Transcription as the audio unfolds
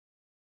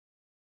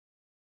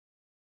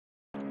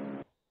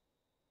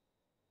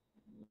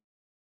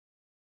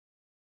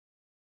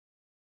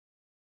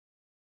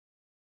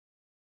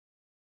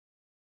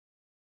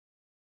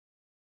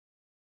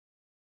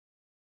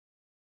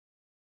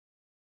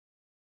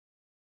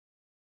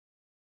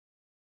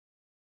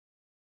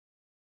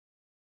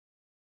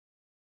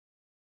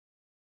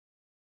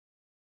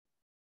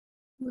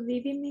Good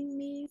evening,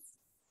 Miss.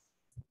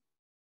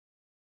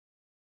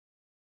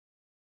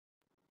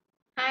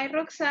 Hi,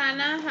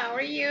 Roxana. How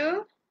are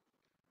you?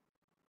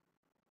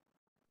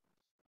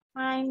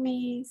 Hi,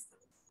 Miss.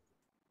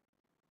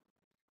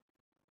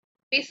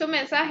 Vi su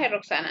mensaje,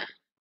 Roxana.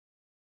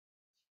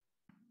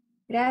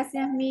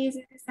 Gracias, Miss.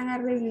 Se están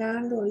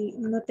arreglando y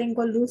no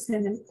tengo luz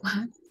en el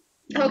cuarto.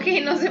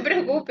 Ok, no se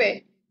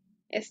preocupe.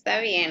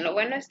 Está bien. Lo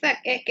bueno es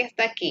que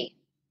está aquí.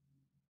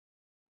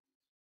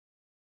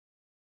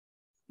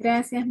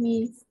 Gracias,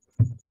 Miss.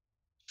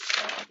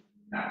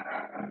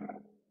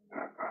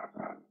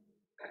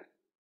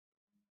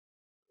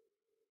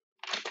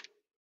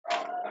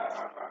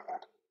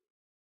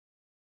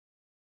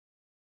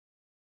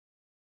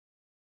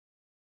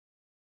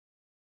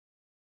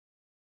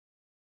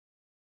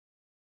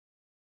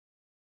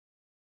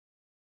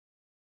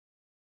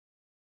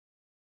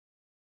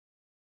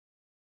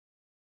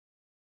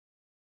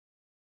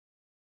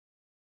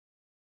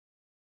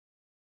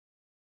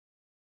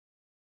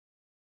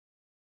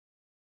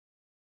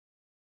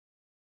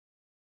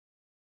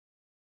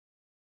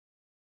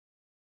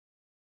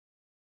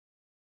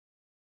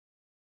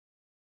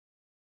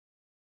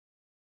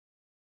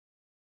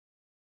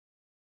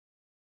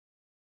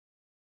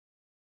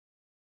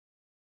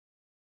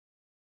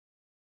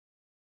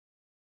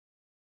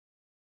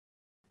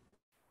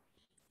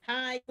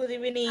 Hi, good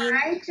evening.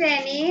 Hi,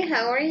 Jenny.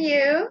 How are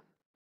you?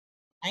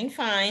 I'm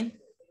fine.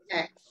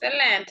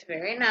 Excellent.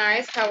 Very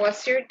nice. How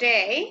was your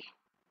day?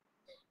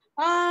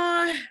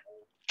 Ah,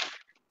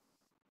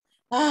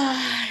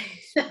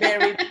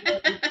 very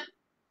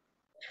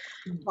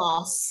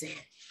bossy.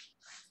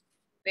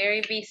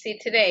 Very busy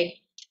today.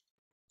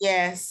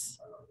 Yes.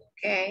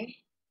 Okay.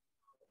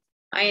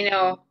 I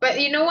know.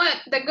 But you know what?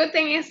 The good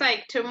thing is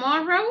like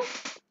tomorrow,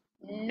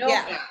 no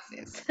Yeah.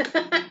 classes.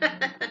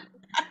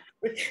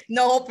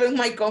 No open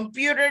my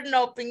computer,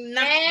 no open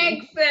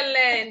nothing.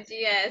 Excellent.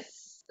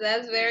 Yes.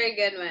 That's very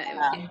good,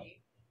 man.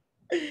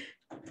 Yeah.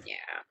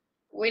 Yeah.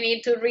 We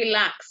need to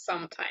relax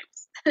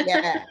sometimes.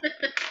 Yeah.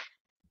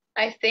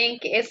 I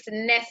think it's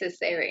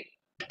necessary.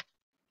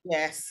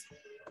 Yes.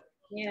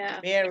 Yeah.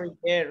 Very,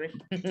 very.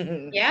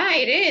 Yeah,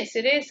 it is.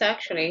 It is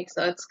actually.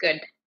 So it's good.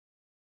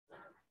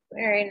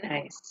 Very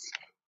nice.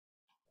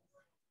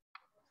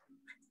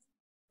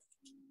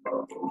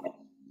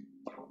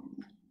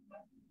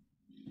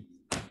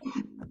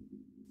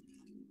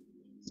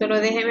 Solo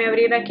déjeme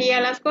abrir aquí ya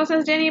las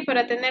cosas, Jenny,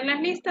 para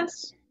tenerlas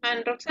listas.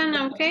 And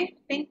Roxana, okay?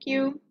 Thank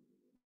you.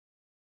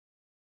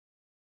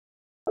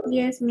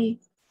 Yes,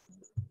 Miss.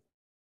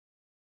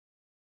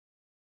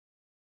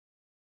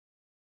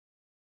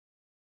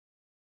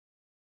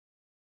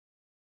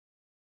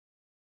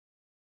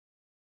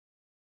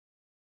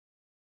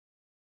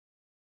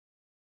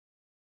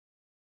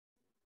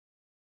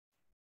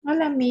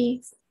 Hola,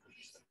 Miss.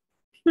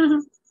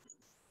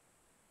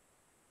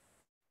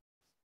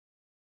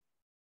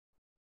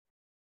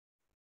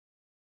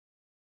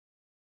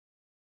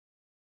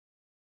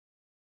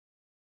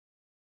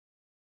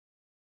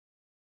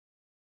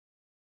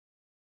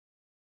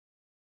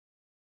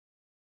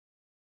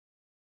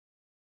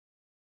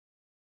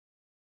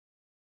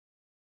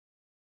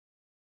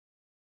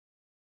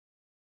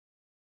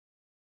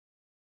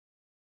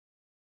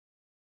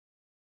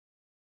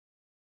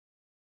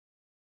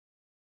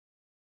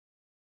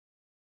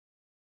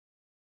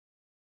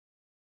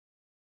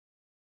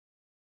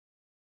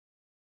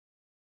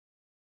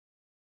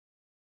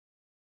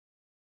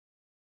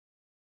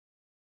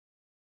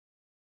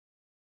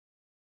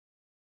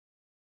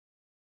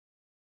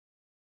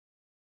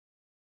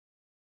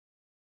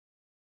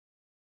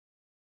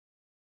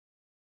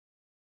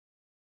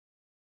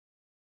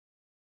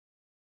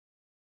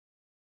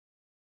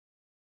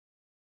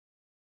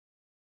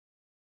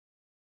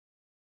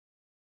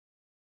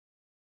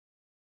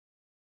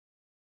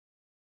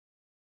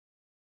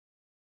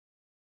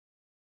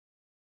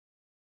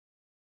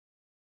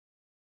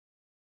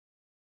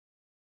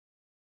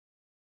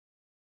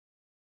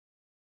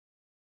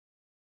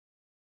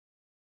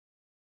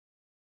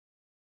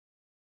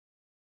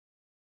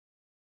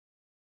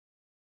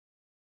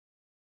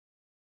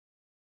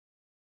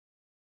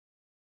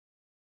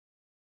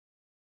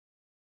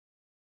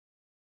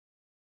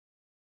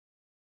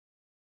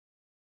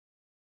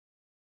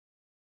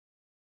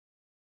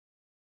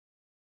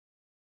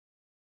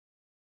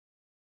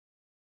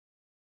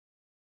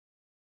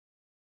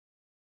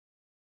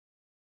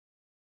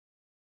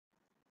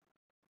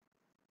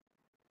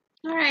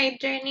 All right,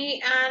 Jenny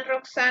and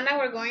Roxana,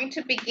 we're going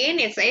to begin.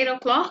 It's 8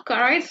 o'clock, all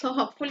right? So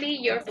hopefully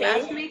your Okay.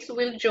 classmates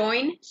will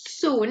join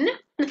soon.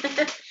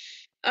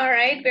 All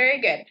right,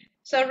 very good.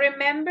 So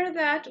remember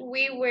that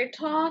we were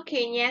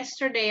talking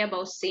yesterday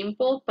about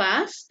simple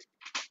past.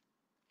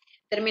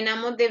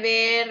 Terminamos de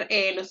ver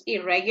los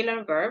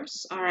irregular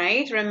verbs, all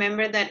right?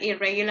 Remember that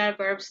irregular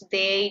verbs,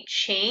 they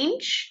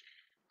change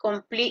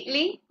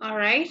completely, all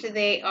right?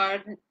 They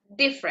are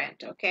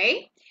different,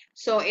 okay?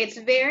 So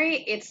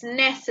it's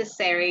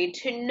necessary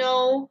to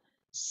know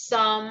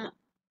some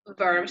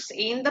verbs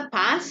in the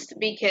past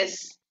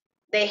because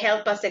they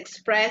help us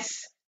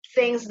express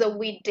things that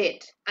we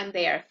did and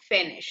they are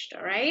finished,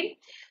 all right?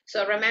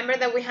 So remember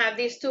that we have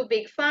these two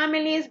big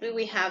families.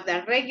 We have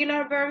the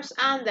regular verbs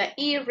and the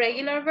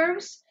irregular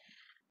verbs.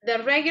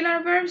 The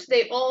regular verbs,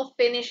 they all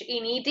finish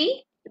in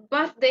ed,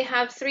 but they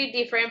have three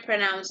different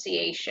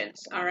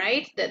pronunciations, all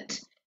right? The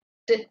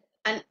t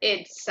and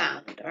id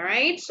sound, all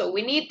right? So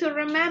we need to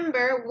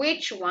remember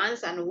which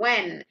ones and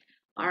when,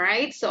 all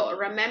right? So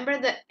remember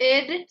the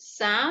id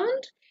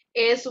sound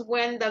is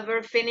when the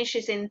verb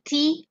finishes in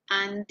t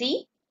and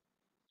d,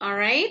 all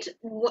right?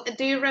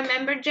 Do you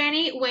remember,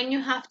 Jenny, when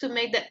you have to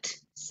make the t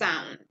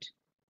sound?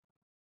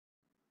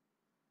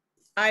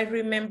 I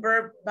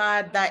remember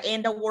but the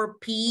end of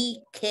word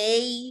P,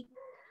 K,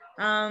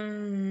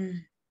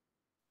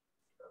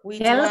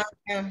 which L.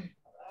 one,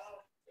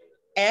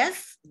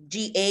 F,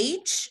 G,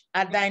 H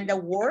at the end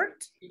of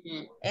word,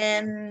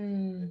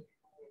 and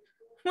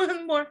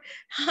one more,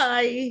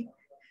 I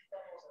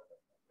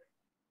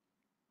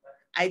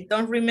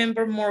don't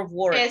remember more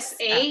words.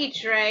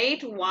 SH,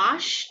 right?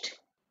 Washed,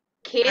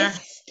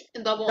 kissed,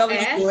 double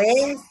S.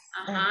 WS.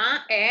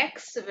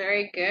 X,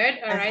 very good.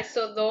 All right,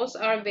 so those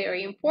are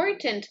very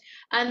important.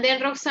 And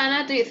then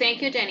Roxana,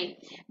 thank you, Jenny.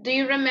 Do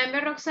you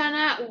remember,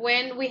 Roxana,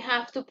 when we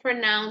have to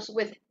pronounce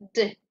with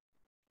D?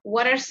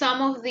 What are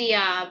some of the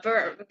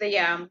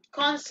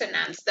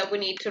consonants that we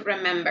need to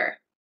remember?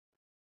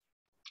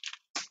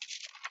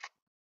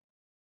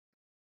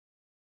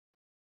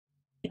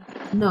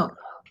 No.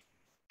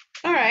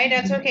 All right,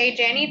 that's okay.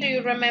 Jenny, do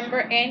you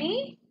remember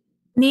any?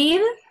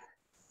 Need?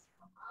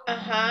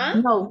 All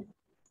No.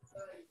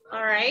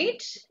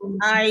 right.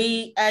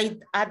 I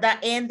at the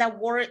end the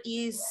word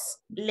is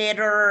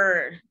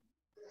letter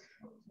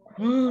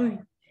no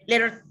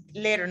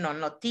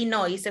T,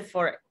 no, is it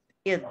for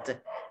it.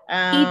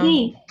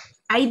 ED.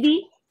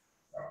 ID?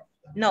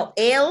 No,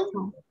 L,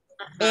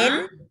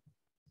 N,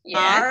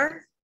 Yes.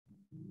 R,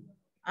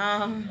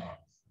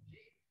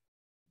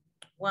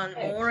 one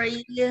more.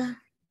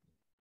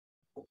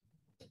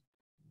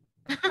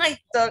 I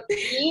thought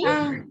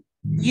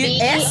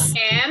US,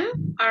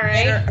 M, all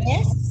right. letter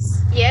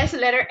S. Yes,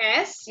 letter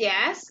S,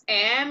 yes.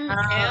 M,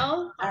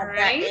 L, all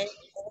right.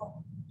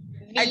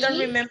 I don't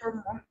V,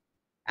 remember more.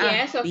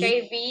 yes,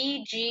 okay. B.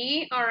 V,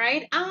 G, all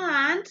right.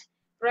 And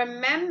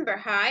remember,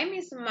 hi,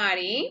 Miss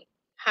Mari.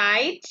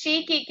 Hi,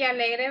 Chiqui, que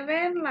alegre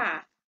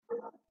verla.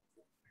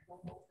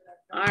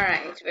 All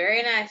right,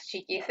 very nice,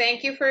 Chiqui.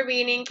 Thank you for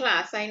being in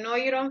class. I know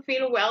you don't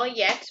feel well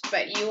yet,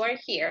 but you are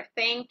here.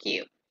 Thank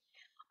you.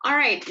 All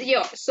right,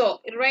 so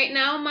right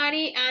now,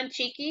 Mari and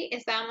Chiqui,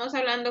 estamos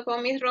hablando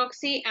con Miss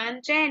Roxy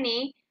and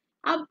Jenny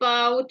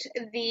about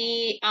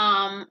the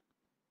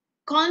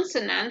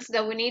consonants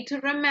that we need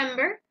to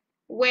remember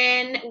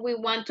when we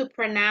want to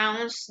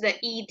pronounce the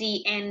ed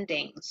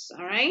endings,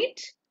 all right?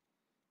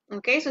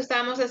 Okay, so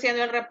estamos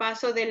haciendo el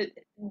repaso del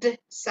d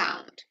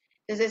sound.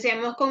 Entonces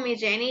decíamos con mi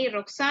Jenny y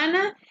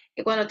Roxana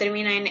que cuando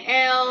termina en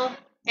L,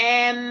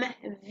 M,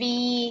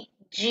 V,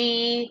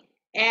 G,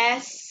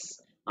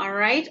 S, all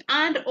right?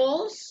 And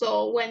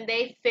also when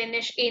they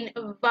finish in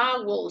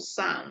vowel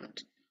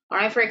sound. All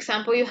right, for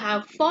example, you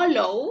have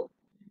follow,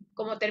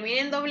 como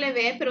termina en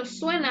W, pero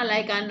suena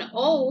like an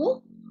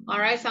O, all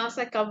right, sounds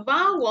like a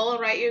vowel,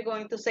 right? You're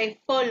going to say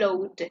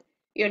followed.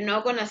 You're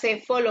not going to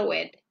say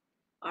followed,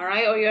 all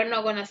right? Or you're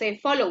not going to say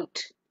followed,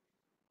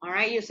 all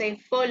right? You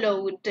say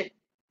followed,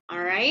 all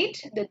right?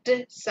 The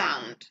D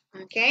sound,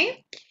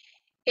 okay?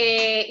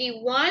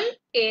 Igual,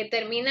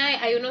 termina,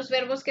 hay unos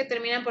verbos que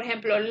terminan, por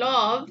ejemplo,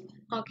 love,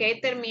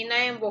 okay,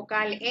 termina en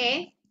vocal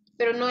E,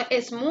 pero no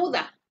es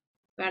muda,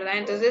 ¿verdad?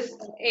 Entonces,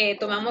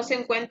 tomamos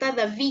en cuenta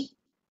the V,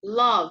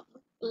 love,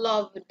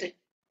 loved,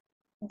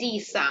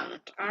 D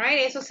sound, all right?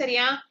 Eso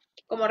sería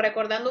como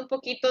recordando un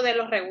poquito de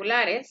los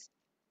regulares.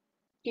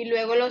 Y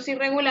luego los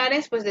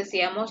irregulares, pues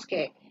decíamos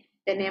que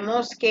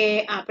tenemos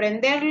que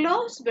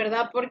aprenderlos,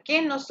 ¿verdad?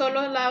 Porque no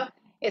solo la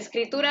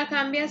escritura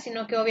cambia,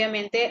 sino que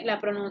obviamente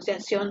la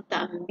pronunciación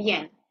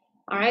también.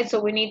 All right, so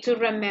we need to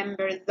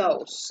remember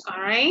those.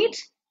 All right.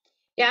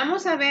 Ya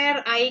vamos a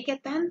ver ahí qué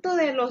tanto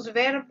de los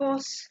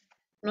verbos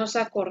nos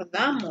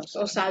acordamos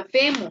o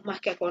sabemos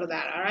más que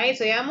acordar. All right,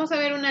 so ya vamos a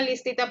ver una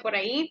listita por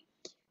ahí.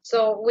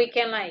 So we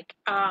can like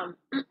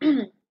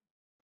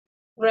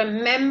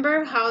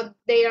remember how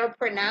they are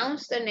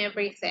pronounced and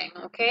everything.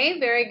 Okay,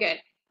 very good.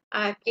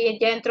 Aquí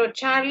ya entró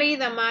Charlie,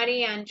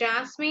 Damari, and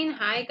Jasmine.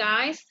 Hi,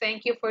 guys.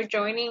 Thank you for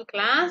joining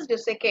class. Yo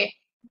sé que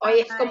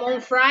hoy es como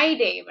un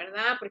Friday,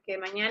 ¿verdad? Porque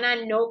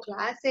mañana no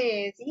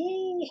clases.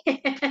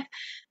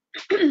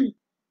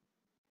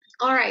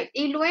 All right.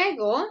 Y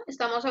luego,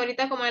 estamos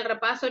ahorita como el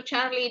repaso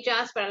Charlie y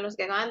Jazz para los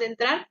que acaban de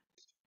entrar.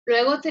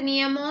 Luego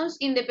teníamos,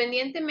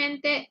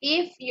 independientemente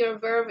if your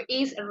verb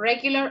is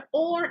regular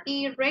or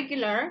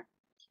irregular,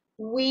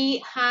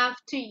 we have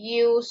to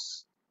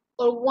use,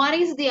 or what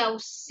is the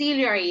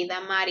auxiliary,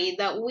 Damari,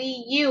 that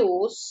we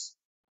use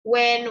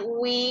when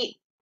we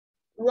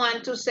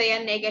want to say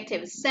a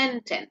negative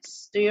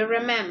sentence? Do you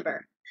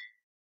remember?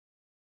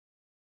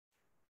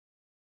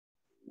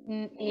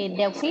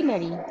 The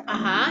auxiliary.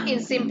 In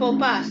simple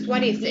past,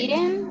 what is it?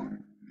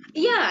 Didn't.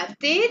 Yeah,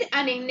 did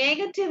and in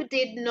negative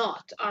did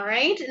not. All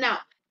right. Now,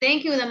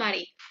 thank you,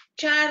 Damari.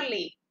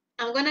 Charlie,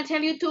 I'm gonna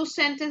tell you two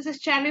sentences,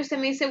 Charlie. Usted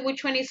me dice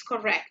which one is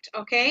correct,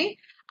 okay?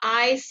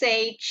 I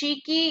say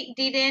Chiqui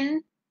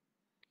didn't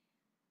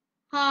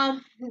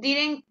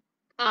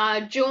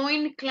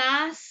join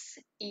class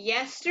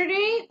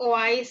yesterday, or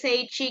I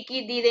say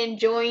Chiqui didn't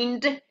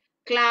joined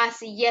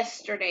class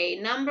yesterday.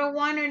 Number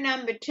one or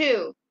number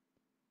two?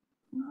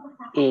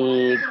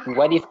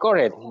 What is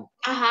correct?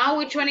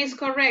 Which one is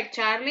correct,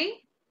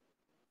 Charlie?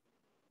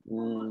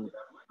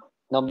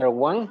 Number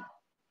one.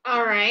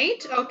 All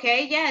right,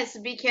 okay, yes,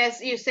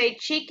 because you say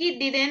Chiqui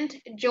didn't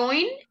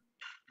join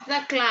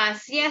the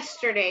class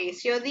yesterday.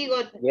 Si yo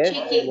digo Yes,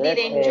 Chiqui yes,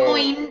 didn't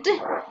joined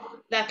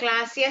the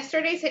class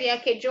yesterday,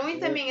 sería que join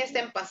yes. también está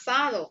en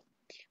pasado.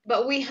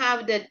 But we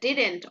have the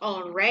didn't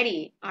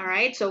already, all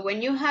right? So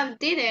when you have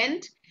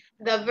didn't,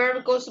 the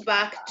verb goes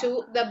back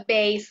to the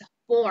base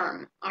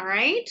form, all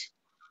right?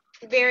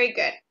 Very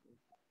good.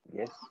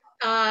 Yes.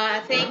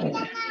 Thank you.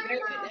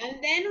 Very good.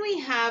 And then we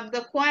have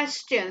the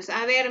questions.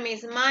 A ver,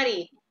 Miss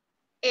Mari,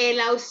 el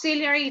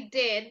auxiliary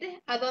did,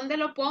 ¿a dónde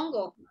lo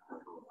pongo?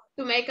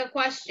 To make a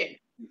question.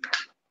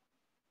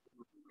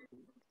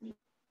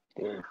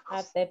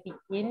 At the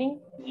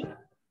beginning.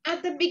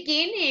 At the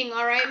beginning,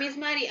 all right, Miss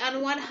Mari.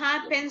 And what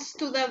happens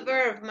to the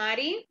verb,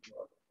 Mari?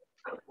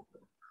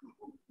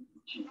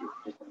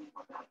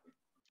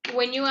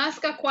 When you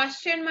ask a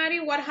question, Mari,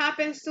 what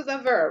happens to the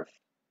verb?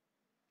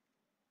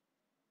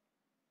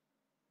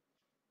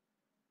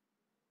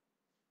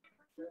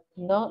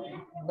 No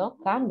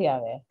cambia, a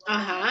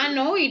ver.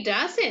 No, it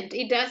doesn't.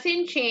 It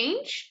doesn't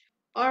change.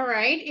 All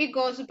right, it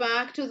goes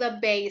back to the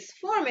base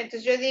form.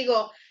 Entonces yo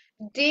digo,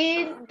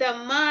 did the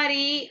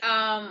Mari,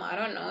 I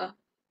don't know,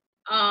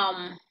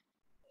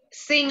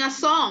 sing a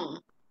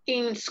song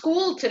in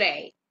school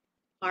today?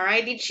 All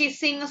right, did she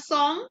sing a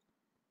song?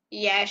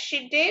 Yes,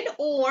 she did,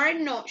 or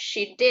no,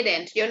 she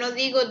didn't. Yo no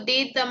digo,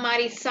 did the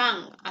Mari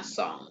sang a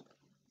song?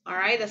 All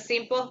right, the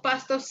simple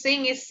past of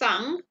sing is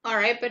sung. All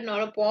right, pero no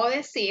lo puedo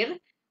decir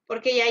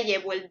porque ya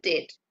llevo el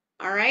did.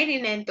 All right, y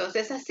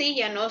entonces así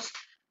ya nos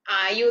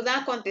ayuda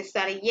a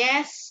contestar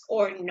yes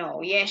or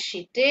no. Yes,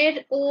 she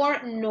did,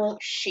 or no,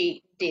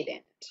 she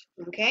didn't.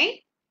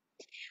 Okay.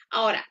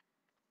 Ahora,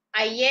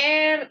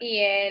 ayer y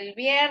el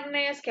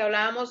viernes que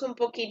hablábamos un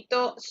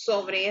poquito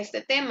sobre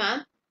este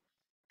tema,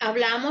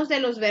 hablamos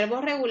de los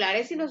verbos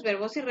regulares y los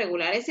verbos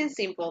irregulares en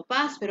simple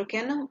past, pero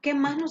 ¿qué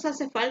más nos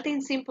hace falta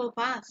en simple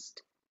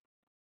past?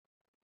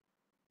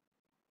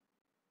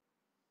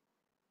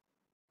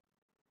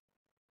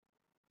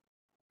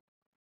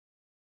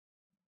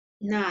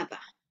 Nada.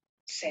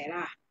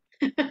 ¿Será?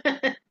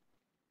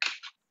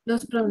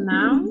 Los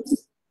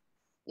pronouns.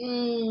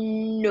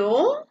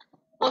 No.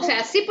 O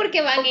sea, sí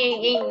porque van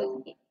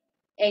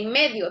en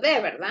medio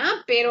de,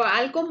 ¿verdad? Pero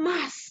algo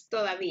más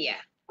todavía.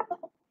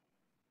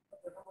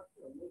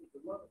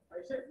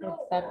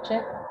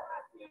 Subject.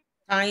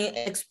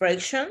 Time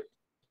expression.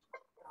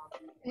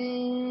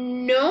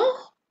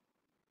 No.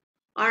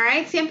 All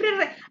right, siempre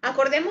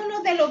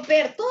acordémonos de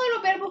todos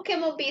los verbos que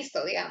hemos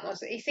visto,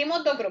 digamos.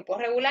 Hicimos dos grupos,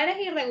 regulares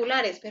y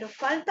irregulares, pero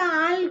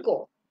falta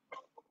algo.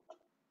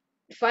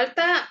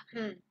 Falta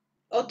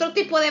otro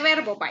tipo de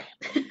verbo, vaya.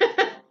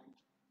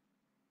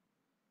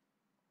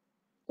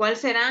 ¿Cuál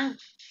será?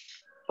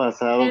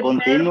 Pasado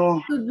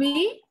continuo. To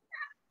be.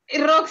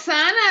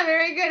 Roxana,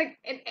 very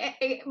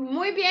good.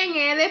 Muy bien,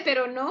 Ede,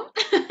 pero no.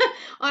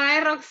 All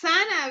right,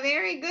 Roxana,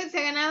 very good. Se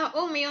ha ganado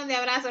 1,000,000 de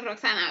abrazos,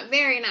 Roxana.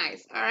 Very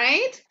nice. All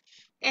right.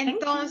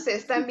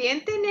 Entonces,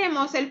 también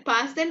tenemos el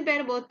past del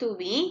verbo to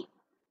be.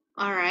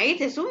 All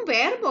right. Es un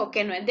verbo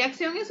que no es de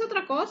acción, es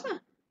otra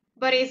cosa.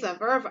 But it's a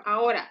verb.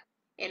 Ahora,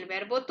 el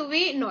verbo to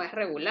be no es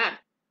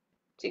regular.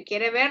 Si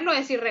quiere verlo,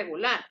 es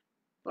irregular.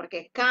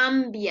 Porque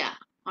cambia.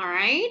 All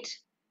right.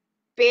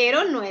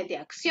 Pero no es de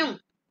acción.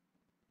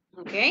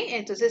 Ok,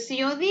 entonces si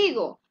yo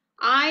digo,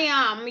 I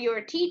am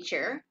your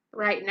teacher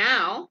right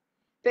now,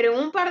 pero en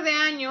un par de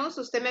años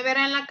usted me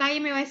verá en la calle y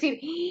me va a decir,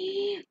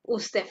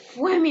 usted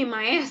fue mi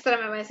maestra,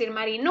 me va a decir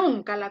Mari,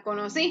 nunca la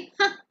conocí.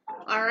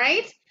 All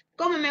right,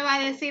 ¿cómo me va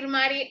a decir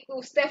Mari,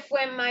 usted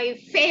fue my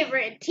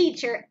favorite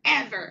teacher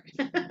ever?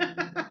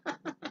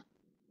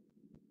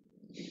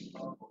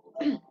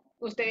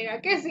 Usted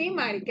diga que sí,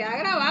 Mari, queda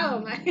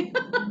grabado, Mari.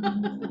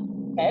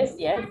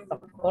 Yes,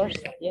 of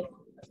course, yes.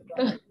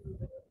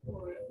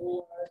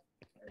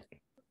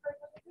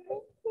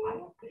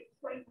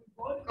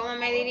 ¿Cómo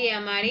me diría,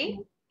 Mari?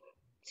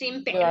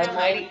 Sin You are pena, my-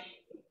 Mari.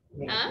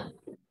 ¿Ah?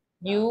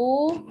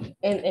 You,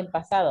 en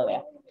pasado,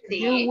 vea. Sí.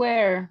 You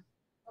were.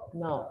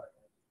 No,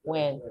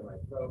 when.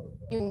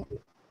 You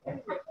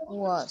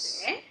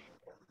was. ¿Eh?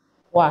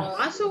 Was.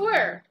 Was or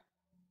were?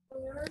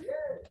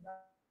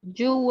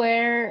 You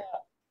were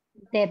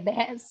the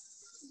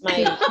best.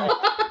 My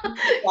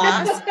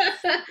Was.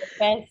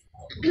 best.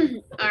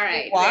 All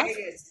right. Was. Very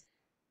good.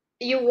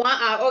 You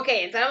want, ok,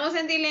 entramos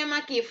en dilema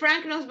aquí.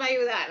 Frank nos va a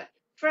ayudar.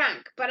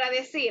 Frank, para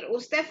decir,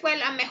 usted fue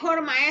la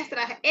mejor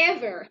maestra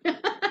ever.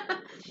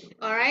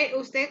 All right,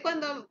 usted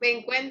cuando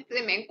me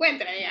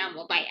encuentra,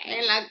 digamos, vaya,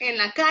 en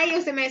la calle,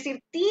 usted me va a decir,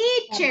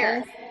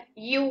 teacher,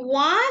 you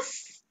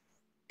was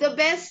the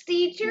best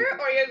teacher,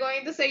 or you're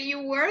going to say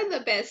you were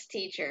the best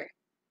teacher?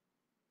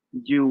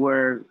 You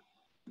were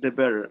the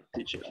better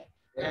teacher.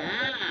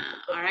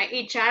 Ah, all right.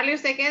 Y Charlie,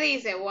 ¿usted qué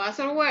dice? Was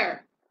or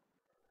were?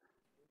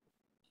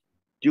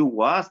 You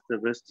was the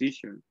best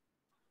teacher.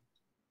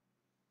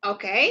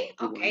 Okay,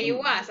 okay, you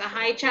was.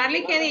 Ajá, ¿y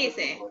Charlie qué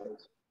dice?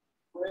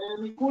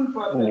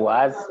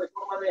 Was.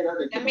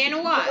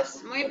 También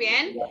was. Muy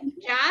bien.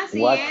 Jazz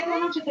y Was.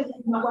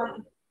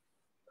 Ede.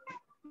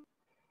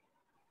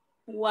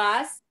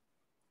 Was.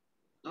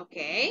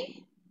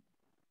 Okay.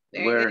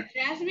 Very Were. good,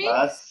 Jasmine.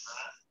 Was.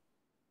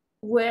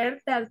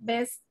 Were the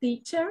best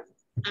teacher.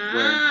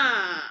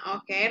 Ah,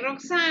 okay,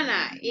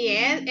 Roxana. ¿Y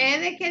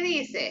Ede qué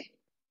dice?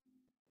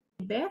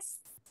 Best.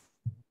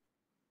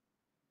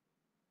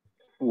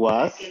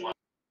 Was.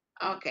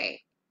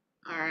 Okay,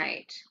 all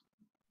right.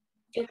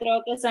 Yo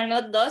creo que son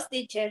los dos,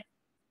 teacher.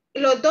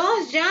 Los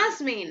dos,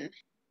 Jasmine.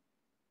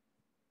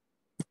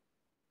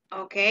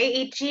 Ok,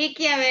 y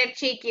Chiqui, a ver,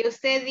 Chiqui,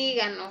 usted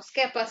díganos,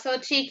 ¿qué pasó,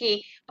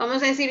 Chiqui?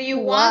 Vamos a decir, you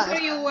was or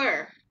you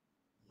were.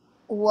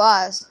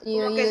 Was.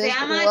 You Como que se use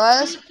llama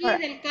was Chiqui for,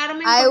 del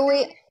Carmen. I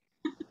will,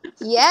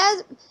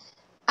 yes,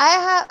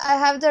 I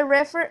have the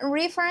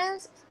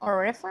reference,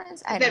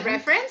 I The don't know.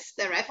 reference?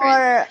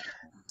 Or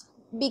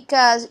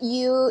because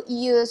you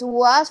use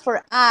was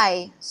for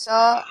I.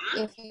 So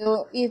if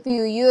you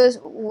use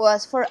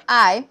was for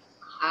I,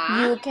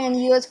 you can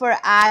use for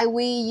I,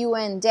 we, you,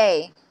 and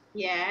they.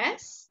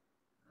 Yes.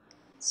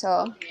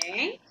 So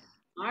Okay.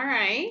 All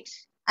right.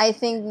 I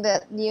think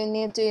that you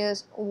need to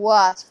use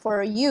was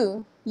for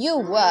you. You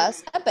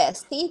was a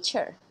best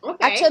teacher.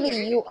 Okay.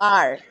 Actually, you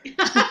are.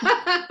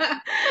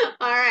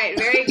 All right,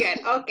 very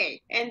good.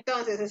 Okay,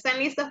 entonces, ¿están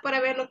listos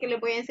para ver lo que les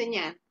voy a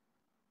enseñar?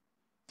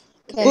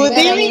 Good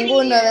evening.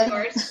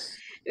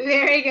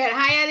 Very good.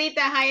 Hi,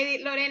 Adita. Hi,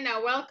 Lorena.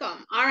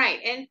 Welcome. All right,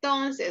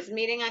 entonces,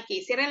 miren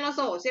aquí. Cierren los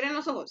ojos, cierren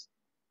los ojos.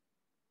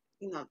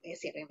 No,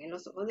 ciérrenme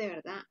los ojos de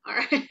verdad. All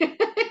right.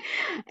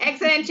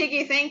 Excellent,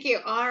 Chiqui. Thank you.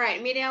 All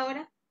right, mire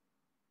ahora.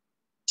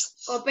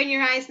 Open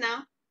your eyes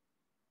now.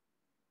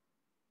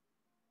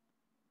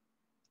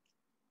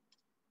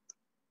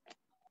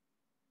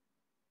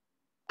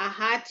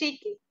 Ajá,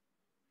 Chiqui.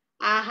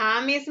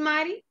 Ajá, Miss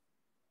Mari.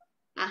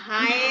 Ajá,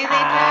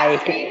 Ay,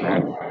 Ede.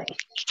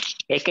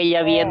 es que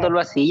ya viéndolo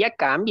así ya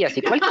cambia,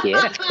 así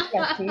cualquiera.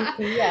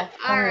 Sí, ya.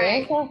 All Con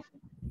right. eso.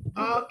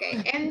 Ok,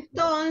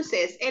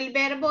 entonces el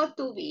verbo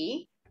to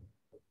be,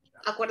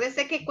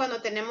 acuérdese que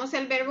cuando tenemos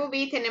el verbo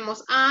be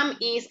tenemos am,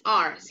 is,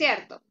 are,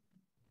 ¿cierto?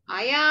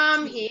 I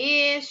am,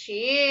 he is,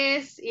 she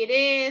is, it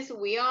is,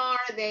 we are,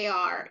 they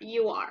are,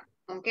 you are.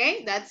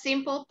 Okay, that's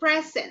simple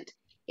present.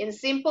 In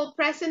simple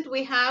present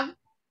we have,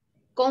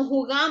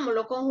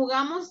 lo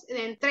conjugamos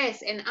en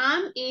tres, en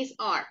am, is,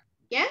 are.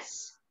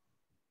 Yes?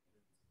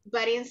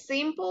 But in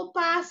simple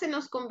past se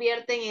nos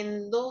convierten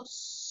en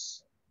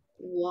dos.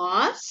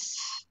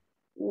 Was,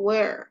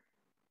 were.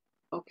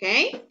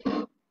 Okay?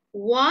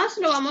 Was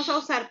lo vamos a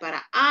usar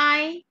para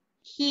I,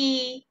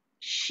 he,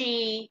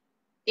 she,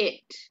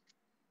 it.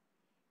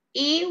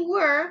 Y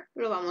were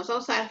lo vamos a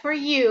usar for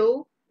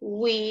you,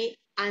 we,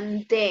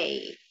 and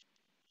they.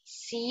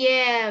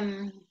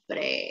 Siempre.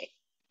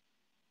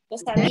 Yo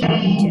sabía,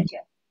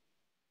 teacher.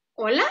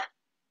 ¿Hola?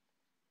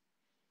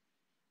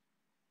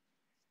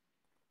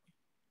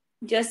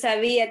 Yo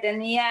sabía,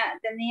 tenía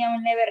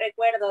un leve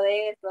recuerdo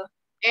de eso.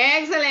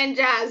 Excellent,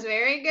 Jazz.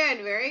 Very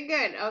good, very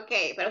good.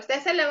 Okay, pero a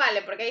usted se le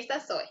vale porque ahí está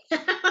soy.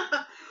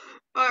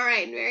 All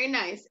right, very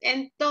nice.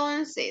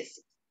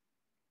 Entonces,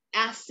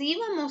 así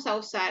vamos a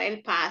usar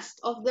el past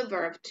of the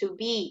verb to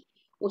be.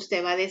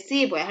 Usted va a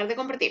decir, voy a dejar de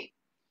compartir.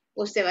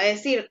 Usted va a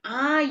decir,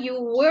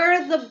 you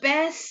were the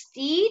best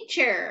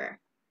teacher.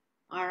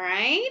 All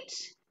right.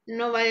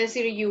 No va a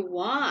decir you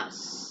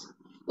was.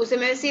 Usted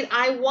me va a decir,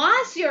 I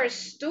was your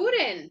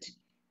student.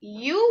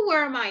 You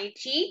were my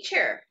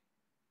teacher.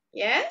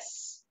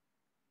 Yes?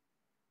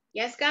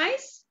 Yes,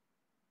 guys?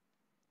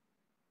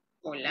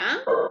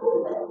 Hola.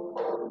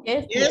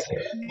 Yes, Yes.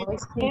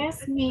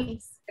 Yes,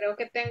 miss. Creo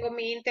que tengo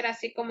mi inter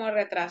así como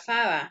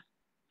retrasada.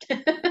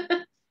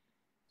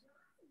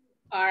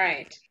 All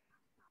right.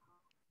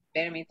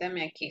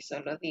 Permítame aquí,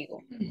 solo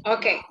digo.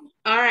 Ok.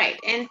 All right.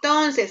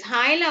 Entonces,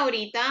 hi,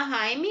 Laurita.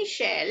 Hi,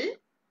 Michelle.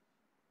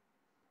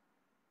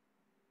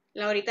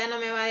 Laurita no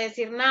me va a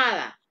decir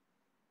nada.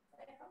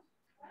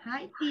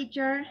 Hi,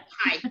 teacher.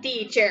 Hi,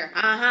 teacher.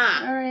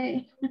 Ajá. All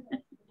right.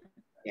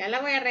 Ya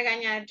la voy a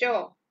regañar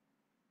yo.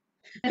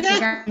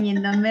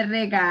 No me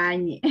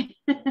regañe.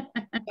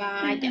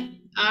 Vaya.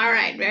 All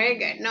right, very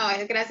good. No,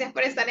 gracias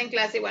por estar en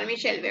clase igual,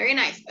 Michelle. Very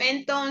nice.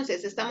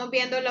 Entonces, estamos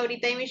viendo,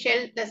 Laurita y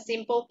Michelle, the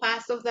simple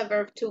past of the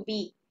verb to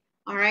be.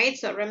 All right,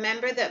 so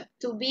remember that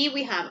to be,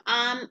 we have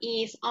am,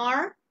 is,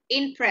 are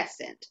in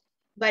present.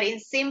 But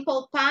in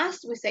simple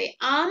past, we say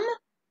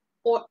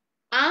or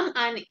am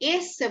and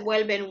is se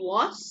vuelven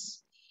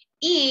was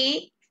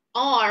y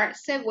are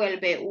se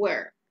vuelve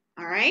were.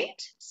 All right,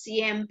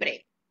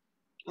 siempre.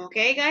 Ok,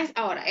 guys.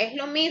 Ahora, es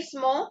lo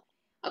mismo.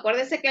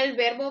 Acuérdense que el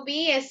verbo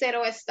be es ser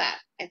o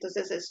estar.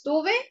 Entonces,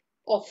 estuve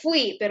o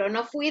fui, pero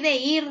no fui de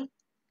ir,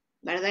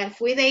 ¿verdad? El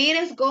fui de ir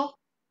es go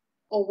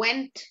o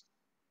went.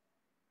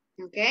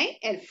 Ok.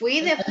 El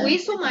fui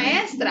su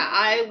maestra.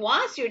 I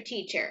was your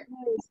teacher.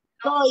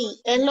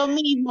 Estoy, es lo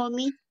mismo,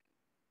 mi.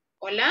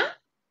 Hola.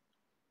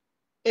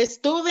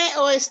 Estuve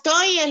o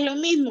estoy es lo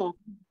mismo.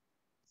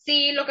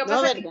 Sí, lo que No,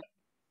 pasa es que ¿verdad?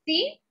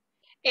 sí,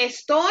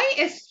 estoy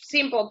es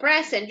simple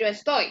present, yo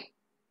estoy.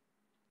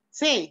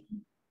 Sí.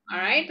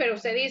 All right, pero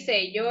usted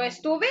dice, yo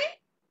estuve.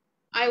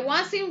 I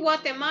was in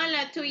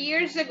Guatemala 2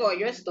 years ago.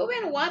 Yo estuve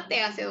en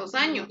Guate hace 2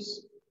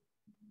 años.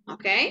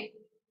 ¿Ok?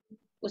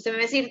 Usted me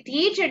va a decir,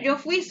 teacher, yo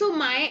fui su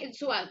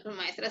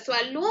maestra, su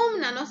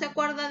alumna, no se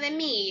acuerda de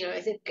mí. Y yo voy a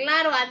decir,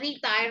 claro,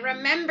 Adita, I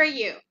remember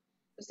you.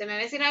 Usted me va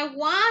a decir, I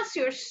was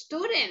your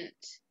student.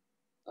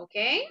 ¿Ok?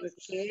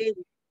 Okay.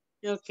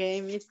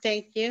 Okay, miss,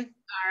 thank you.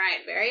 All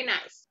right, very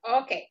nice.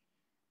 Okay.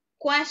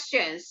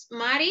 Questions.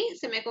 Mari,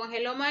 ¿se me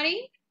congeló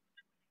Mari?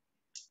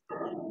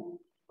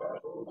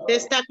 Se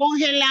está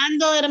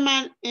congelando,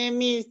 hermano,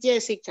 Miss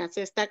Jessica,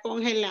 se está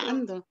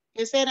congelando.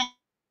 ¿Qué será?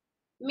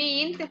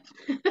 Mi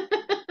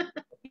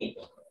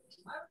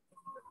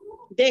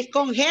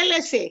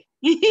Descongélese.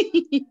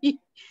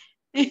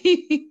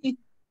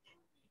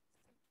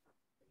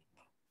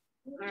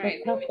 All Yo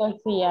right. creo que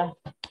sí, ya.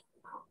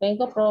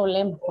 Tengo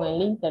problemas con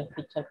el Inter,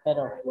 teacher,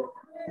 pero Sí,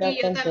 creo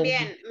que yo entendí.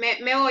 también.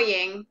 ¿Me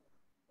oyen?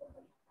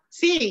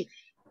 Sí,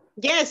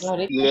 yes.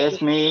 Ahorita Yes,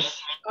 sí.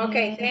 miss.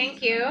 Okay, thank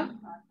you.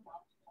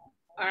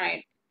 All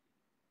right.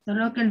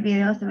 Solo que el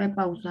video se ve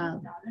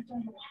pausado.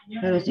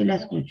 Pero sí la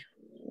escucho.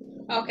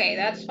 Okay,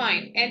 that's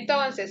fine.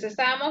 Entonces,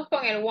 estábamos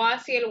con el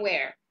was y el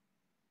where.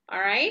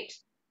 All right.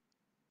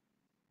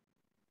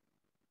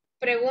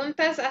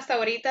 Preguntas hasta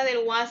ahorita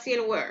del was y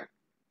el where.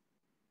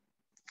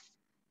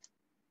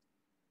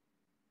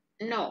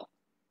 No.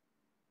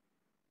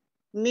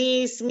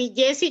 Miss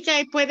Jessica,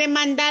 ¿y puede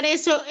mandar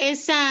eso,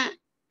 esa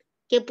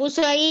que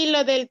puso ahí,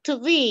 lo del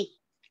to be?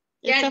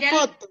 Ya, Esa ya,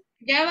 foto.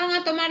 ya van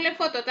a tomarle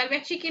foto. Tal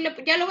vez Chiqui,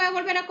 ya lo voy a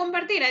volver a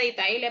compartir,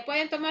 Adita, y le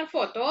pueden tomar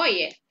foto,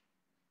 oye.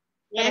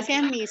 Para que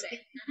Gracias, Miss.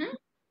 Ujú.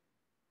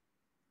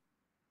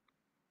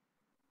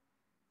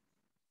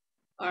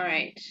 All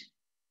right.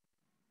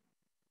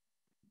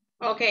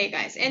 Ok,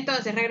 guys.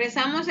 Entonces,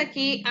 regresamos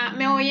aquí.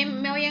 ¿Me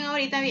oyen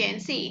ahorita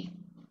bien? Sí.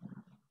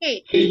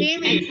 Sí, sí,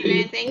 Miss.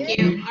 Excellent. Thank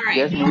you. All right.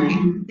 Yes, miss.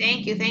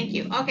 Okay. Thank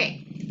you. Ok.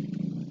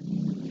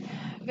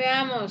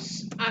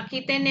 Veamos.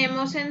 Aquí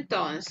tenemos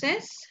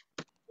entonces.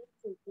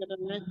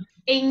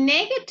 En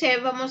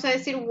negative vamos a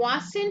decir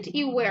wasn't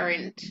y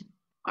weren't.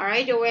 All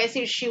right. Yo voy a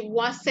decir she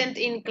wasn't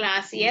in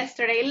class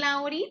yesterday.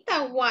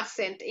 Laurita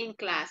wasn't in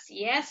class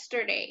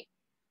yesterday.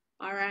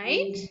 All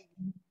right.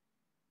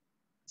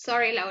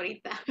 Sorry,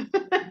 Laurita.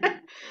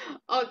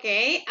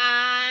 Okay,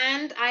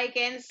 and I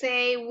can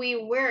say we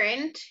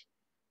weren't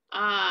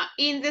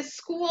in the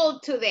school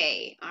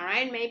today. All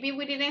right, maybe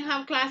we didn't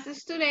have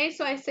classes today,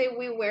 so I say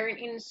we weren't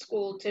in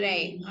school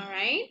today. All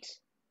right.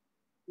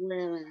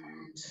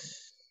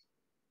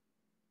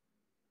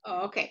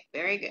 Okay,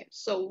 very good.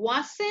 So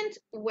wasn't,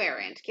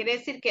 weren't. Quiere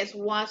decir que es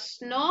was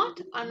not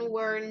and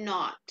were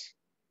not.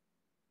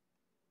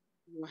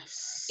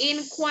 In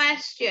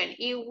question,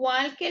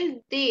 igual que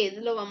el did,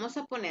 lo vamos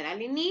a poner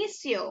al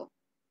inicio.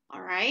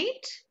 All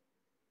right.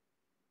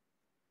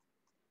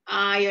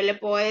 Yo le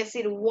puedo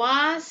decir,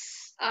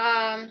 was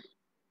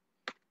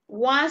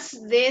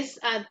this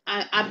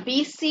a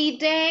busy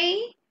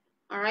day?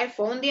 All right,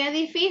 fue un día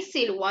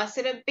difícil. Was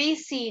it a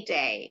busy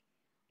day?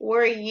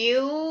 Were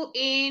you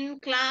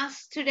in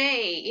class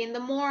today in the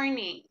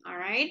morning? All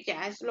right,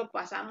 ya lo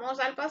pasamos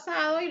al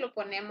pasado y lo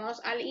ponemos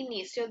al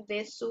inicio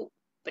de su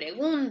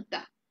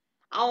pregunta.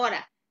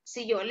 Ahora,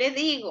 si yo le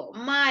digo,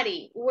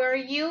 Mari, were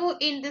you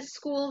in the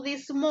school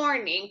this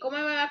morning? ¿Cómo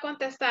me va a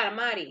contestar,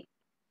 Mari?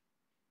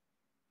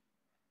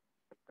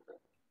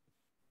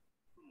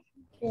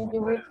 Can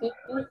you repeat,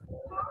 please?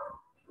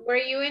 Were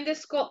you in the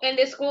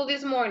school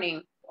this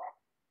morning?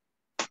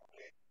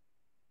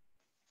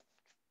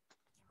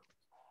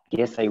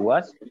 Yes, I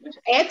was.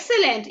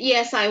 Excellent.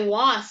 Yes, I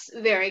was.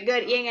 Very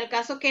good. Y en el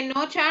caso que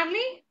no,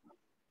 Charlie?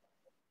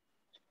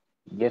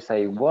 Yes,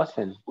 I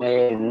wasn't.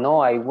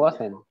 No, I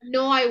wasn't.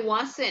 No, I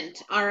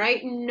wasn't. All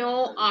right.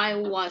 No, I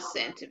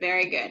wasn't.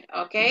 Very good.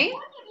 Okay.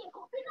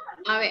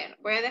 A ver,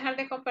 voy a dejar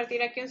de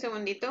compartir aquí un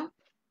segundito.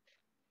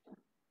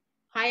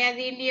 Hi,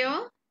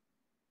 Adilio.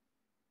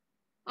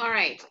 All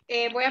right.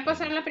 Voy a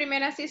pasar la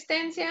primera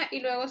asistencia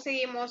y luego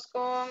seguimos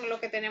con lo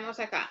que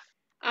tenemos acá.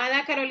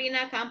 Ada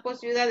Carolina Campos,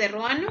 viuda de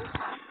Ruano.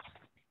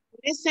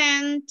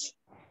 Present.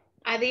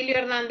 Adilio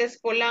Hernández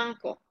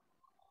Polanco.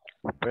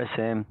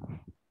 Present.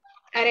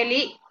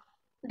 Arely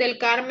del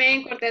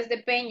Carmen Cortés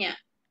de Peña.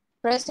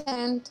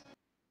 Present.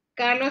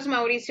 Carlos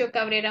Mauricio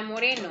Cabrera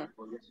Moreno.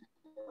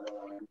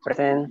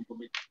 Present.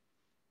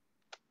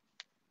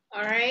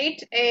 All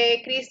right.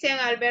 Cristian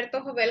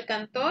Alberto Jovel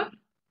Cantor.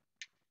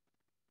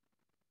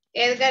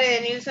 Edgar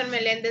Edenilson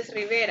Meléndez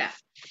Rivera.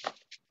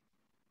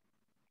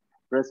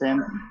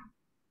 Present.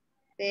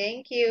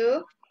 Thank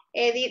you.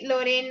 Edith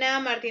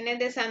Lorena Martínez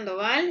de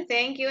Sandoval.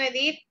 Thank you,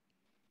 Edith.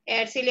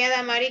 Ercilia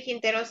Damari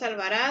Quinteros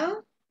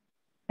Alvarado.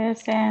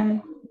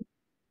 Present.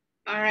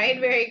 All right,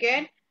 very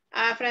good.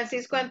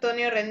 Francisco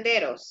Antonio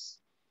Renderos.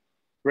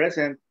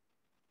 Present.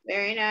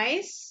 Very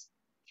nice.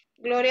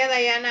 Gloria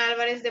Dayana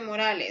Álvarez de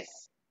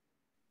Morales.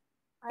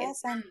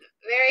 Present.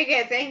 Very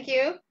good, thank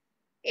you.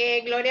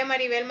 Gloria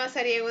Maribel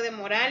Mazariego de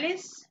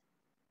Morales.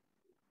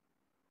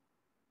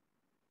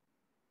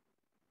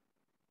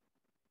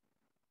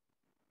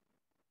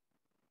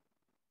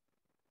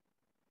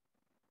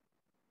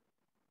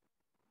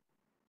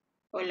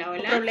 Hola,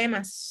 hola.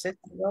 Problemas. Se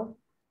tiró.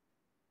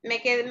 Me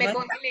No.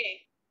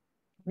 congelé.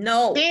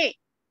 No. Sí.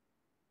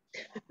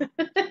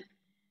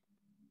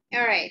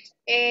 All right.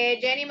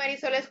 Jenny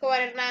Marisol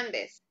Escobar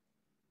Hernández.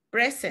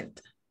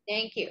 Present.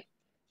 Thank you.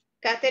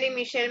 Catherine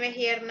Michelle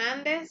Mejía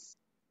Hernández.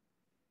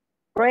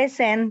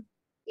 Present.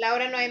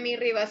 Laura Noemí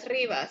Rivas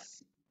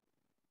Rivas.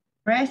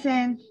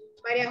 Present.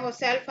 María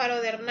José Alfaro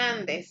de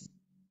Hernández.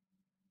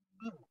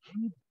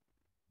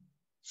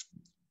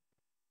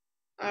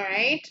 All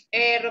right.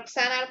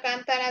 Roxana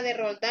Alcántara de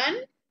Roldán.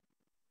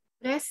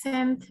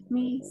 Present,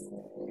 Miss.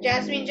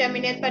 Jasmine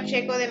Jaminet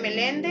Pacheco de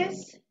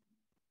Meléndez.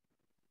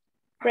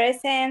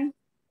 Present.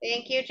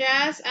 Thank you,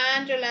 Jazz.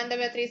 And Yolanda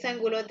Beatriz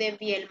Angulo de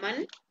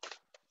Bielman.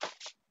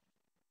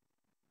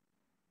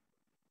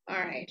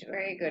 All right,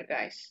 very good,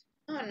 guys.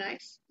 Oh,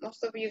 nice.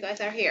 Most of you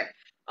guys are here.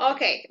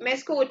 Okay, ¿me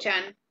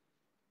escuchan?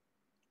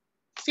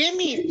 Sí,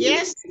 Miss.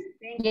 Yes.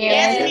 Thank you.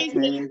 Yes, Yes,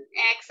 Miss.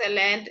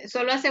 Excellent.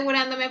 Solo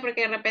asegurándome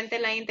porque de repente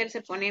la Inter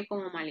se pone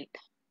como malita.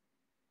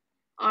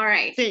 All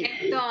right. Sí.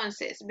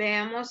 Entonces,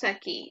 veamos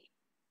aquí.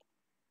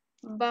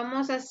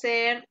 Vamos a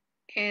hacer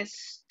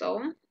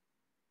esto.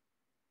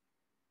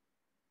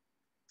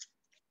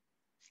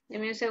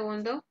 Deme un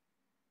segundo.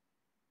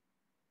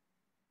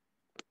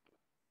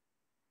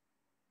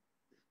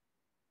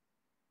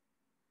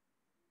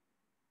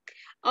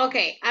 Ok,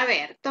 a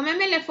ver,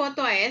 tómemele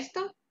foto a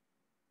esto.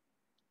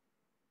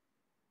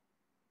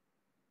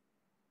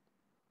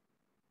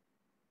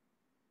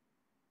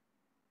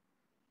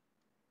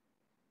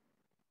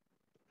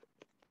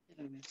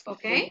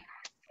 Ok.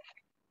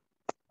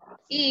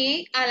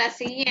 Y a la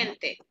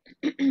siguiente.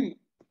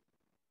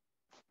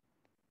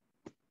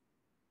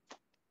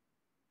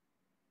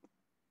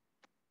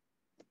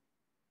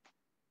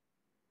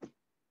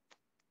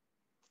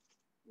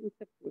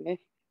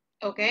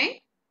 Ok.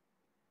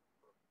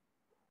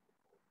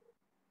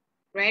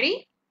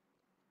 Ready?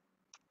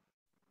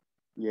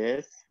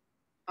 Yes.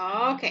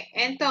 Ok,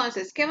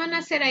 entonces, ¿qué van a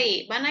hacer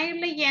ahí? Van a ir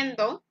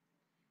leyendo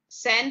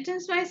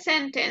sentence by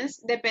sentence,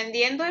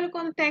 dependiendo del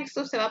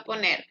contexto, se va a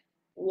poner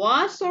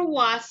was or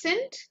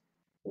wasn't,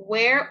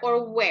 were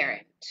or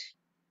weren't.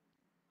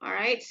 All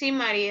right, sí,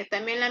 María,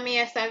 también la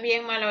mía está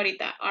bien mal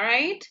ahorita. All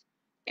right,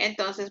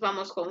 entonces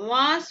vamos con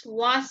was,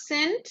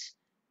 wasn't,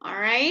 all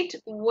right,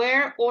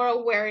 were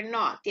or were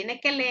not. Tiene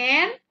que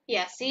leer y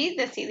así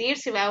decidir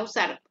si va a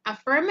usar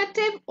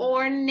affirmative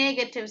or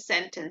negative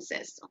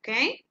sentences, ¿ok?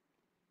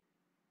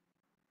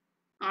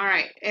 All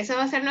right, esa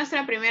va a ser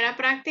nuestra primera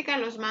práctica.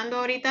 Los mando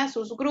ahorita a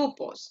sus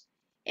grupos.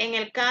 En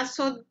el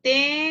caso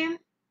de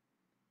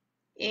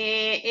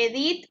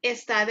Edith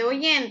está de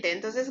oyente,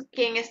 entonces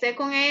quien esté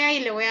con ella y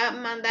le voy a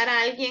mandar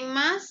a alguien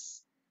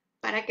más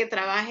para que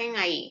trabajen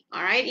ahí.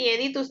 All right, y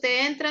Edith,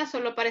 usted entra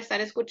solo para estar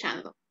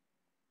escuchando.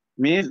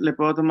 Miss, ¿le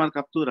puedo tomar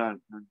captura a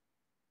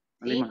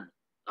la ¿Sí? imagen?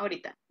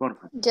 Ahorita.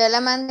 Porfa. Ya la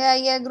mandé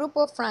ahí al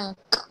grupo, Frank.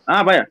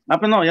 Ah, vaya. Ah,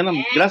 pues no, ya no.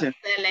 Gracias.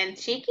 Excellent,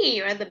 Chiqui,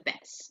 you're the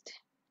best.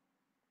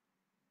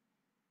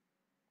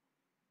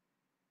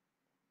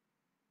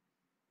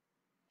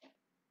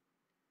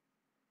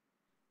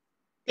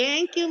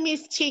 Thank you,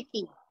 Miss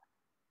Chiqui.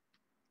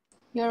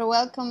 You're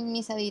welcome,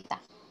 Miss Adita.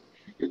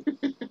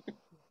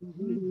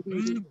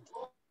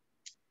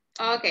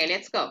 Okay,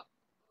 let's go.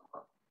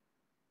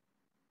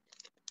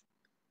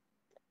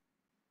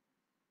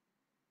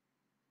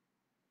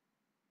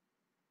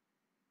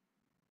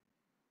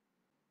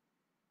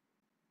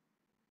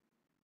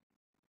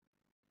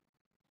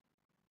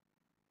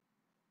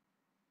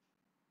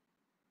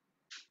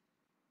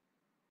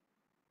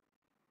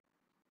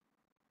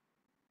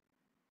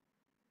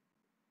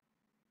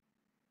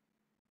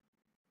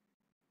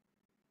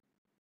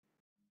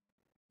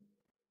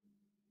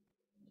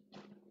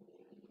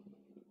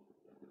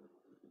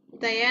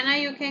 Diana,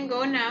 you can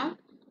go now.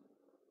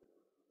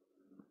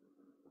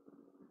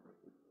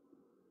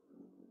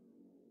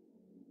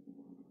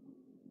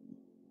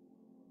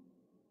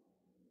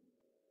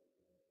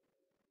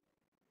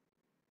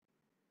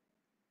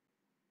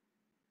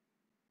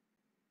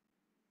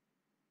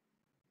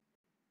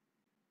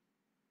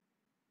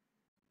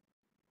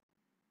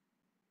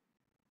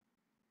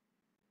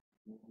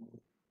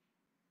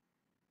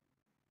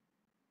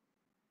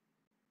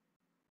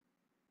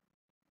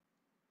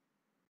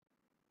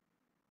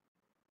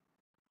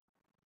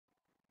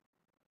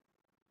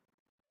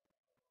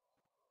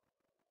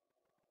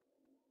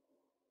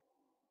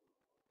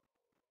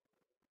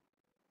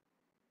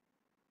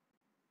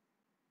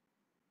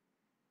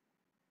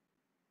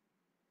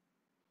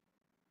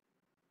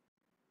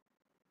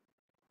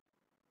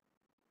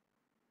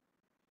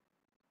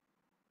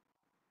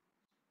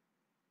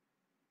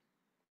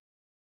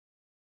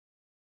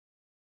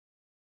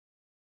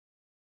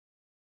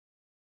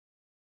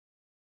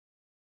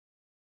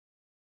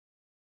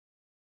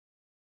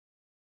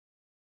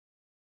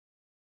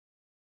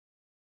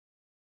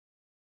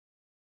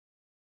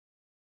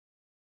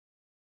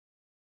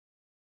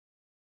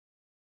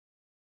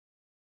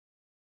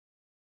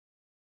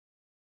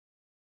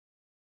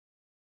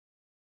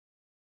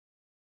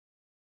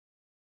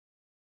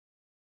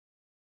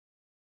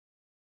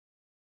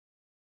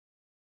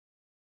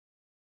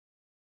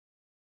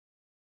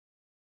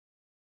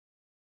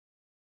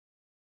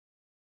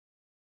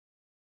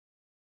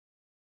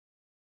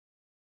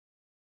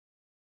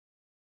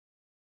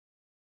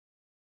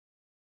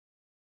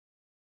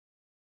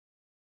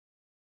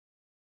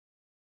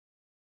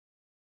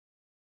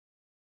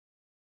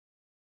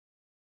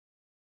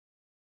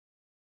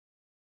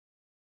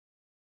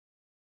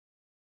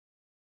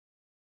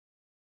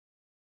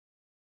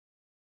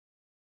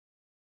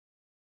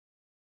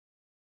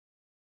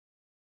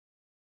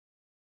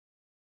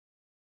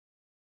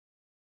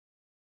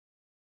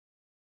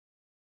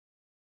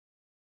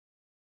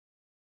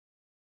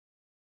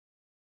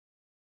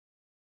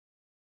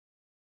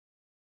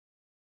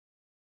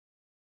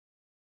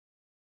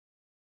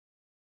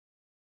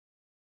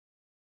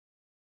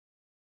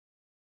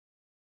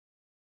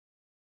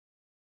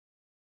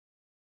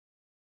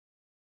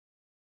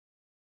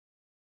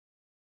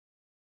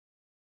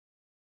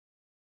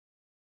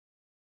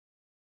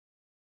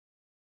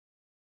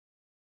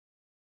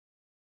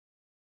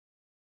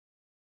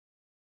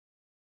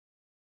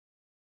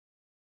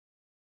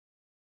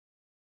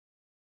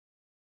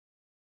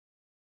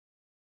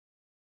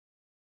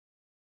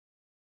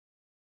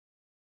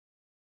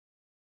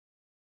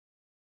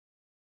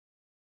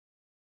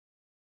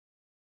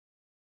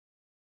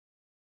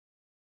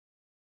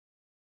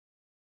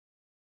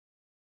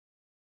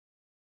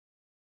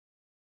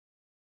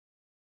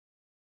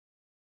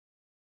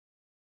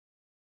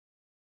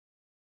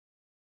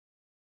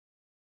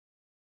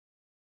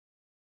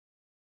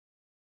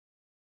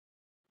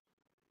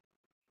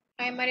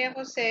 Ay, María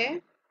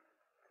José.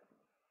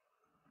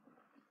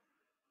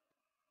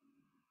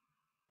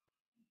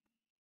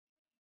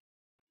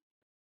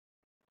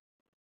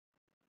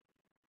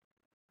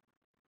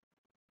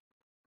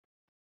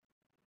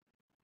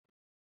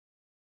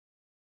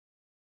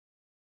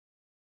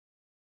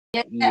 Y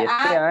este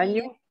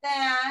año, Este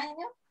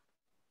año,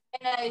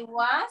 I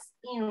was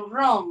in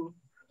Rome.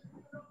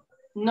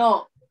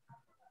 No.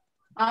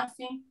 Ah,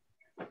 sí.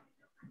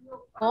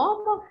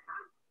 ¿Cómo?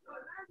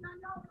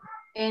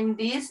 In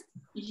this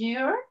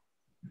year,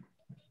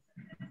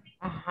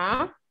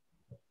 Ajá.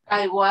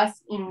 I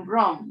was in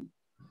Rome.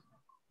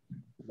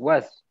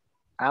 was,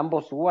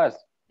 ambos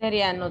was.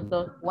 Serían los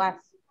dos was.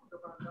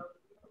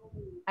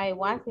 I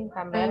was in I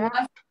Canberra.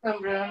 was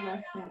in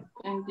Rome.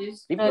 In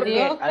this. Sí, Pero porque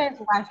digo que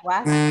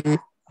was.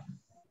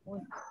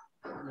 Uy.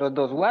 los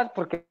dos was,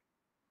 porque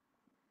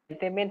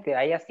evidentemente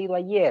haya sido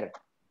ayer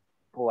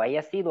o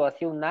haya sido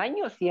hace un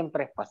año,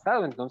 siempre es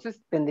pasado,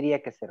 entonces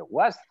tendría que ser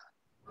was.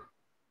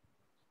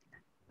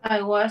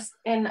 I was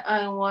in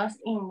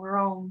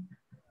Rome.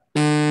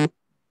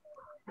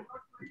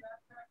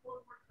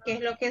 ¿Qué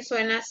es lo que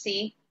suena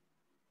así?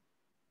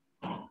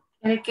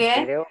 ¿El qué?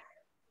 Creo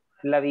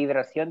la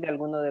vibración de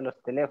alguno de los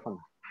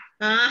teléfonos.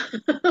 Ah,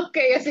 ok,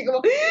 así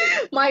como,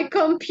 my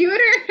computer.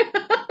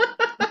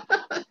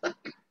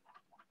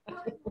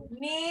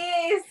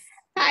 Miss.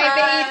 Hi,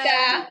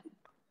 Beita.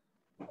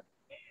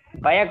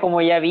 Vaya,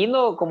 como ya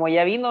vino,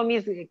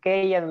 Miss,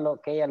 que ella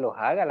los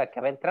haga, la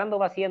que va entrando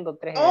va haciendo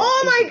 3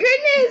 Oh, my ejercicios.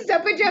 goodness,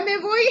 ya, pues ya me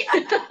voy.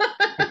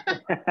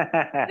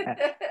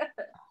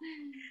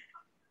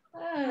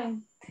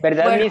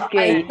 ¿Verdad, Bueno, Miss? Que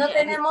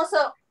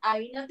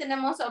ahí no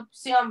tenemos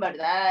opción,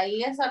 ¿verdad?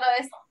 Ahí solo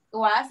es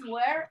was,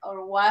 were,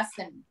 or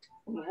wasn't,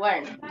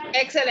 weren't.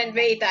 Excellent,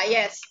 Beita,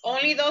 yes.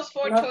 Only those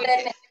four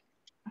choices.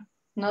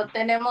 No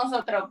tenemos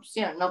otra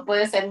opción. No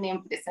puede ser ni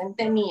en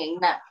presente ni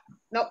en nada.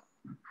 No.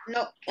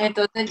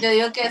 Entonces yo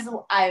digo que es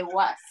I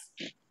was.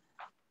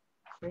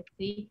 Pues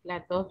sí,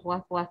 las dos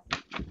was. Was.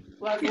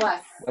 What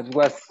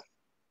was.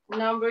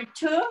 Number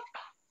 2.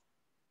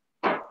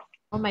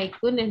 Oh my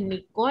goodness,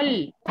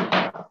 Nicole.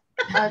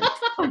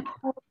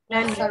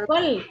 La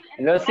Nicole.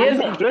 Lo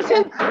siento.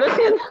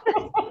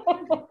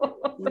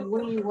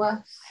 We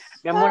was.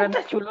 Mi amor,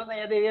 anda chulona,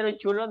 ya te vieron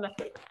chulona.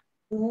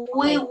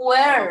 We Mamá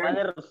were.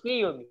 de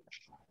Rocío.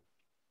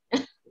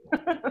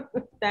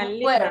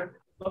 Tan Were. linda.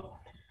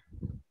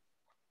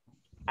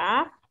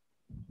 Ah.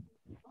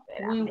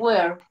 We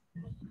were.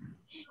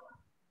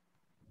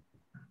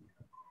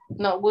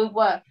 No, we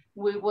were.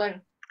 We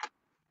were.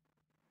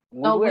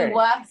 No, we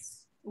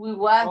was. We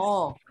was.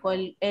 Oh,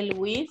 con el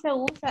we se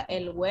usa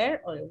el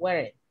were o el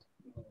weren't.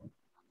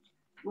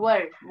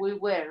 Were. We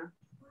were.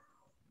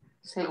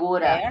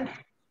 Segura. Were.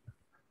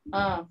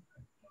 Ah.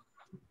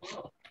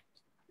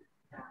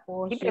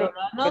 Pues Sí, yo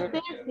lo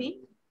anoté,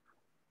 sí.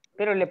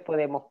 Pero le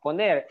podemos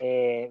poner,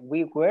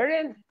 we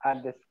weren't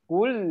at the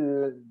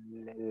school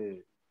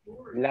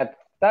last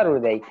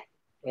Saturday.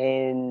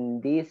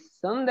 And this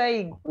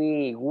Sunday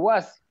we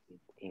was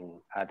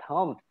at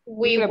home.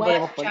 We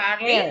were,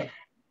 Charlie.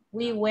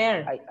 We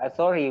were.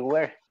 Sorry,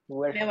 were.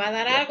 ¿Me va a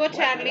dar algo,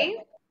 Charlie?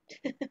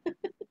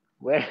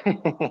 Were.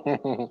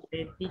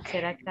 El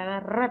teacher a cada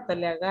rato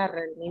le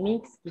agarra el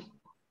mimixi.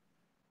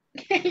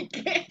 ¿Qué?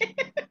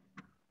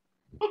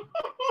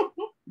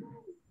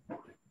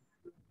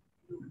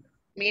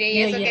 Mire,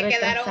 y eso que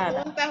quedaron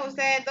juntas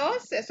ustedes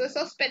dos, eso es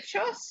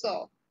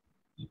sospechoso.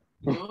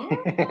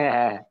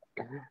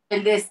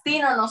 El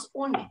destino nos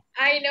une.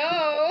 I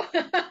know.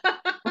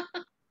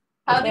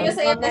 How do you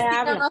say el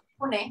destino nos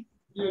une?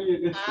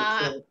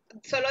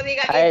 Solo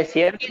diga, es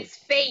cierto. It's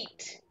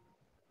fate.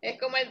 Es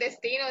como el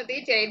destino,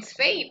 teacher, it's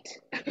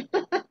fate.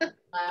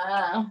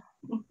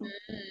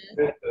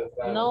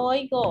 No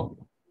oigo.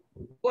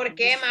 ¿Por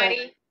qué,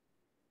 Mari?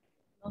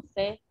 No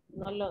sé,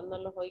 no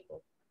los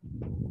oigo.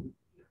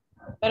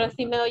 Pero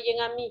sí me oyen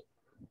a mí.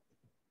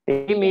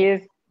 Sí,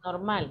 Miss.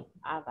 Normal.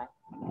 Vale.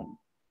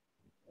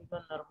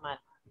 Lo normal.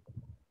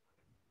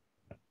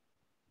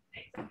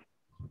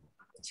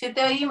 Sí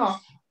te oímos.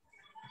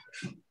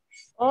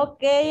 Ok,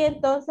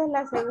 entonces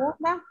la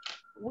segunda.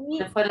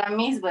 Fue la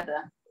Miss,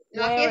 ¿verdad?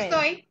 No, aquí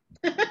estoy.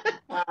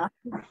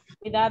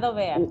 Cuidado,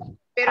 vea.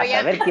 Pero ya...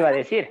 A ver qué iba a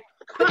decir.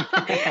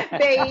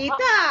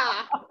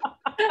 Beita.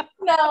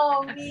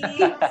 No, Miss.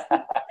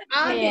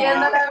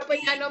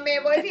 Pues ya no me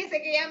voy,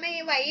 fíjese que ya me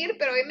iba a ir,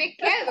 pero hoy me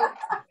quedo.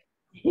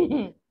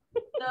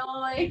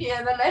 No, es que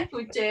ya no la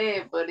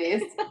escuché, por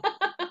eso.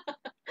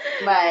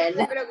 Vale. No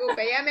se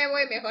preocupe, ya me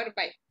voy mejor,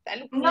 bye.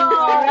 Salud. No,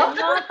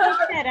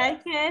 teacher, hay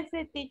que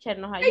ese teacher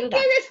nos ayuda.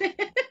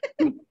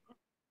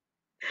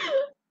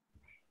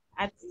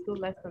 At school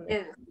lesson.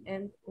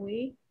 And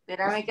we...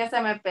 Espérame que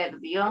se me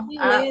perdió. We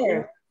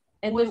were.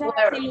 Entonces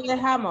así lo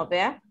dejamos,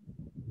 ¿vea?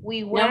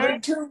 We were. Number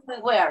 2,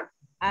 we were.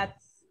 At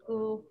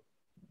school.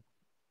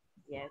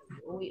 Yes,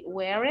 we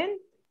weren't.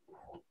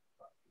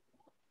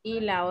 Y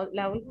la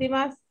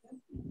última,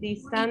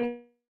 this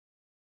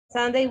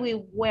Sunday we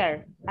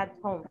were at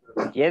home.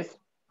 Yes.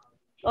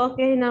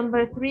 Okay,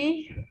 number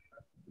 3,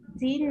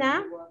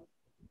 Tina.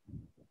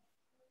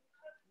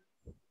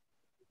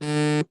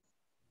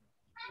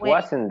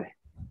 Wasn't.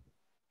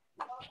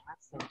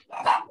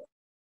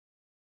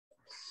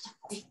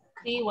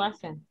 Sí,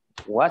 wasn't.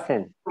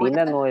 Wasn't.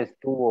 Tina no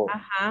estuvo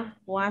Ajá,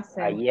 wasn't.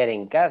 ayer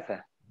en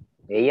casa.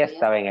 Ella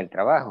estaba en el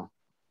trabajo.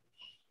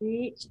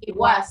 She She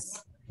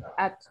was.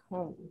 at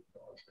home.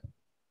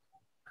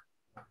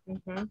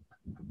 Ujú.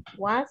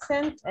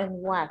 Wasn't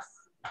and was.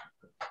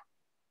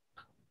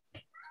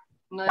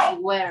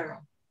 Not were.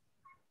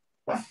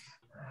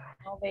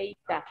 No,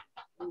 Beita.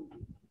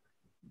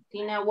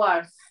 Tina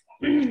was.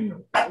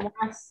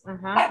 Was,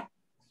 ajá.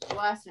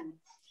 Wasn't.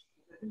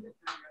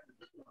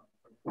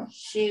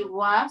 She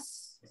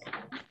was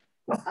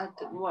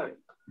at work.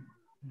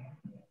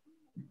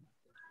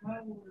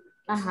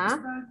 Ajá.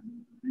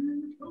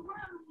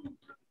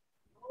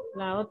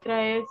 La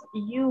otra es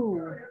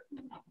you.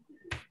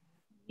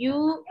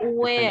 You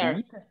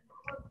were.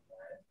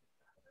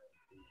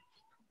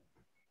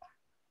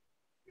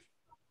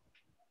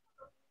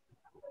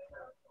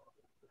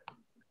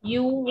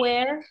 You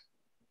were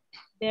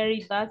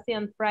very busy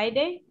on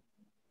Friday.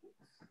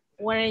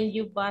 Weren't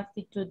you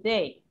busy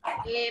today?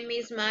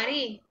 Miss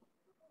Mari.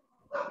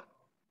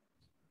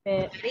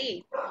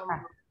 Mari.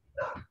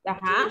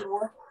 Ajá.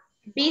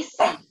 Busy.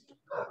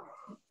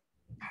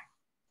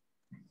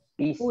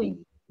 Busy. Uy,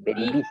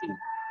 Very busy.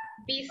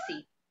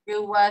 Busy.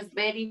 You was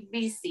very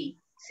busy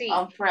Sí.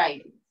 on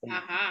Friday.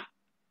 Ajá.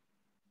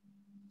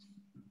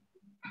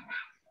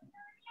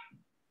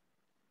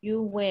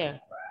 You were.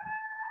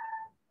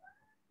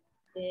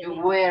 You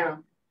were.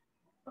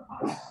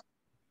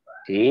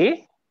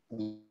 ¿Sí?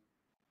 You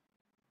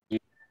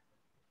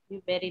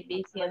very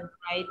busy on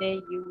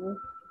Friday. You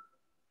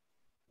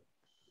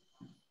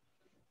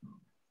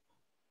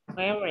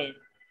weren't.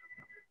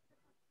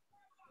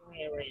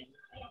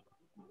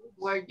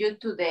 Were you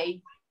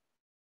today?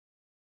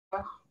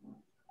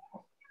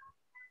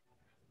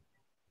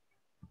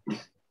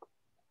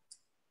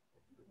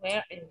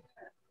 Weren't.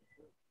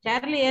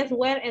 Charlie es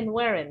were and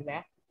weren't,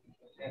 ¿verdad?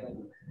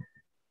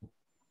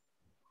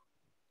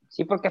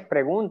 Sí, porque es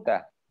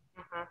pregunta.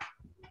 Ajá.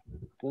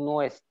 Tú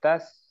no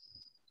estás...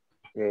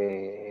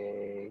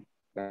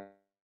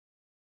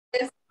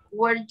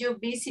 Were you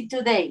busy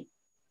today?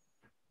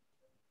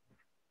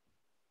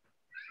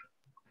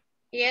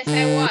 Yes,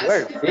 I was.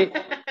 Were, sí.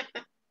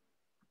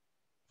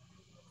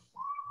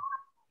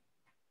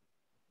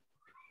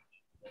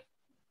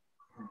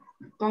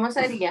 ¿Cómo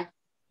sería?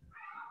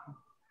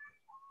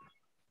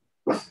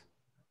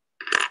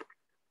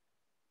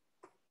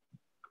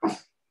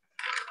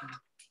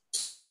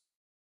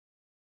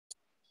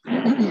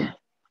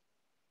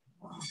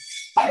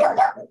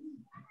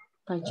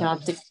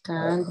 Cállate,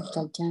 Candy,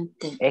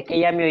 cállate. Es que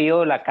ya me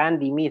oyó la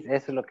Candy Miss,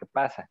 eso es lo que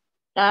pasa.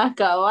 Ah,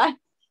 cabal.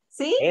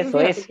 Sí, Eso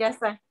fíjate es.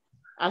 que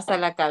hasta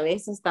la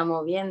cabeza está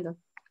moviendo.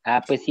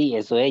 Ah, pues sí,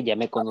 eso es, ya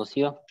me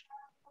conoció.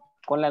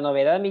 Con la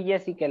novedad, mi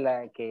Jessie,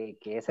 que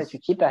esa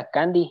chuchita,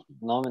 Candy,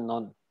 no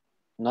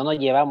nos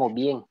llevamos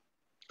bien.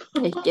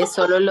 Es que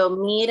solo lo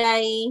mira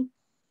y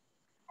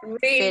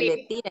se le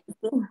Really? tira.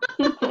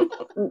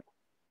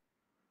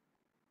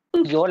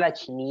 Yo la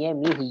chinié,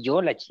 y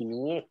yo la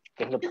chinié,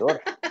 que es lo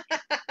peor.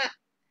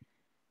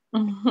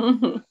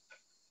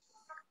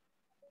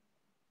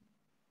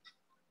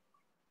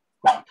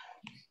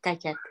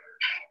 Cállate.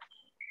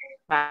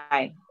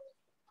 Bye.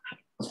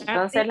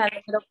 Entonces la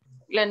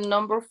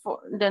number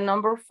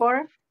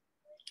four.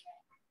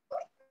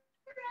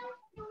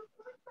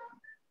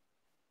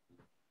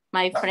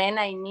 My friend,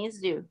 I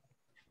miss you.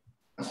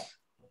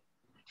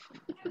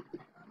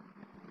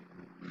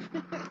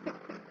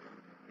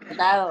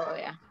 Claro,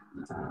 vea.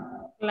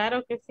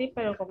 Claro que sí,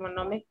 pero como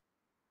no me...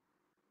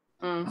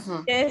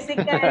 Ujú.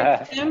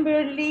 Jessica,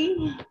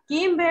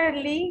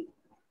 Kimberly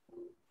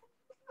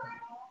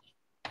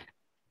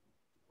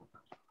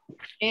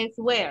es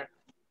where.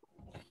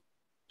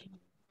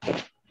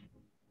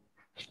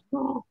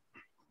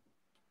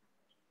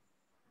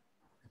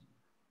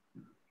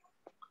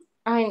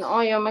 Ay,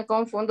 no, yo me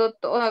confundo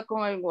toda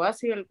con el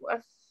guas y el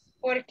guas.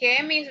 ¿Por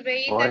qué, Miss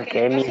Beita? ¿Por ¿Qué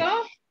qué, le Miss?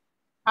 pasó?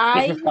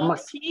 Ay,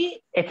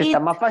 Este está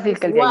más fácil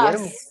que el de ayer.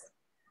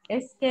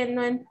 Es que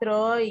no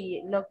entró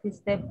y lo que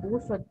usted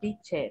puso,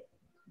 teacher.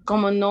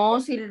 Como no,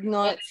 si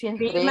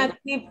entré.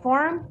 Affirmative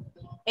form,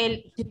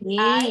 el Sí.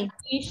 I,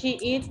 he, she,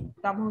 it,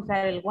 vamos a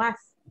usar el was.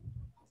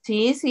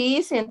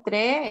 Sí,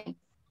 entré.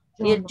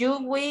 Yo Y el no. you,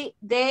 we,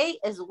 they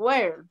es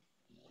where.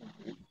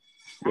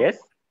 Yes.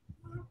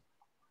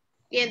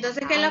 ¿Y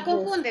entonces qué la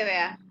confunde,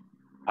 vea?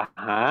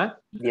 Ajá,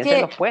 bien ¿Qué?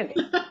 se los puede.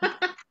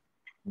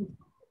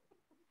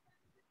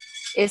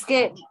 Es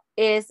que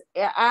es,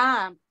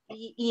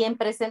 y en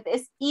presente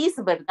es is,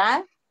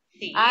 ¿verdad?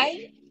 Sí.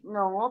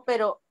 No,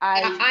 pero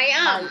I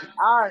am.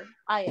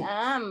 I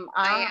am.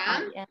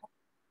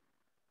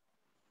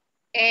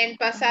 En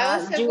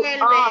pasado se You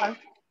vuelve. are.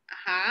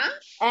 Ajá.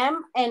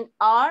 Am and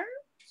are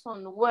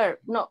son were.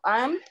 No,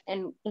 am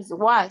and is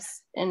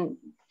was. And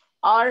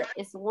are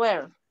is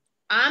were.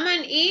 Am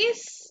and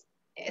is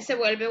se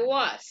vuelve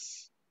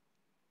was.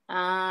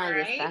 Ah,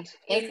 ya está. Right.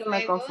 Y Eso me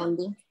luego,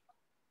 confundí.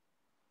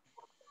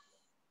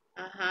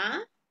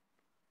 ajá.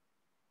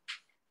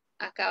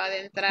 Acaba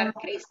de entrar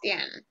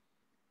Cristian.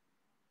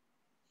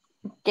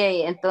 Ok,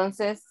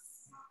 entonces,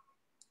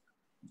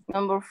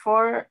 number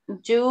 4,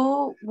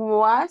 you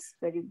was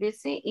very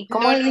busy. ¿Y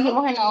cómo No, le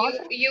dijimos en la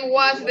otra? you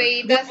was,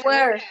 Beita.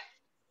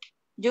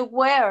 You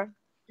were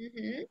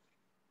Ujú.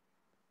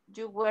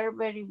 You were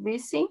very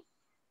busy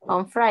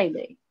on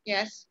Friday.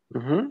 Yes.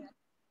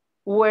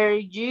 Were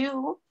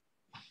you?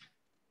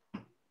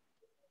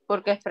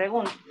 Porque es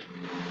pregunta.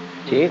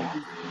 Sí.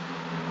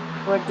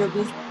 Were you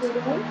busy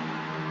today?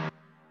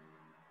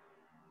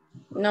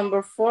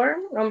 Number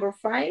 4, number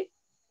 5.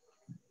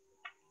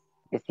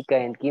 Jessica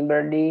and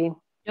Kimberly.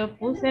 Yo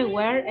puse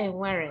where and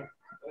weren't.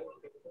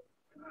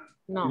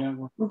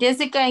 No.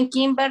 Jessica and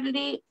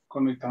Kimberly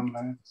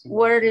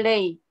were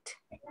late.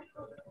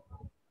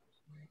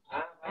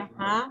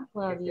 Ajá,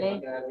 were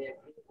late.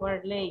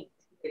 Were late.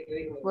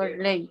 Were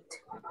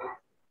late.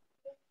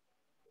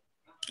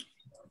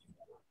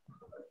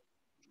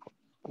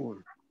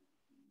 Cool.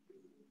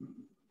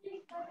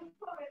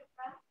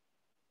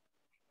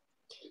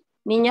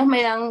 Niños,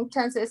 me dan un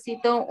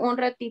chancecito, un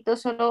ratito,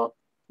 solo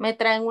me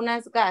traen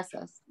unas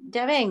gasas.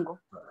 Ya vengo.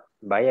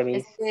 Vaya,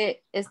 Miss.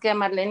 Es que a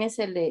Marlene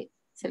se le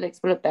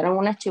explotaron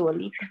unas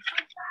chibolitas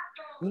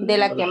de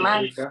la que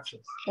más.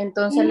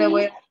 Entonces le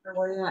voy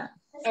a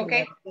Ok,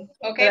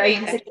 pero ahí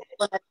Beita. dice que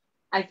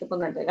hay que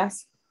ponerle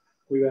gas.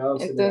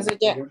 Entonces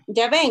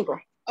ya vengo.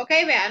 Ok,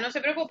 vea, no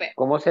se preocupe.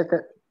 ¿Cómo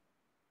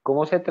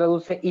se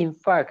traduce in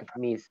fact,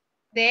 Miss?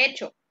 De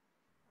hecho.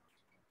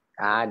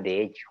 Ah,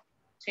 de hecho.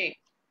 Sí.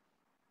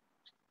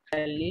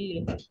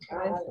 Lili.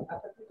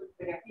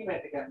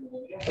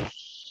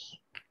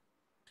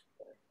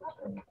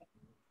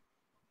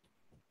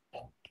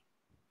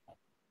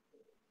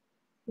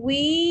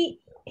 We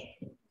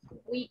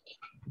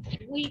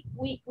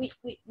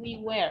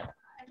were.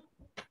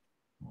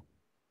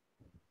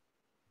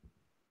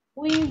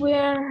 We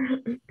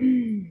were.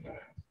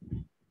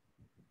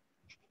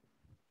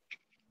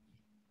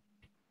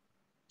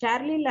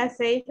 Charlie las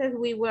 6 es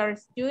we were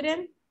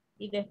student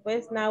y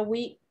después now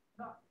we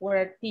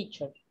were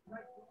teacher.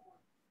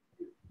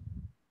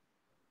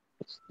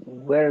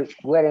 Where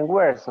and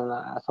where son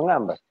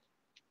ambas.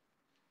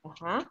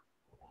 Ajá.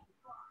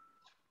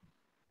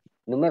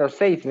 Número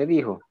 6 me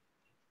dijo.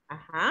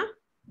 Ajá.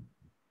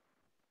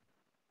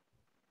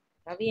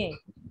 Está bien.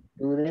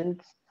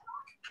 Students.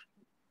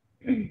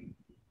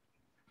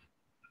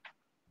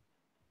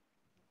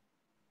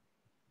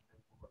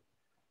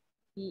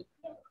 Y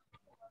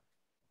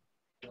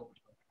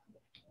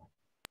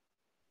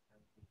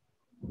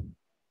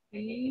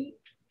he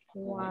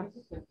was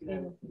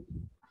in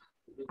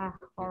a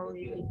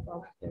hurry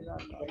because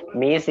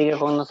Mi sigue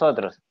con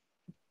nosotros.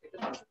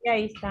 y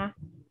ahí está.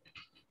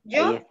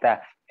 ¿Yo? Ahí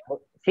está.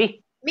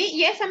 Sí. Me,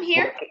 yes, I'm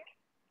here.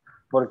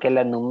 Porque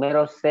la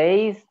número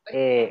 6,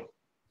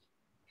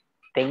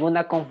 tengo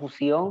una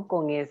confusión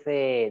con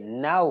ese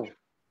now.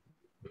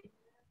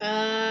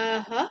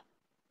 Ajá.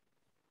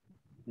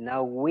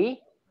 Now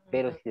we,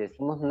 pero si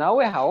decimos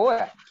now es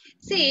ahora.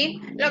 Sí,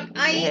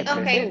 ahí, Es el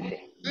ok.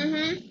 presente.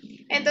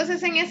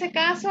 Entonces, en ese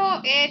caso,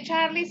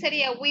 Charlie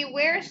sería, we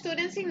were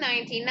students in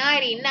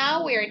 1990,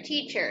 now we are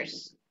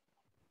teachers.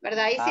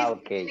 ¿Verdad? Y sí,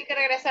 Ok. tiene que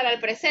regresar al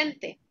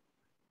presente.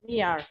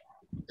 We are.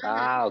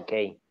 Ah, ok.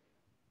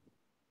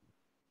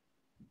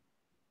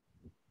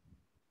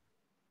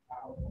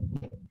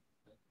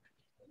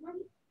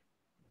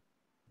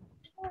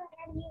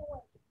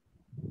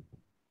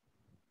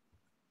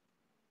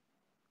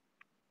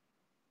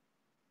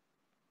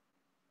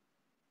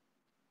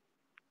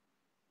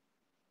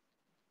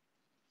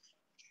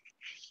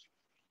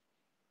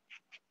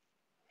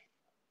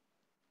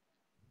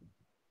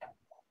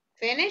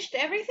 Finished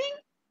everything?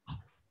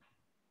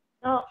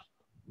 No.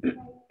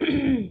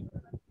 He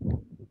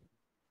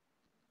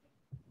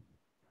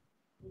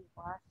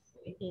was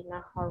in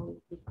a hurry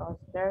because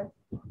there.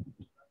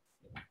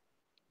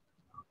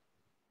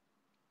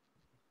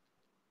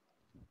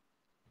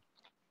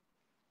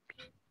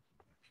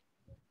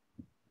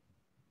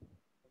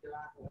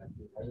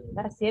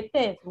 La 7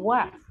 es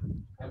was.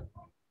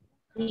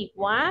 He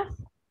was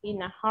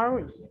in a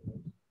hurry.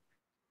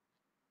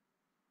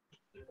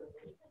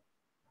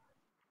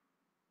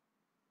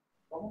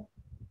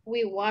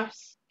 We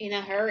was in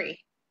a hurry.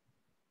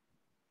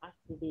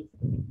 Así dice.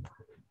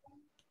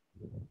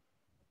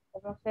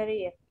 ¿Cómo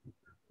sería?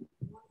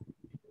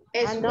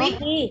 Es no,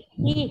 we.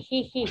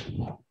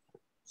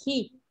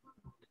 He.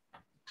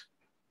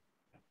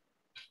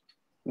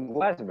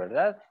 Was,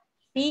 ¿verdad?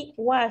 He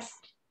was.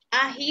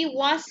 He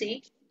was,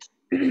 sí.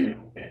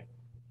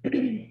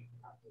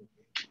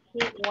 He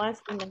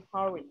was in a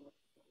hurry.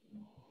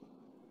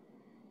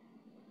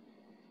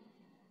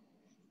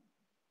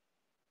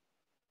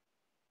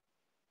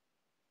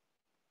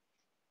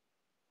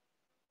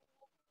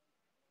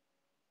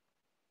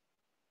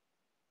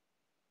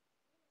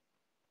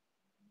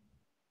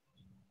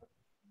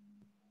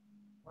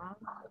 Wow.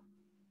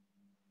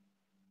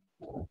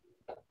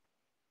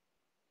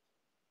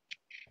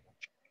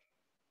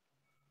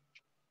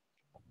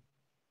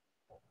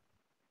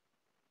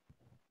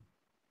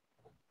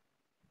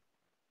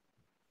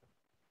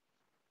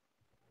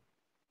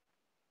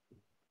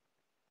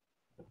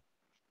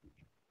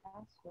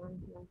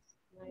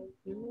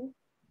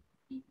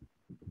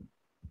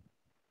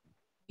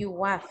 You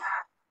was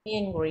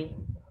angry.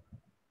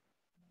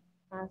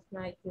 Last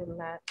night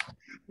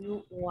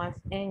you was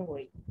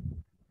angry.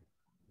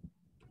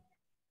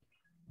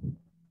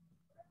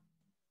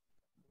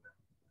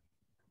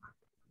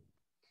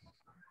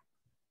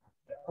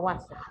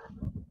 Was.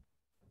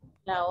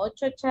 La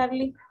 8,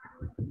 Charlie.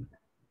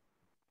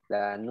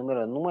 La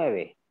número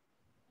 9.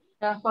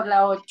 Vamos por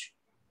la 8.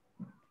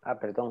 Ah,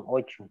 perdón,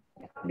 8.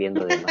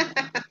 Viendo de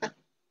más.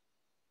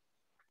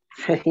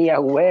 Sería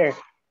where.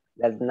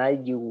 Last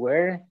night you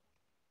were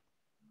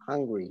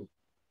hungry.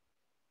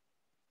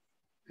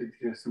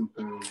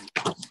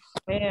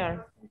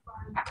 Where.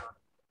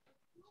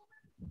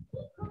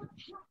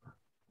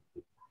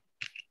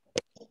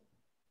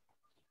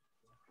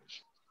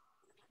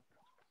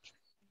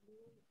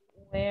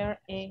 Were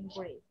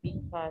angry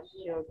because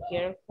your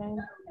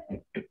girlfriend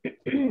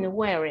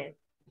weren't.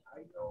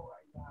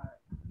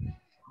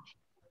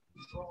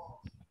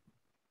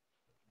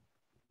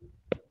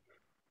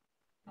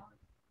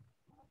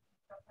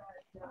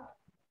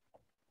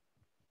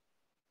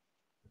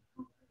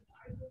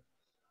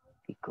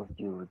 Because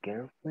your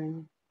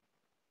girlfriend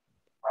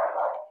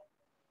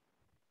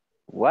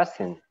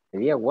wasn't.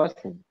 Sería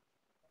wasn't.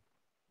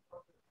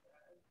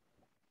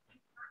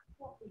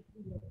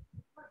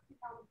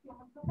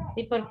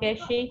 Sí, porque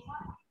she,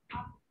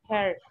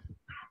 her.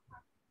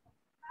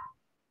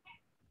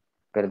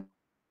 Perdón.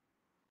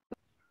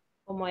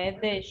 Como es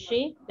de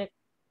she, the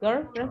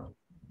girlfriend.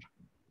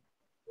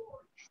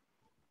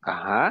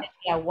 Ajá.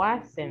 Ya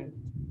wasn't.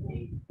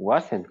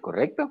 Wasn't,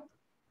 ¿correcto?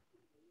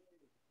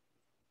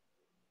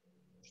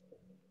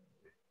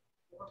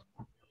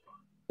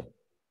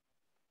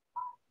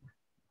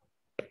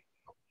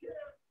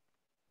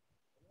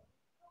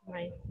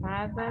 My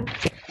father.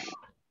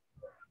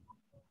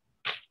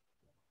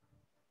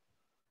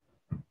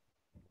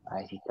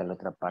 Ahí sí está la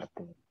otra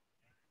parte.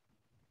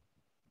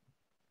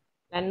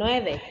 La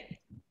 9.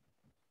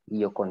 Y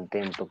yo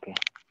contento que.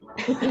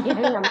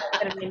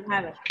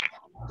 Terminada.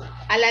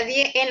 A la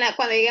 10,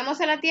 cuando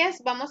lleguemos a las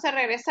 10, vamos a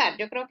regresar.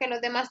 Yo creo que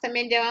los demás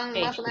también llevan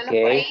más o menos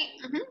por ahí.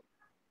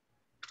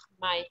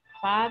 My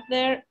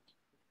father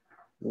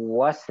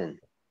Wasn't.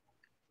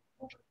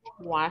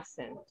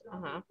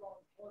 Uh-huh.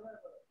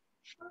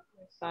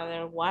 My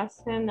father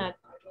wasn't at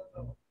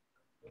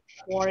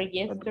work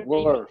yesterday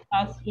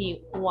because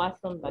he was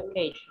on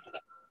vacation.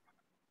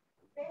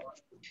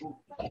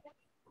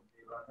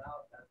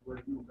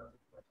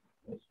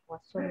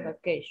 Was on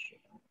vacation.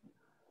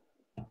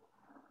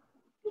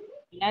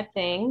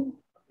 Latin,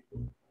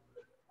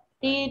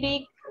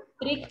 Tirik,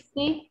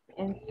 Trixie,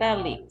 and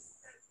Felix.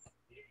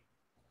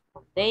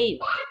 Dave.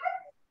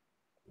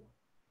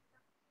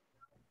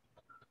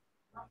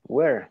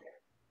 Where?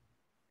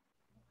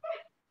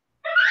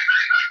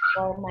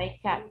 For my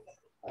cat.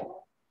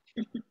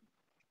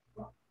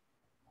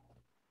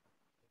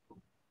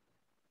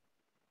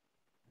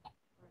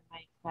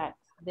 My cats,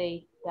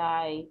 they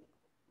died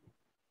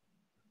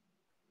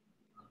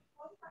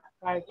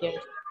 5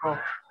 years ago.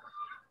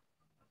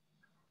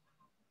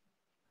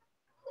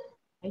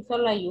 Ahí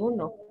solo hay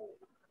uno.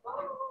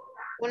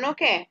 ¿Uno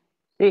qué?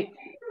 Sí.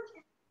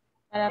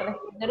 Para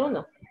responder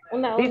uno.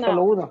 Una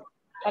Solo uno.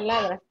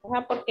 palabra.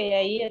 Ajá, porque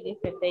ahí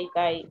dice they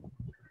died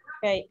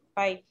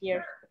 5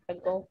 years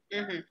ago.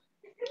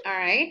 All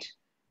right.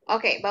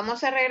 Ok,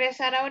 vamos a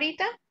regresar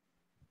ahorita.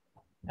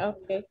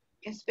 Ok.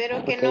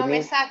 Espero que no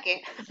me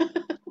saque.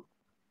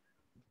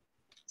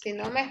 Si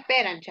no me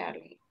esperan,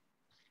 Charlie.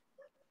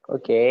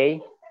 Ok.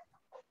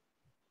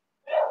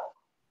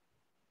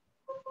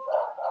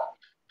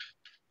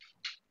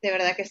 De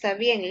verdad que está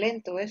bien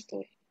lento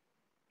esto.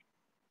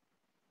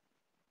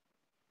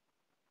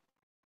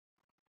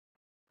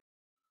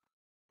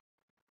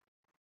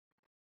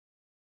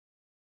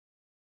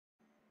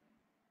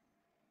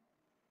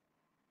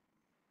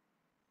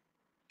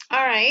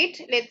 All right,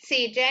 let's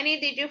see. Jenny,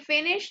 did you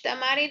finish?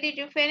 Tamari, did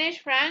you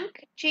finish?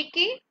 Frank,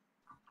 Chiqui?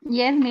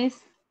 Yes,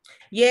 miss.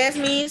 Yes,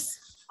 miss.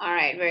 All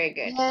right, very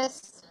good.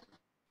 Yes.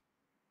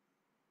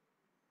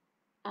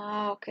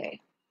 Okay.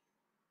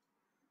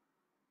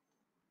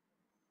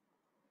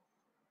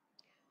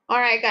 All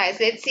right, guys,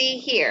 let's see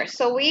here.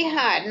 So we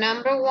had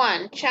number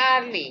 1,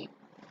 Charlie.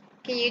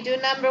 Can you do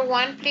number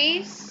 1,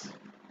 please?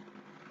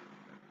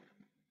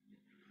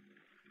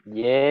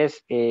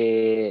 Yes,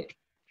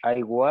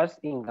 I was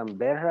in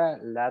Canberra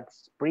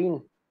last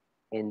spring,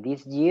 and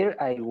this year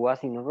I was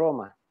in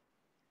Roma.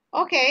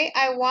 Okay,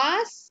 I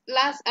was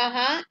last,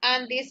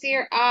 and this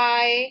year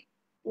I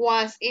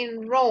was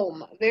in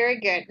Rome. Very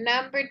good.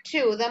 Number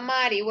 2,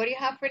 Damari, what do you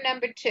have for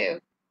number 2?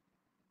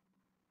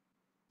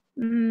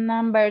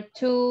 Number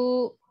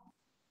 2,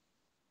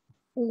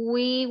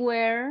 we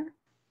were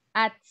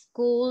at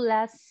school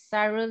last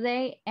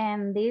Saturday,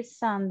 and this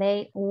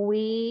Sunday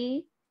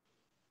we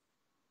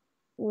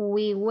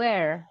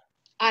were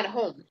at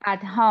home.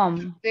 At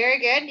home. Very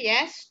good.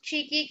 Yes.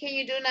 Chiqui, can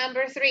you do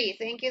number 3?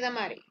 Thank you,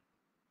 Damari.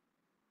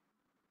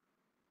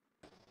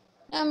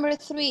 Number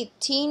 3,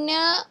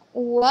 Tina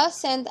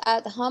wasn't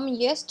at home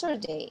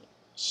yesterday.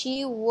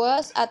 She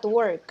was at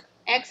work.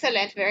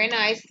 Excellent, very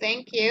nice,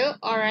 thank you.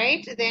 All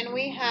right, then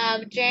we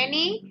have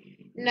Jenny,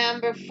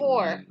 number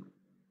 4.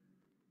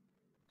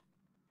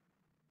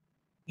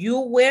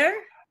 You were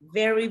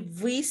very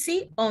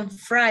busy on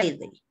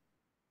Friday.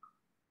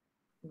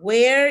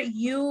 Were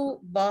you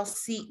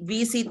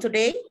busy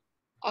today?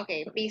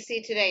 Okay,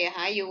 busy today.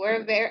 You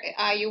were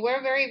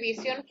very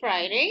busy on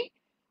Friday.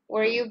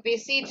 Were you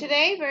busy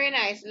today? Very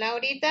nice.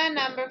 Laurita,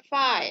 number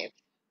 5.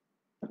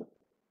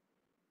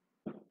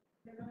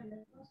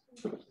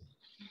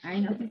 Ay,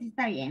 no sé si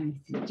está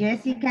bien.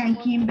 Jessica and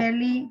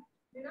Kimberly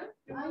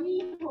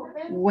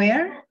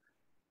were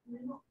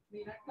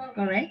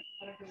correct.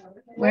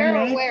 Where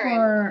or late weren't?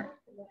 for.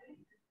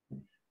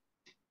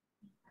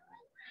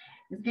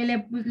 Es que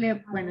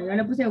bueno, yo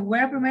le puse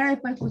were primero,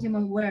 después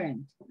pusimos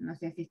weren't. No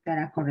sé si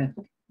estará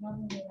correcto.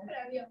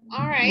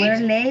 All right. We're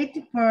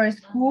late for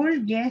school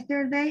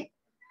yesterday.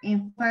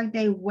 In fact,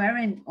 they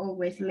weren't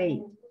always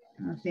late.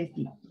 No sé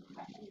si.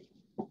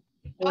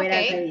 O era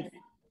al Okay. revés.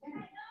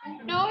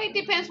 No, it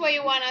depends what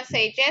you want to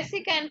say.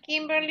 Jessica and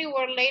Kimberly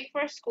were late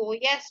for school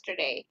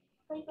yesterday.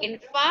 In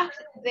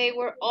fact, they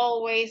were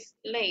always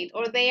late,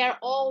 or they are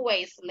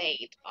always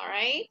late, all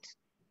right?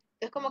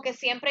 Es como que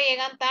siempre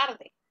llegan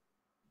tarde.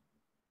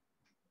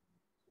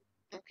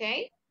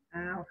 Okay?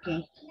 Ah,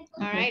 ok.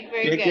 All right,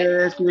 very ¿Qué good.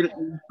 quiere decir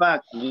in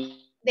fact?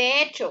 De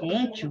hecho. De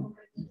hecho.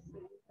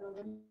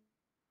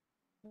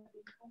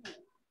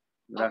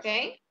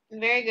 Okay,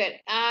 very good.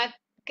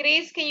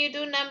 Chris, can you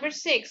do number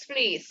 6,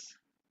 please?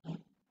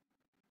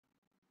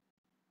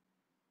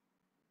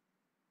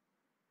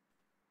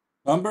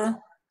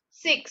 Number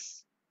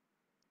 6.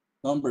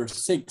 number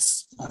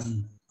 6.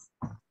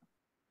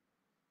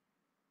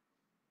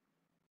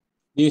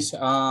 This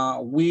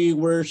we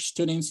were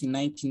students in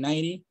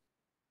 1990.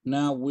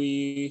 Now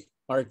we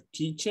are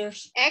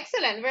teachers.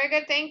 Excellent, very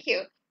good, thank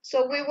you.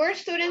 So we were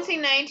students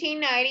in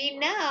 1990,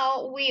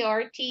 now we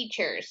are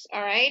teachers,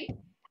 all right?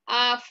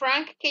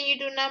 Frank, can you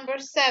do number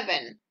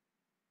 7?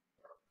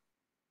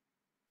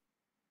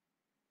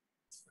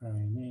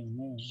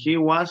 She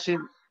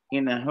wasn't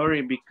in a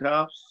hurry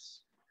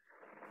because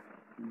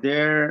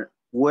there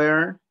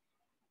were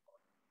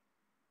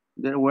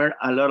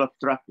a lot of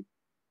traffic.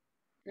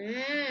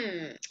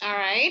 All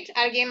right,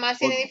 ¿alguien más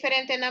tiene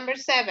diferente number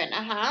 7?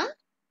 Ajá.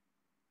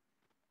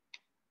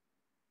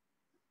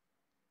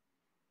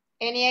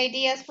 Any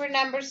ideas for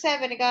number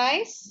 7,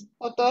 guys?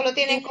 ¿O todos lo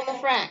tienen como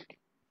Frank?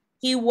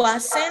 He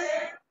wasn't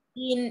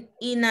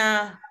in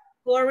a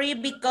hurry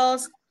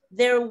because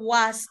there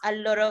was a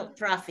lot of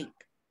traffic.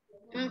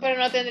 Pero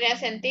no tendría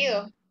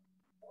sentido.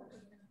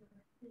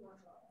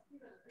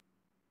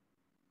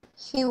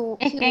 Es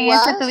que en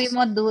ese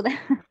tuvimos duda.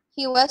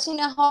 He was in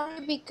a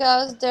hurry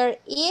because there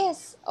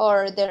is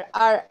or there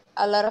are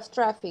a lot of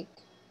traffic.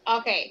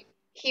 Okay.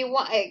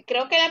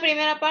 Creo que la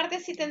primera parte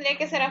sí tendría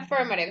que ser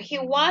affirmative. He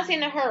was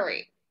in a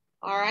hurry.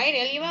 All right.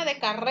 Él iba de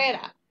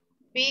carrera.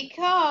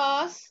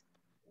 Because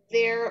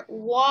there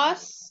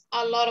was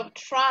a lot of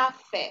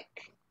traffic.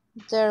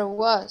 There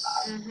was.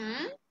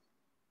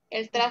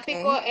 El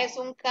tráfico es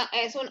un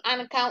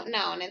uncount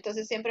noun.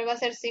 Entonces siempre va a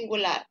ser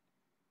singular.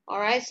 All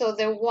right. So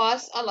there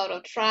was a lot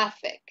of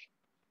traffic.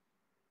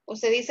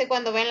 Usted dice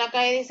cuando ve en la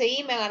calle, dice,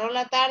 y me agarró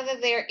la tarde,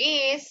 there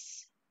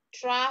is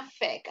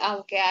traffic,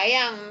 aunque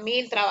hayan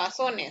 1000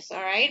 trabazones,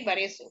 all right, but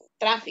it's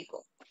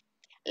tráfico.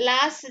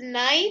 Last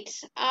night,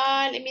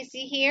 let me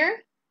see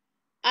here.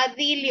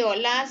 Adilio,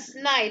 last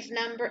night,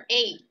 number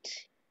 8.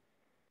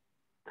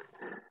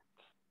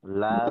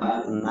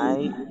 Last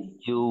night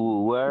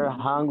you were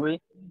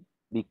hungry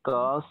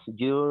because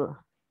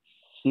your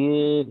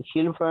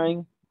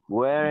children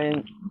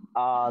weren't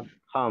at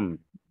home.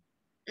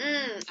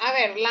 A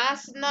ver,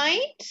 last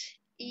night,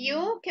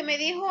 you, ¿qué me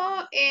dijo,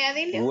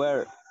 Adilio?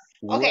 Were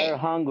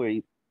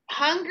hungry.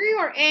 Hungry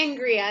or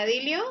angry,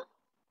 Adilio?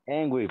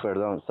 Angry,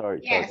 perdón,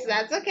 sorry. Yes,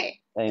 that's okay.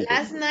 Angry.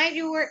 Last night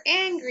you were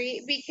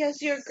angry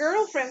because your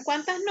girlfriend,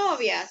 ¿cuántas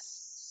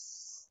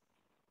novias?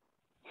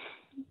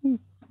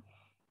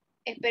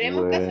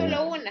 Esperemos que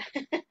solo una.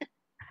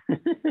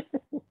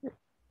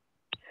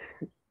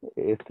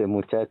 Este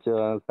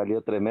muchacho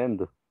salió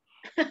tremendo.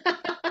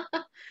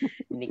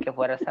 Ni que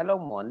fuera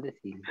Salomón,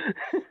 decir.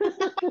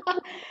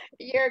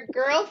 Your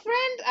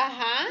girlfriend,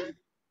 ajá.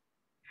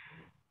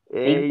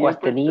 5 has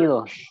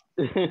tenido.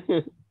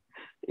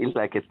 Y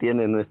la que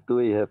tiene no es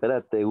tuya.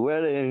 Espérate,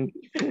 weren't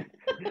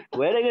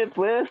el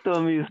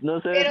puesto,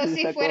 no sé. Pero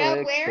si fuera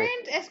correcto.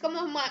 weren't, es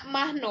como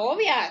más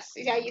novias.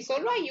 Y ahí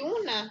solo hay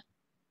una.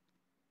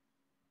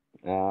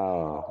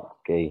 Ah,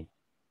 ok.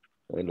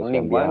 Lo Only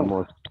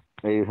cambiamos.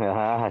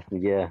 Ajá,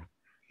 ya.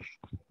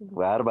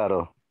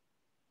 Bárbaro.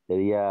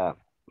 Sería.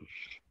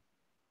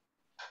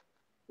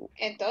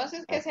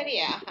 Entonces, ¿qué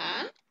sería?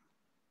 Ajá.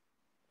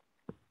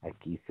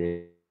 Aquí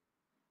se.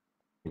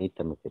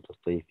 Permítame que lo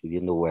estoy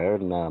escribiendo where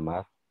nada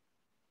más.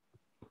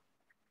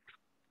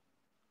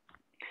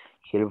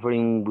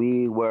 Girlfriend,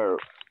 we were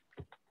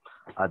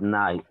at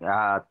night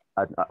at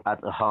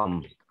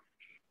home.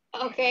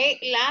 Okay,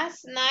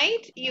 last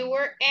night you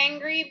were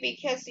angry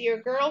because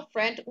your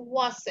girlfriend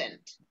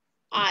wasn't.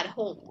 at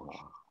home.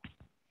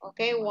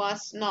 Okay,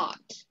 was not.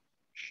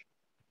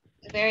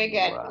 Very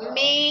good. Wow.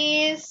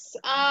 Miss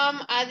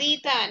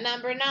Adita,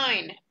 number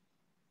 9.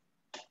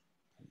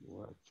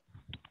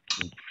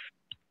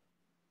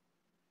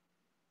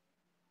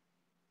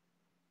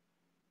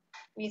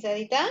 Miss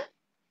Adita?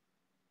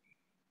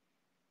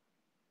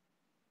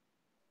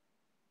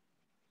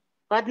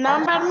 What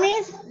number,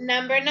 miss?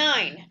 Number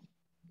 9.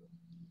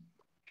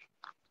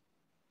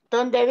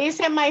 Donde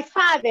dice my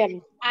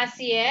father.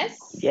 Así es.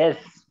 Yes.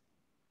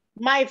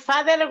 My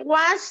father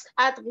was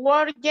at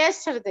work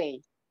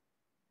yesterday.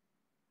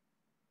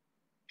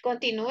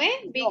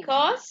 Continúe.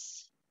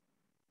 Because.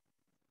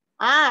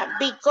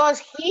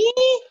 Because he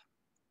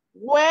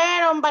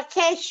were on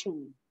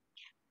vacation.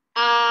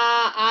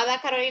 Ada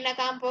Carolina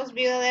Campos,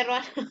 viuda de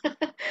Juan.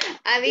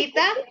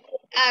 Adita,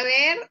 a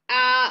ver,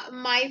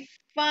 my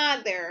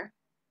father.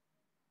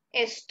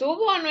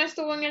 ¿Estuvo o no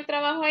estuvo en el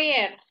trabajo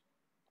ayer?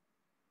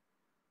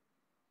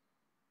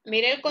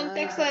 Mire el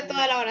contexto de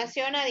toda la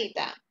oración,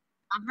 Adita.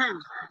 Ajá,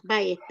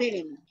 vaya,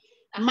 espérenme.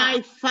 Ajá.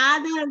 My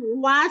father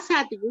was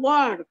at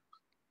work.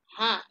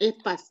 Ajá. Es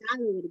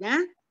pasado, ¿verdad?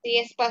 Sí,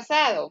 es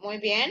pasado. Muy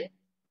bien.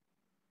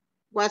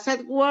 Was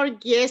at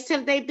work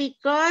yesterday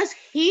because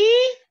he,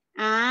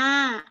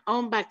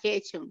 on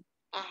vacation.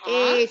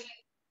 Ajá.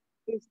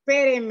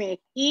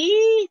 Espéreme,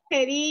 y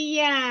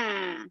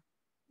sería,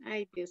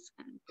 ay Dios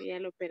santo, ya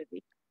lo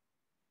perdí.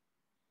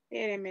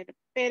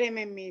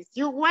 Espéreme, miss.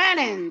 You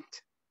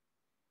weren't.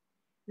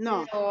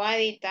 No. No,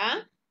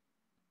 Adita.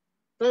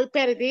 Estoy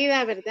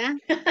perdida, ¿verdad?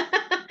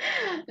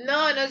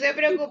 No se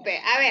preocupe.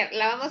 A ver,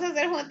 la vamos a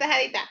hacer juntas,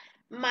 Adita.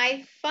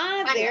 My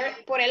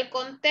father, por el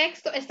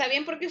contexto, está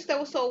bien porque usted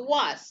usó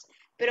was,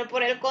 pero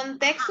por el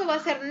contexto va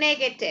a ser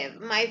negative.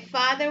 My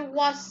father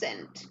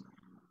wasn't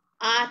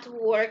at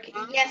work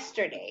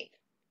yesterday.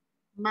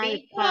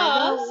 My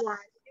father Because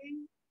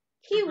wasn't.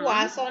 he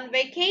was on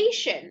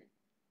vacation.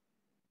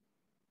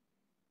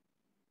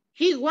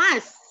 He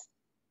was.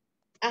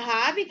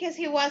 Ajá, because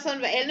he was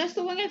on, él no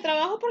estuvo en el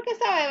trabajo porque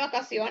estaba de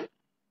vacación.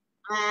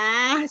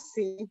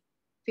 Sí.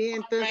 Sí,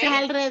 entonces Right.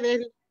 al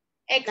revés.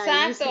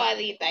 Exacto,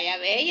 Adita, ya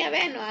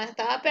ve, no,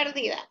 estaba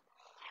perdida.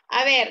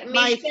 A ver,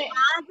 My Michelle.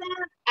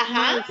 father,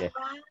 Ajá. my father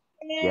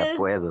Ya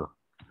puedo.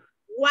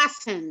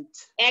 wasn't.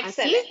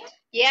 Excellent. ¿Así?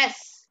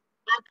 Yes.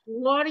 At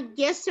work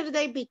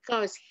yesterday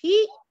because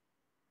he,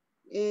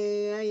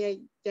 ya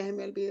se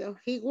me olvidó.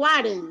 He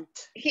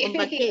wasn't on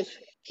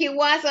vacation. He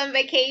was on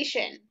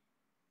vacation.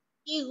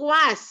 He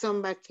was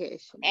on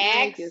vacation.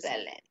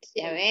 Excellent.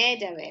 Ya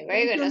ve.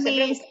 Very good. No se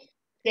Miss. preocupe.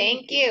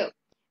 Thank you.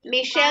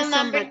 Michelle,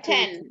 number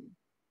 10.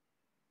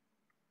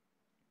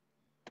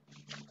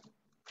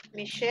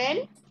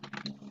 Michelle.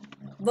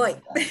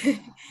 Voy.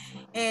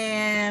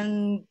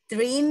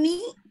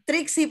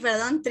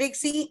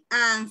 Trixie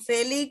and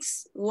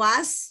Felix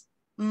was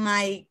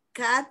my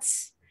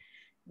cats.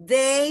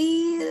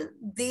 They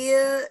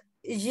did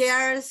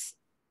years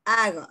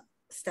ago.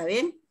 ¿Está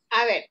bien?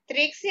 A ver,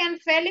 Trixie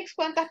and Félix,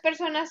 ¿cuántas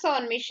personas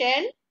son,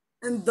 Michelle?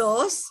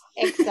 2.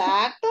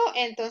 Exacto.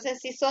 Entonces,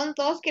 si son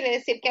 2, quiere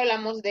decir que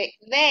hablamos de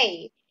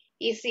they.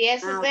 Y si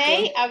es they,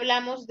 Okay.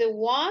 hablamos de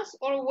was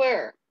or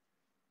were.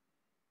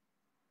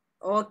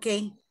 Ok.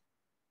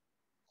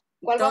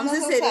 ¿Cuál Entonces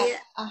vamos a usar?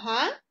 sería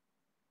Ajá.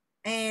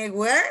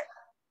 where.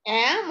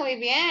 Muy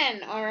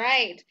bien. All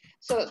right.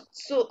 So,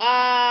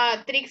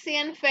 Trixie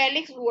and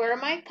Felix were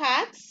my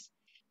cats.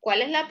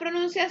 ¿Cuál es la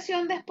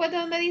pronunciación después de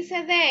donde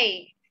dice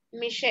they,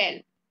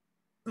 Michelle?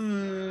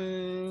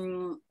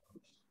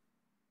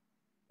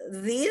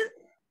 Did.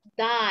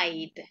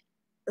 Died.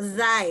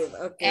 Died.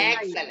 Okay.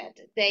 Excellent.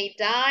 They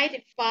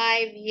died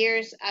 5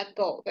 years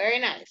ago. Very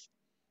nice.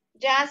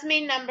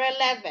 Jasmine, number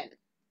 11.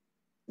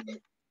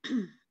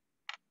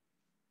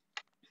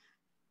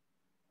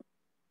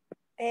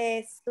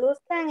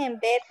 Susan and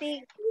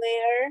Betty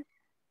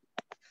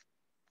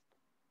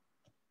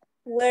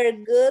were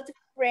good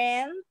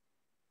friends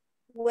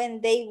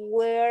when they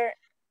were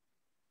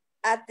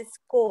at the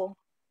school.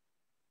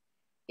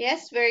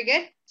 Yes, very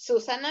good.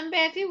 Susan and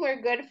Betty were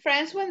good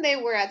friends when they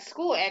were at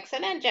school.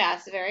 Excellent,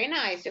 Jazz. Very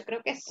nice. Yo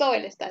creo que Zoe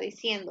le está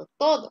diciendo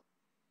todo.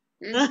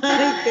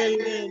 Ay, qué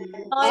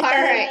lindo. All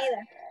right.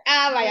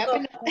 Vaya.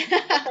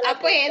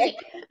 Pues.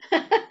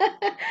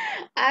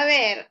 A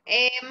ver,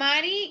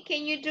 Mari,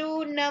 can you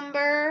do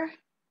number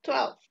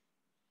 12?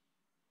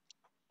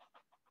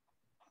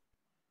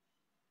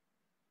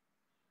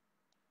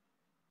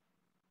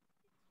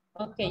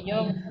 Ok, yo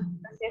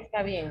así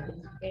está bien.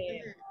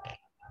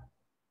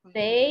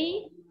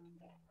 They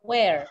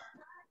were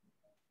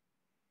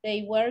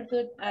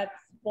good at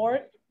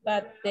sport,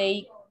 but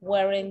they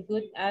weren't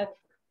good at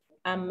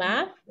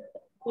math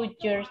 2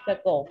 years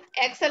ago.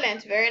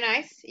 Excellent, very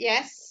nice.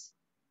 Yes.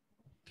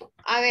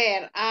 A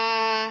ver,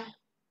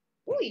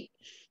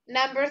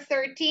 number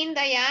 13,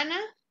 Diana.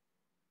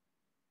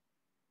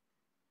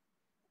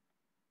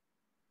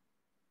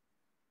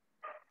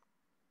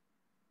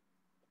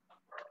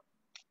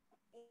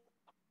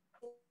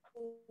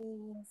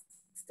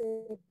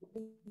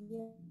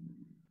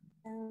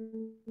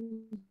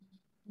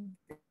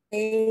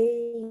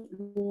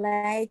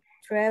 like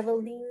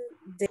traveling.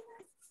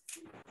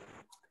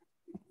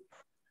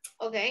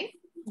 Ok.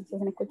 ¿Se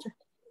me escucha?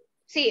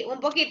 Sí, un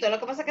poquito. Lo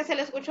que pasa es que se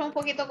le escuchó un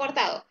poquito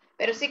cortado,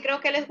 pero sí creo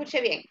que le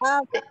escuché bien.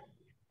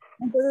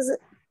 Entonces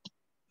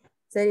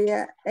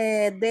sería,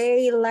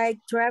 they like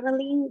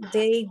traveling.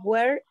 They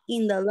were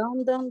in the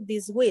London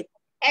this week.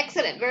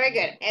 Excellent, very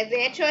good.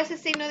 De hecho, ese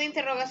signo de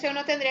interrogación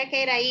no tendría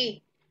que ir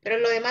ahí, pero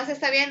lo demás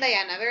está bien,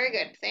 Diana. Very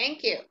good,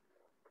 thank you.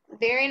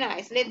 Very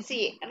nice. Let's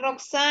see.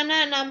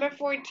 Roxana, number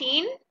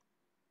 14.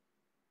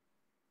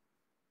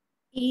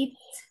 It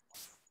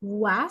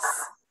was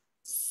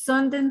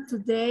Sunday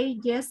today,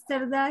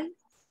 yesterday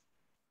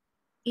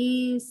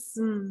is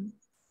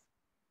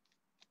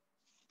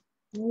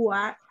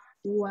what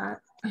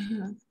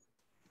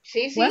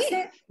Sí, sí. was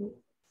it?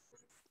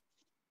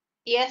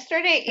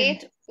 Yesterday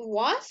it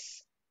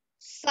was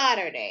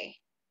Saturday.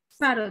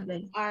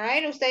 Saturday. All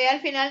right. Usted ya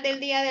al final del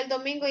día del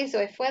domingo hizo,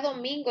 fue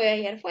domingo y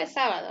ayer fue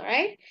sábado,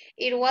 right?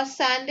 It was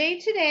Sunday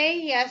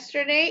today.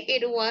 Yesterday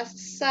it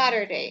was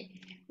Saturday.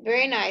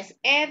 Very nice.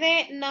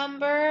 Ede,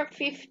 number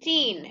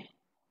 15.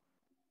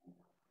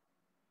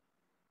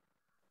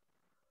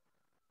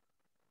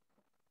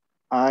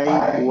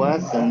 I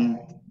wasn't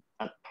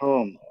at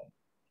home.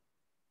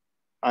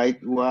 I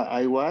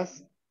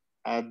was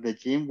at the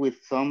gym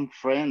with some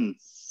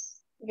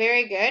friends.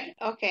 Very good.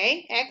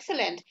 Okay,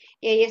 excellent.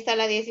 Y ahí está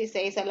la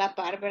 16 a la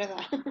par,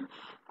 ¿verdad?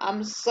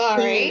 I'm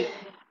sorry. Sí.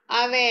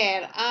 A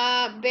ver,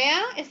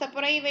 Bea, ¿está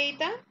por ahí,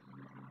 Beita?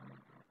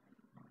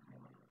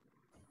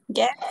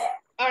 Yes.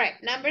 All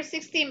right, number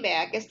 16,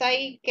 Bea, que está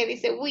ahí, que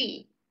dice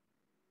we.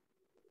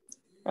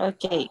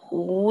 Okay.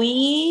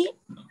 We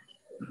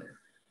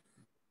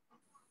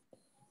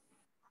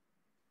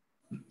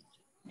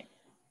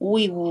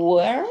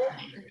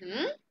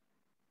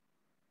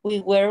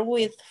were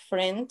with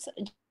friends.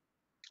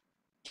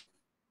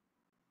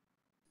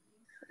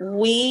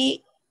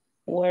 We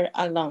were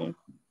alone.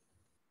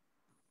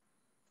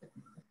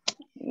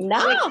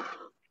 No.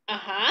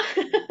 Ajá.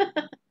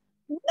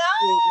 No.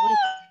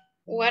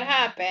 What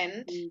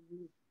happened?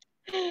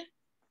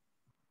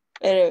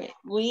 Pero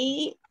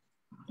we...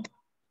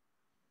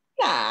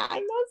 Ay,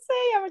 no sé,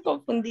 ya me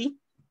confundí.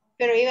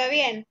 Pero iba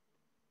bien.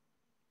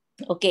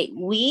 Okay,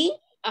 we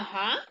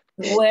Ajá.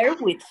 were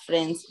with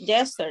friends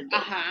yesterday.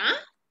 Ajá.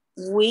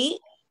 We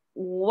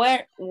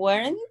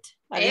weren't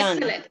alone.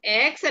 Excellent,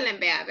 excellent,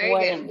 Bea.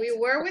 Very good. We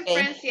were with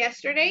friends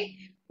yesterday.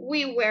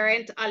 We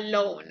weren't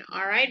alone.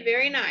 All right,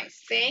 very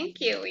nice.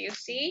 Thank you. You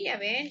see, ya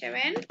ven, ya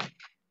ven.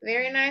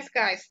 Very nice,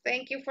 guys.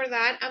 Thank you for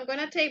that. I'm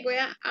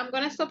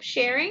gonna stop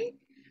sharing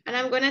and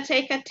I'm gonna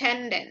take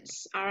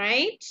attendance. All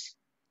right.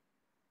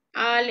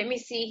 Let me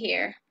see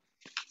here.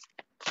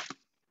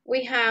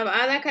 We have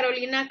Ada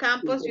Carolina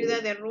Campos,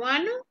 Ciudad de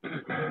Ruano.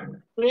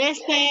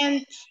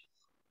 Present.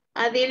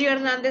 Adilio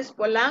Hernández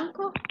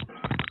Polanco.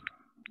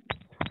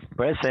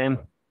 Present.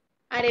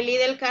 Arelí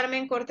del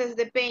Carmen Cortés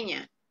de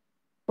Peña.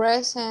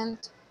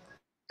 Present.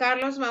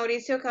 Carlos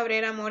Mauricio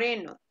Cabrera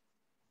Moreno.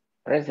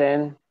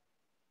 Present.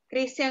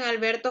 Cristian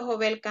Alberto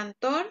Jovel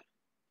Cantor.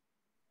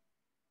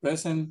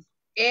 Present.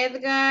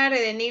 Edgar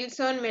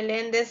Edenilson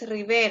Meléndez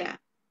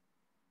Rivera.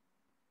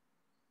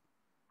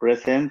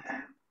 Present.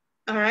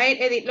 All right,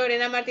 Edith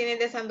Lorena Martínez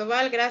de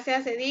Sandoval.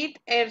 Gracias, Edith.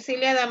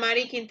 Ercilia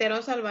Damari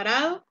Quinteros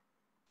Alvarado.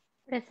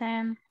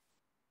 Present.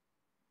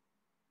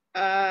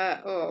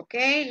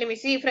 Okay, let me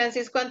see.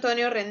 Francisco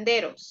Antonio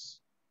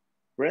Renderos.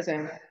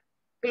 Present.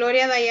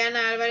 Gloria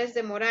Dayana Álvarez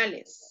de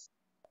Morales.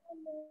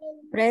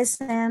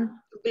 Present.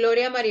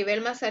 Gloria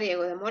Maribel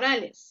Mazariego de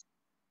Morales.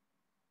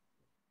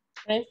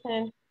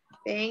 Present.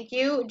 Thank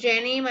you.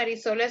 Jenny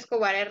Marisola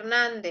Escobar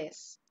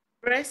Hernández.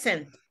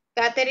 Present.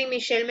 Catherine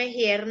Michelle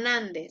Mejía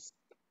Hernández.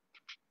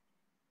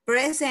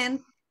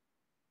 Present.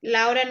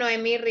 Laura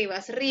Noemí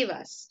Rivas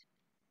Rivas.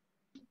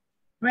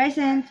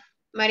 Present.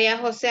 María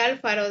José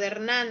Alfaro de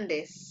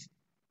Hernández.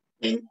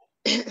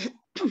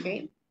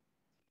 Okay.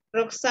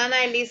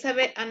 Roxana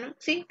Elizabeth, no,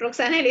 sí,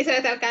 Roxana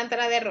Elizabeth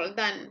Alcántara de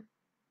Roldán.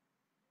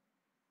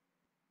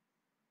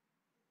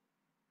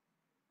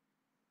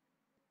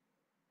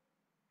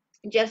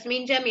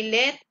 Yasmín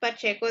Yamilet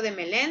Pacheco de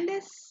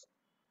Meléndez.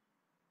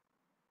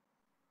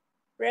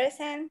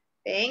 Present.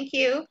 Thank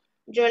you.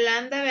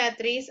 Yolanda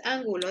Beatriz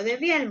Angulo de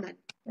Bielman.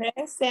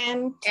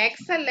 Present.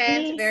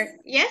 Excellent.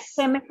 Yes.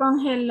 Se me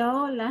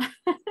congeló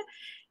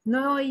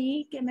no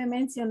oí que me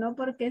mencionó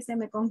porque se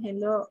me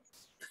congeló.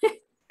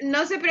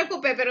 No se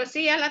preocupe, pero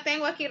sí ya la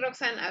tengo aquí,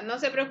 Roxana. No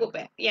se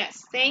preocupe.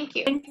 Yes, thank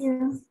you. Thank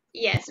you.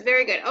 Yes,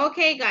 very good.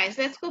 Okay, guys,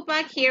 let's go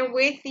back here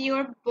with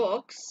your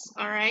books.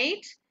 All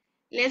right.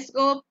 Let's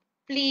go,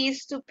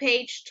 please, to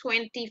page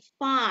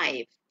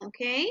 25.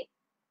 Okay.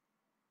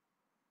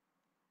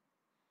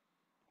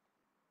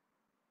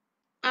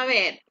 A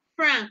ver,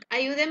 Frank,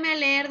 ayúdeme a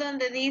leer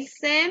donde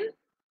dice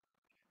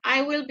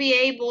I will be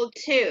able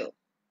to.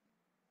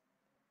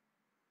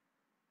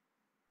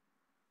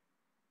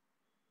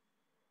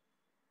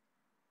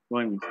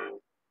 Bueno.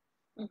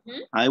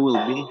 I will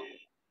be.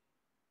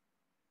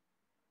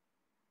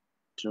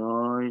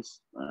 Choice.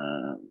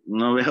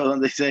 No veo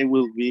dónde dice I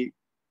will be.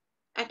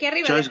 Aquí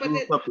arriba, choice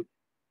group topic.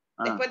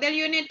 después del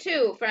unit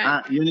 2,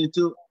 Frank. Unit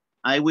 2.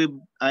 I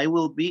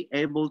will be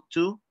able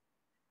to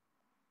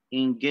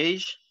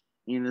engage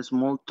in a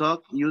small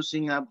talk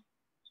using a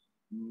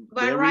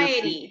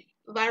variety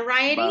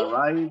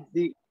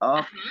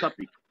of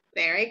topics.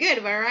 Very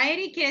good.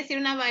 Variety quiere decir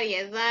una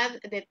variedad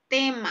de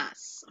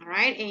temas. All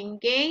right.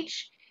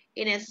 Engage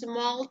in a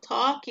small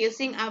talk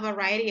using a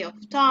variety of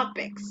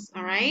topics.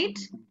 All right.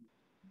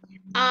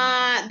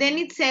 Then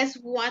it says,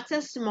 what's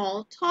a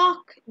small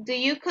talk? Do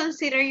you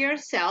consider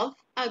yourself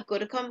a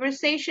good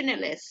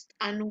conversationalist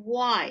and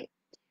why?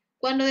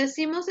 Cuando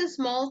decimos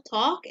small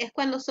talk es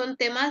cuando son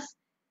temas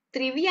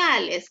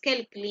triviales, que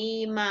el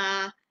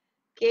clima,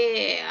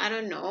 que, I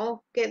don't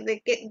know,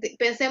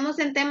 pensemos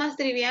en temas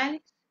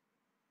triviales,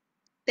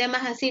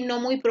 temas así no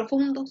muy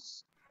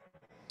profundos.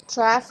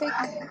 Traffic.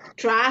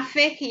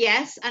 Traffic,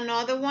 yes,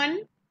 another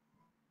one.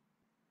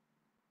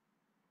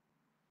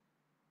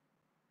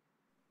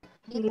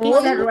 Is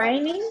it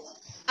raining?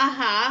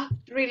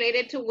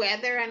 Related to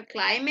weather and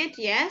climate,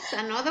 yes,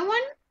 another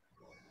one.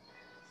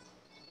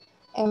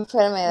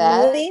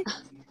 Enfermedad. Movie.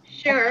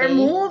 Sure, Okay.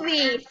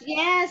 movies,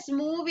 yes,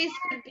 movies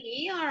could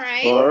be, all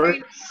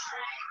right.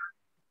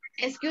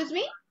 Excuse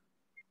me?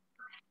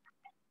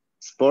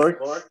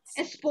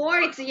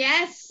 Sports,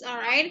 yes, all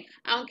right.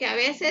 Aunque a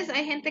veces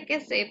hay gente que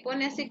se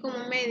pone así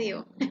como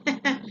medio.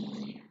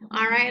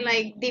 All right,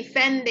 like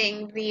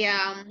defending the,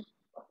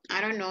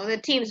 I don't know, the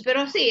teams.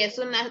 Pero sí, es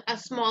a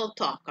small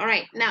talk. All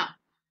right, now,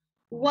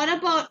 what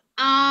about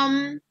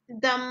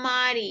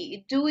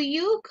Damari? Do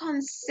you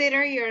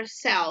consider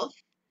yourself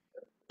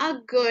a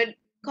good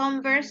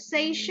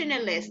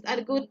conversationalist,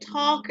 a good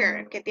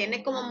talker, que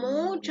tiene como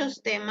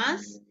muchos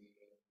temas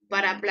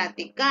para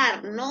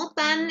platicar, no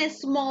tan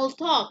small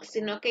talk,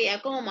 sino que ya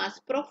como más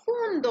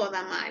profundo,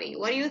 Damari?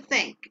 What do you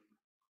think?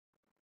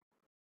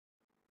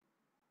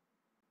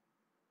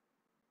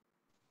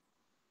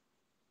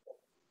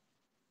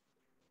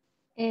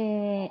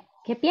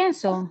 ¿Qué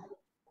pienso?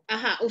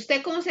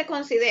 ¿Usted cómo se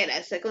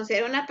considera? ¿Se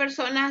considera una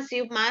persona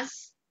así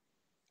más,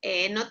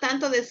 no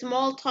tanto de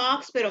small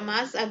talks, pero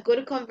más a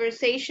good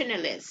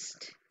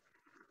conversationalist?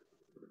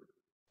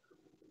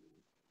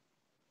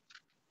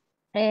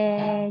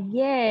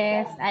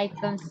 Yes, I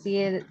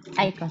consider,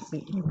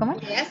 ¿cómo?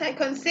 Yes, I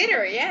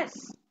consider,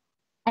 yes.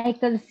 I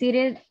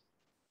consider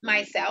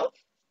myself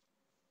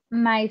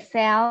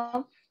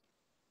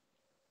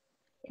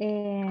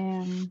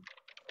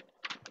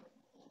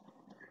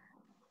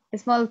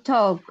small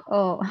talk.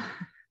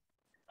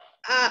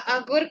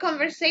 A good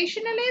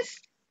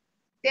conversationalist.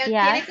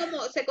 Yes.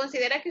 Se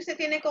considera que usted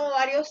tiene como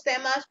varios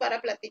temas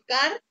para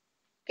platicar,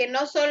 que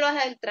no solo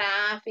es el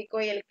tráfico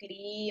y el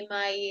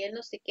clima y el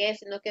no sé qué,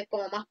 sino que es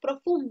como más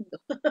profundo.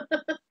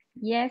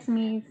 Yes,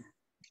 miss.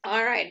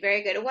 All right,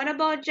 very good. What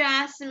about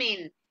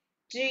Jasmine?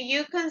 Do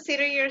you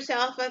consider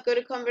yourself a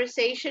good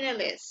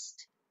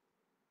conversationalist?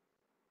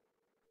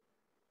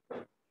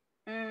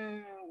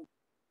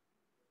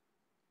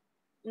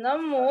 No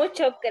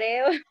mucho,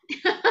 creo.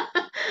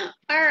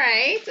 All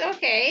right,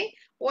 okay.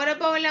 What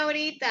about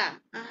Laurita?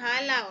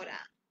 Laura.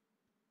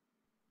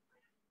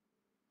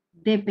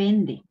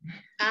 Depende.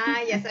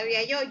 Ya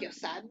sabía yo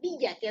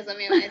sabía que eso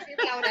me iba a decir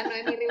Laura, no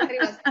es mi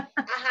Rivas.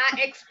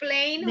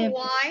 Explain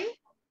why.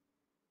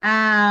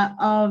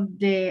 Of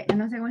the,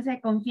 no sé cómo se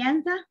dice,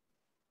 confianza.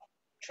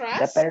 Trust.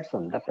 The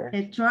person. The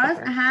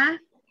trust,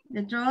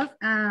 the trust.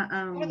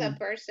 For the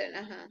person,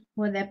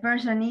 For the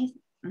person is.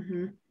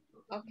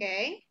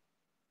 Okay.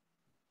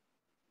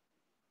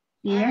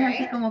 Si es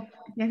así como,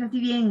 si es así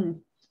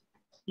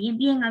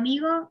bien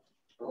amigo,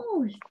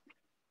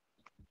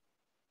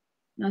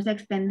 nos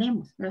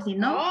extendemos, pero si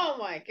no. Oh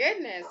my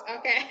goodness,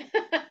 okay.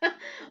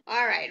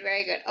 All right,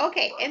 very good.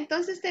 Okay,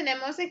 entonces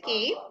tenemos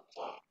aquí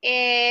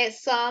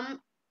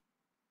some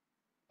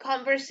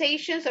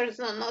conversations, or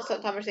not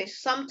some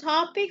conversations, some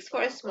topics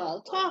for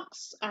small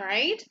talks, all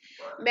right?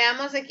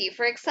 Veamos aquí,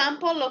 for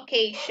example,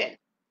 location,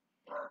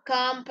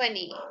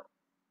 company,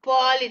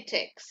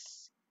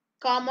 politics,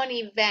 common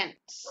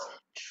events,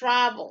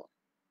 travel,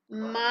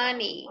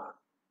 money,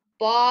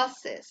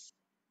 bosses,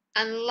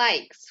 and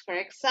likes. For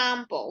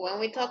example, when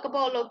we talk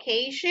about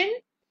location,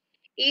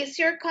 is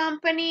your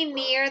company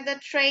near the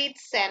trade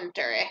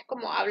center? Es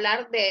como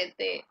hablar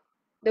de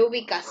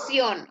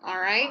ubicación, all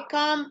right?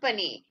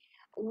 Company,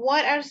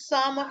 what are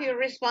some of your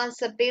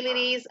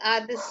responsibilities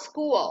at the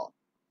school?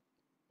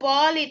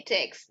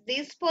 Politics,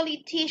 these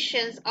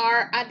politicians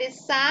are a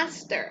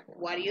disaster.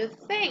 What do you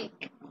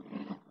think?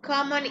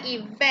 Common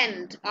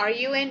event, are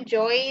you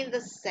enjoying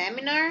the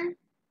seminar?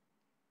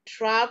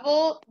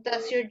 Travel,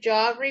 does your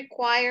job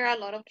require a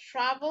lot of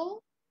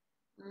travel?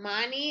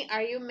 Money,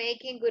 are you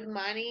making good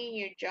money in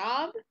your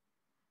job?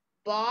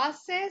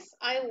 Bosses,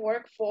 I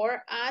work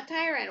for a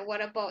tyrant. What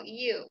about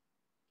you?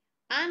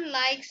 And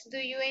likes, do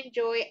you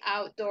enjoy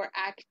outdoor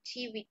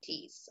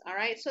activities? All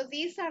right, so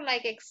these are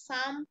like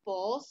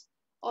examples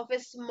of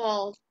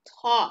small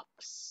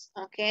talks,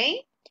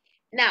 okay?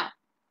 Now,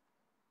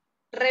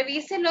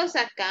 revíselos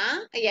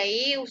acá y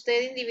ahí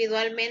usted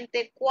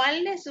individualmente,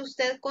 ¿cuáles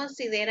usted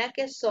considera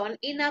que son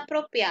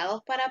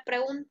inapropiados para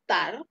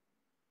preguntar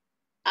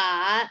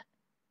a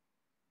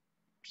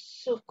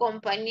sus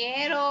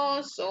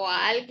compañeros o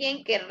a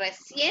alguien que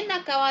recién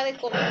acaba de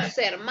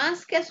conocer,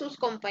 más que a sus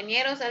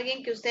compañeros,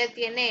 alguien que usted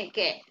tiene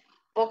que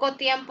poco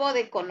tiempo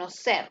de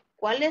conocer?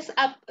 ¿Cuáles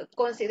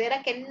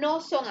considera que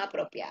no son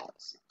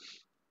apropiados?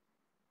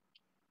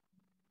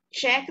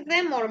 Check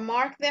them or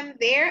mark them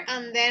there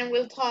and then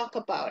we'll talk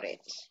about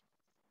it.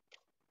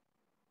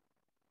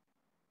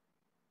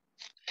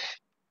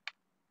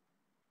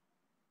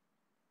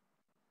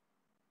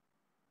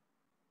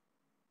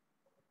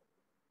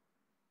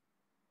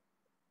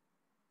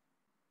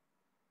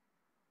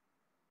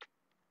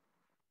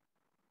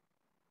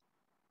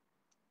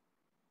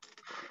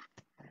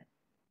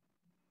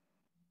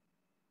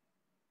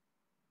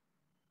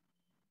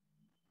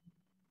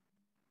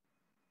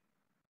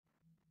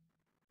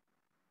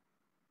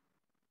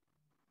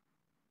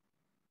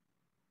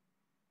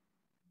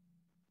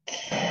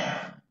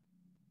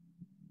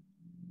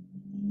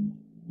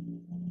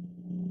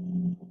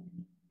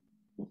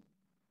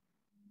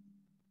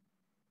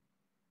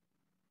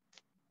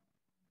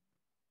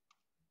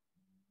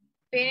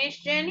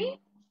 Finish, Jenny?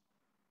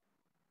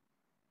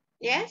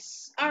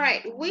 Yes? All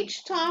right.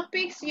 Which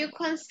topics you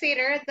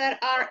consider that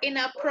are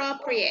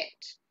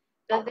inappropriate?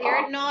 That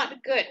they're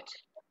not good?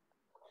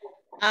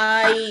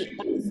 I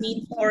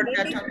see for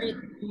the topic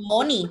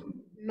money.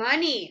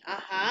 Money.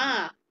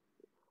 Ajá.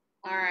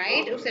 All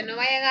right. Usted no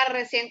va a llegar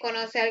recién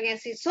conoce a alguien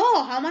así.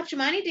 So, how much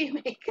money do you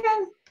make?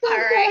 All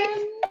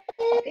right.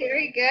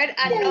 Very good.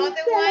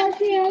 Another one,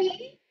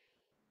 Kiki?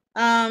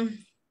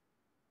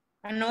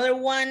 Another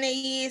one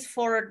is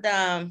for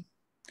the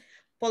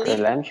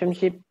political.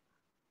 Relationship.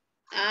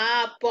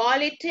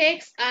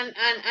 Politics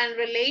and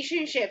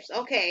relationships.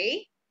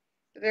 Okay.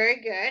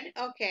 Very good.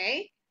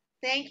 Okay.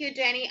 Thank you,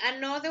 Jenny.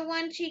 Another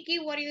one,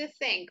 Chiki, what do you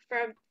think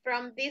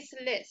from this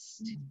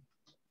list?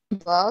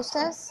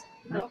 Bosses.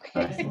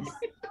 Okay.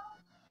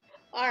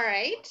 All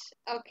right.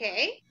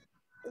 Okay.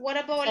 What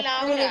about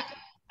Laura?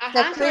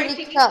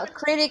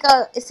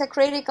 It's a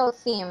critical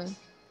theme.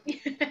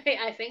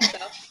 I think so.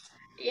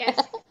 Yes.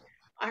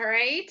 All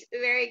right.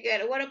 Very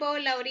good. What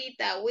about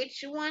Laurita?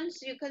 Which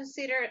ones you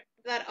consider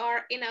that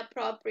are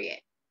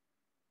inappropriate?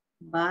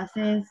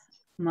 Bosses,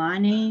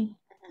 money,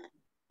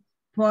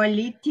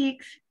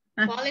 politics.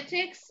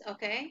 Politics,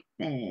 okay.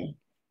 And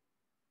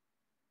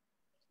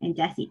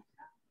that's it.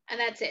 And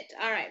that's it.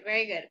 All right,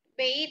 very good.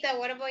 Beita,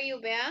 what about you,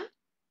 Bea?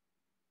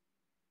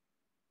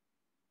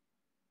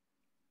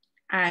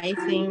 I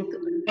think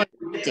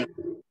politics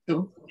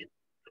too.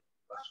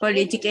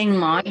 Politics and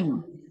money.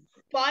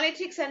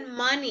 Politics and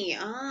money.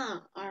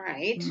 All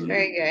right.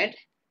 Very good.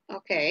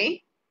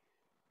 Okay.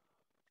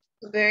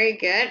 Very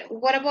good.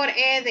 What about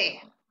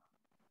Ede?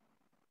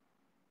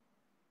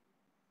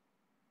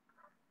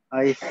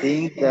 I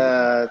think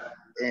that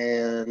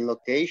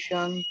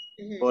location,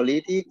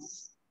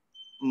 politics,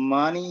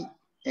 money,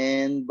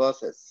 and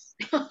bosses.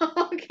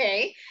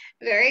 Okay.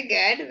 Very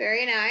good.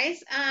 Very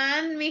nice.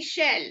 And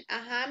Michelle.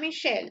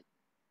 Michelle.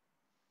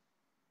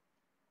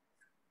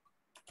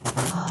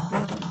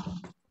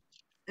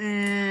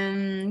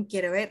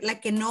 Quiero ver, la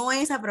que no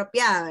es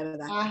apropiada,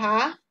 ¿verdad?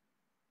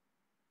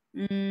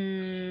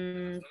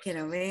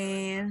 Quiero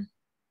ver.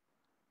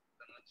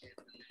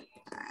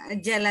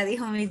 Ya la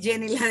dijo mi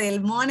Jenny, la del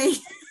money.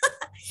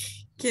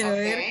 Quiero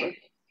ver.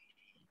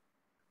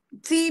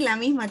 Sí, la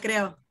misma,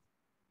 creo.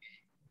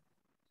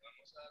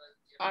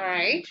 All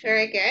right,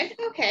 very good.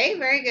 Okay,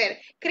 very good.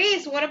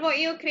 Chris, what about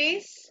you,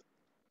 Chris?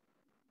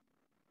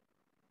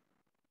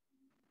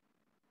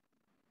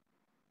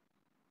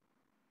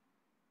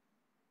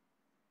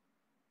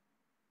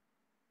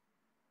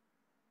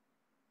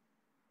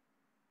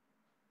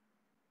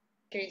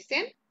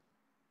 Christian?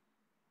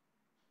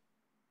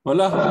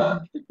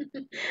 Hola.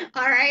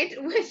 All right,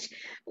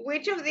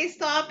 which of these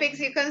topics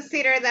you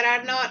consider that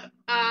are not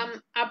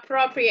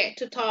appropriate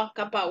to talk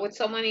about with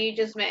someone you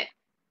just met?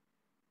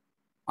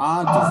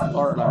 Or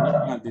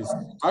a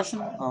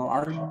discussion or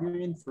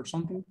arguing for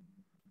something.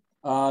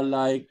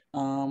 I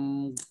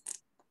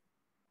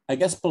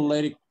guess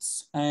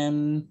politics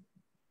and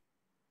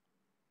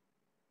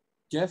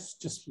yes,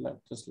 just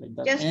like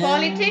that. Just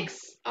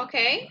politics,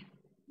 okay.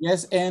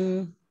 Yes,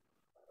 and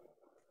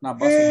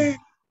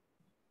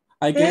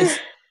I guess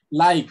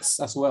likes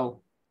as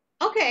well.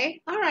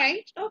 Okay, all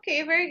right.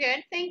 Okay, very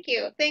good. Thank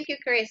you. Thank you,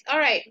 Chris. All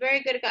right,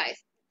 very good,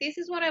 guys. This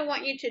is what I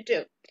want you to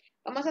do.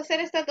 Vamos a hacer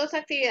estas dos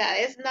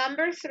actividades.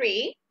 Number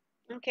 3,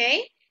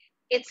 okay?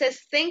 It says,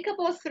 think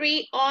about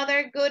 3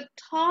 other good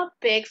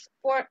topics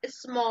for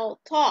small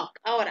talk.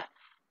 Ahora,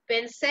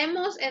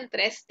 pensemos en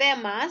 3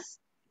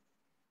 temas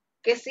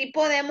que sí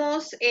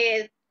podemos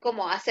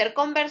como hacer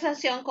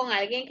conversación con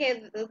alguien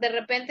que de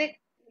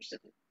repente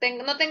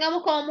no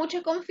tengamos como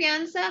mucha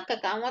confianza, que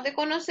acabamos de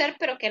conocer,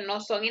 pero que no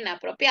son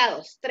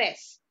inapropiados.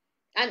 3.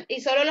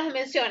 Y solo los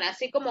menciona,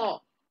 así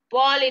como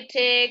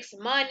politics,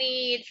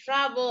 money,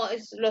 travel,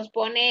 los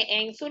pone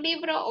en su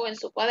libro o en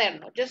su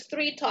cuaderno. Just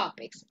 3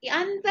 topics.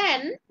 And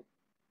then,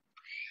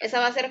 esa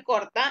va a ser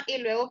corta y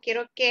luego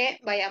quiero que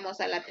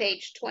vayamos a la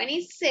page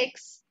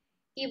 26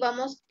 y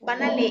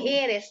van a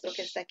leer esto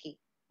que está aquí.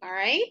 All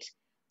right?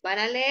 Van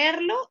a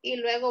leerlo y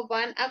luego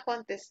van a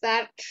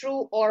contestar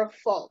true or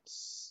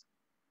false.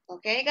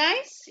 Okay,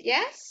 guys?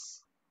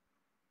 Yes?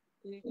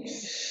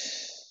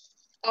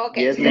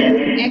 Okay, Yes, so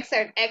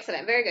ma'am.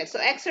 excellent, very good. So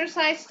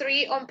exercise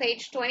 3 on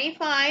page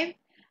 25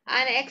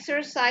 and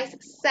exercise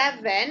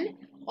 7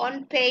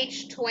 on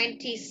page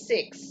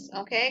 26.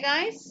 Okay,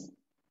 guys?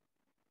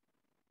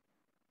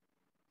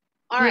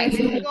 All right,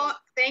 Yes, let's go.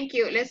 Thank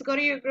you. Let's go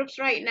to your groups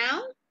right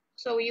now.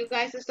 So you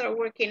guys start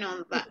working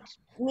on that.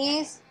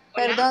 Miss,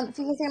 Hola. perdón,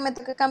 fíjese que me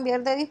toca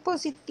cambiar de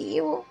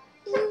dispositivo.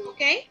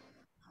 Okay.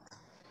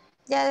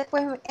 Ya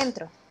después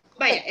entro.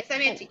 Vaya, está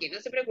bien, Chiqui, no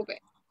se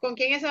preocupe. ¿Con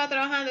quién estaba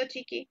trabajando,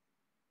 Chiqui?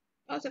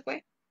 Oh, se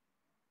fue.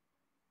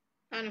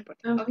 Ah, no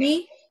importa.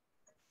 Okay.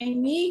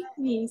 En mí,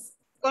 Miss.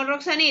 Con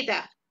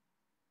Roxanita.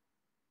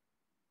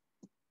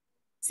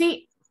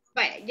 Sí.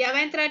 Vaya, ya va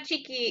a entrar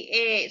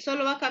Chiqui,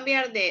 solo va a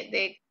cambiar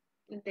de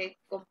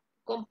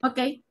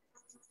Okay,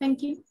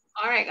 thank you.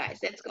 All right, guys,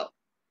 let's go.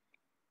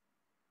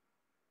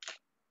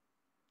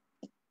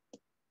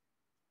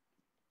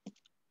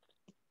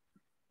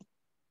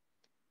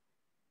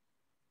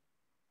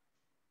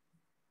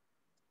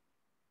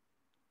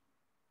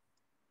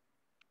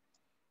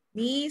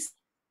 Miss.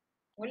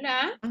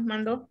 Hola. ¿Las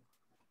mandó?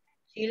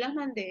 Sí, las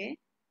mandé.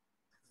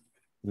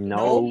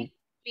 No.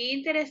 Mi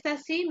interés está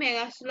así,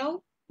 mega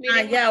slow.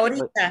 Ah, ya,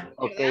 ahorita.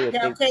 Okay,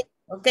 Ya, okay.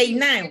 okay,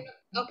 now.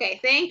 Okay,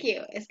 thank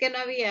you. Es que no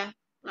había.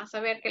 Vamos a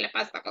ver qué le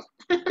pasa a esta cosa.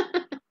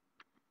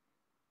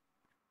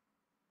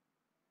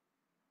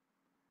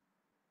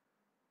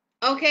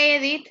 Okay,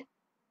 Edith.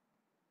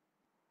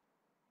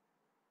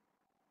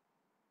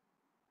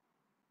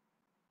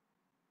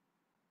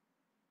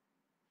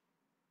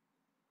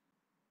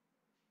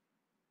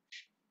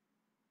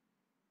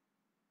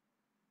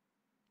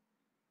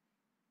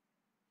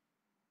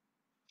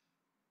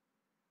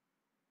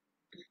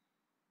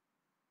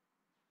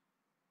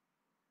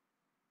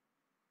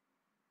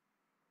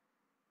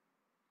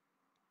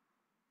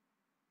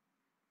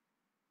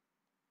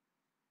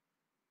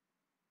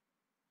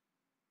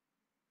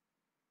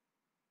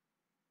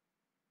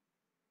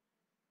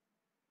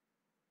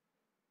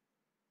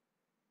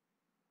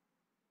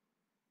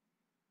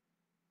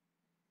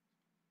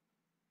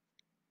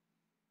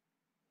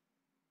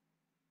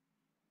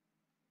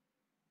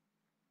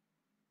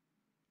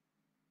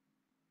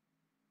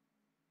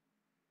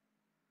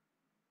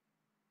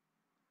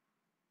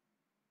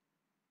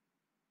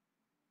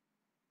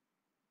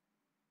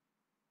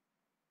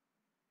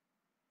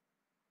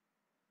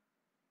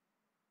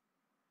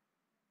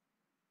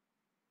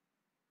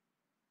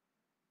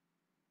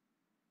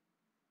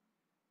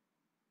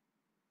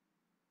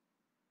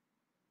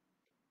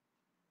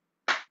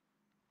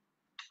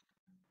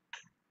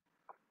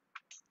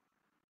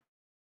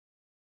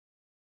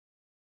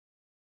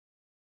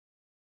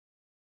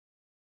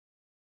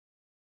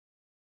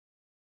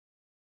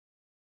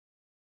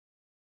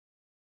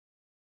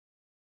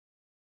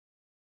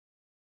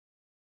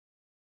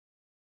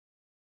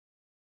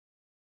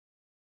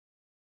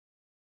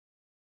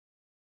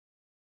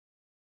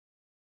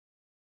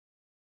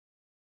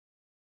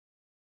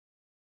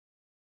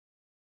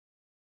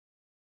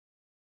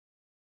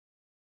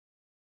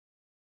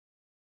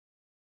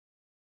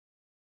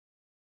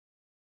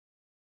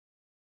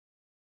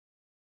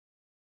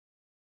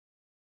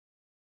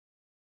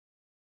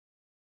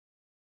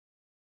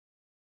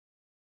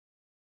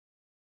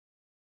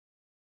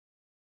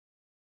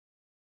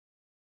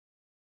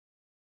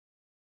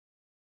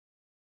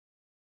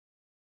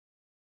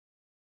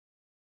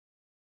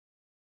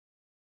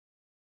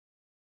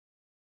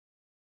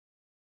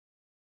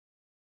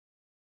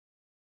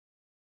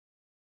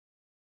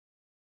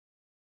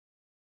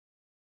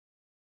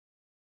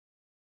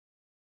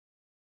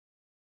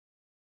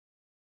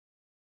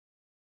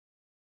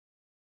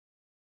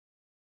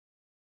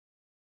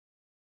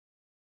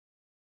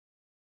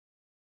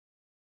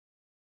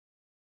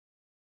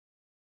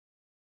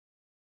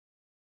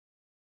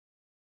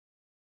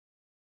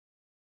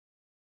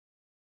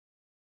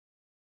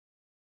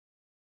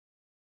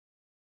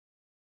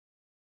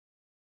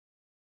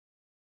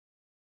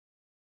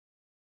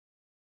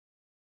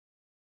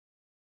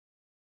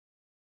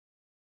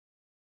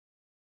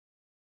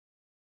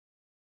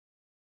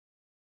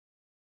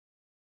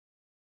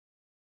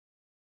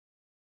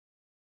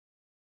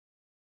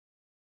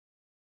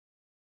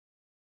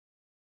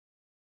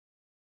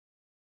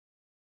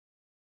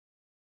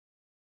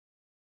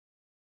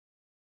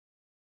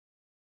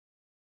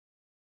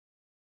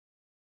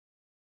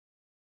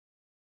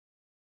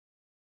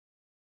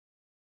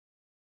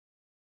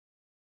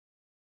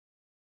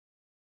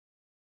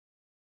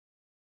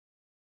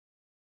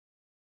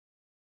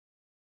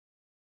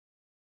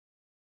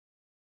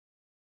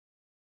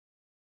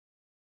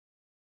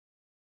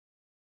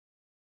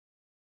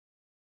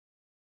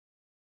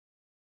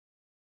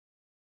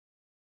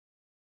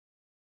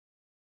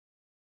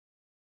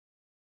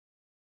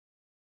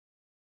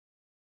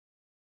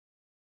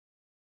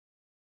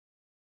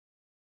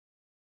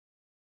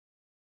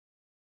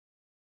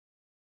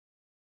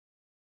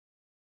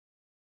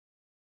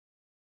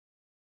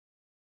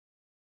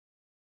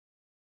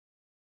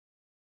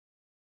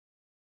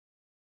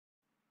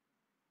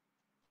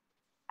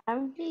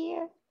 I'm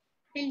here.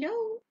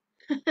 Hello.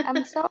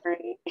 I'm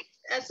sorry.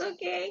 That's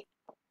okay.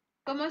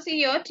 ¿Cómo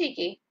siguió,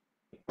 Chiqui?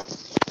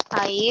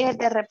 Ahí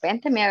de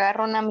repente me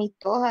agarra una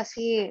mitosa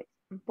así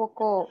un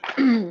poco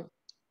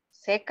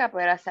seca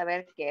para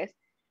saber qué es.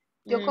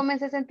 Yo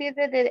comencé a sentir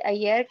desde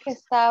ayer que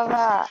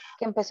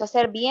empezó a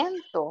hacer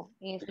viento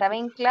y estaba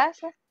en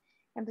clase,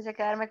 empecé a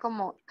quedarme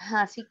como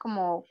así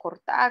como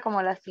cortada,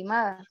 como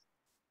lastimada.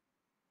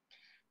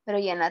 Pero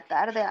ya en la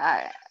tarde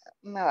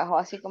me bajó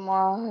así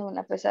como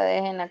una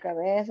pesadez en la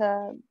cabeza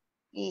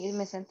y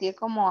me sentí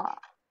como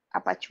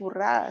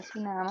apachurrada, así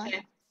nada más.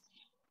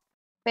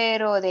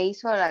 Pero de ahí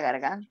solo la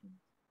garganta.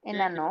 En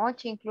la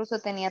noche incluso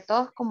tenía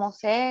tos como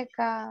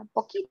seca,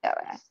 poquita,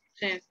 ¿verdad?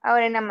 Sí.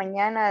 Ahora en la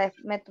mañana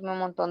me tomé un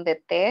montón de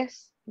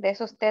tés, de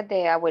esos tés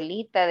de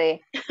abuelita,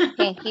 de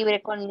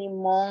jengibre con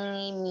limón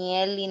y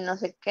miel y no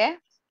sé qué.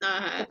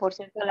 Ajá. Que por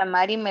cierto la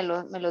Mari me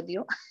lo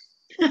dio.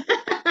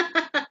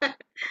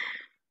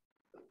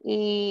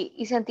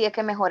 y sentía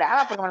que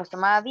mejoraba porque me los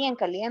tomaba bien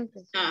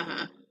calientes.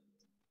 Ajá.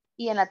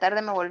 Y en la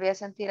tarde me volví a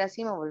sentir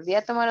así, me volví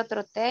a tomar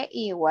otro té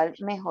y igual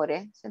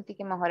mejoré, sentí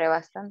que mejoré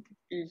bastante.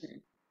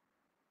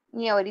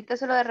 Y ahorita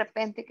solo de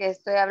repente que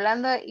estoy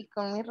hablando y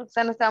con mi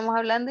Roxana estábamos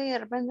hablando y de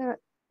repente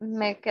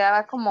me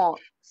quedaba como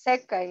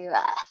seca y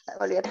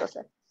volví a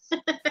toser.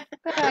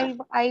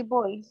 Pero ahí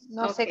voy,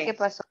 no sé qué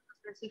pasó, no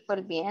sé si fue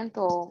el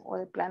viento o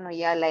de plano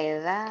ya la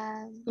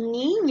edad.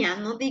 Niña,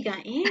 no diga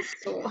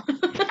eso.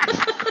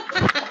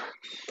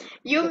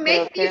 You Yo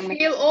make creo me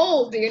feel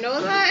old, you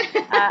know that?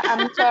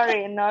 I'm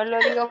sorry, no lo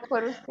digo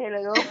por usted, lo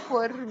digo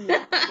por mí.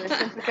 Yo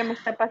siento que me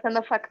está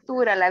pasando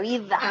factura la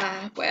vida.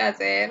 Puede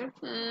ser.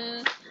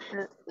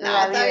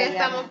 La No, vida todavía ya.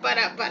 estamos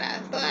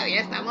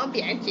todavía estamos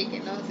bien, Chiqui,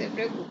 no se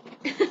preocupe.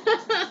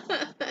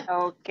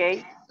 Ok.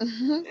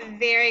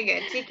 Very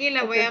good. Chiqui,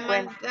 la voy Eso a es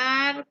bueno.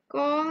 mandar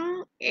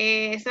con,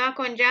 estaba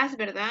con Jazz,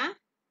 ¿verdad?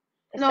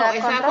 No, Estaba con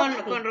estaba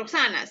Roxy. con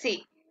Roxana,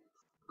 sí.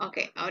 Ok,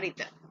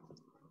 ahorita.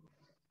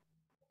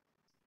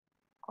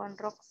 Con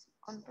Roxy.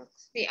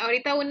 Sí,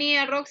 ahorita uní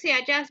a Roxy y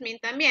a Jasmine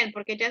también,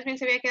 porque Jasmine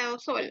se había quedado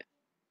sola.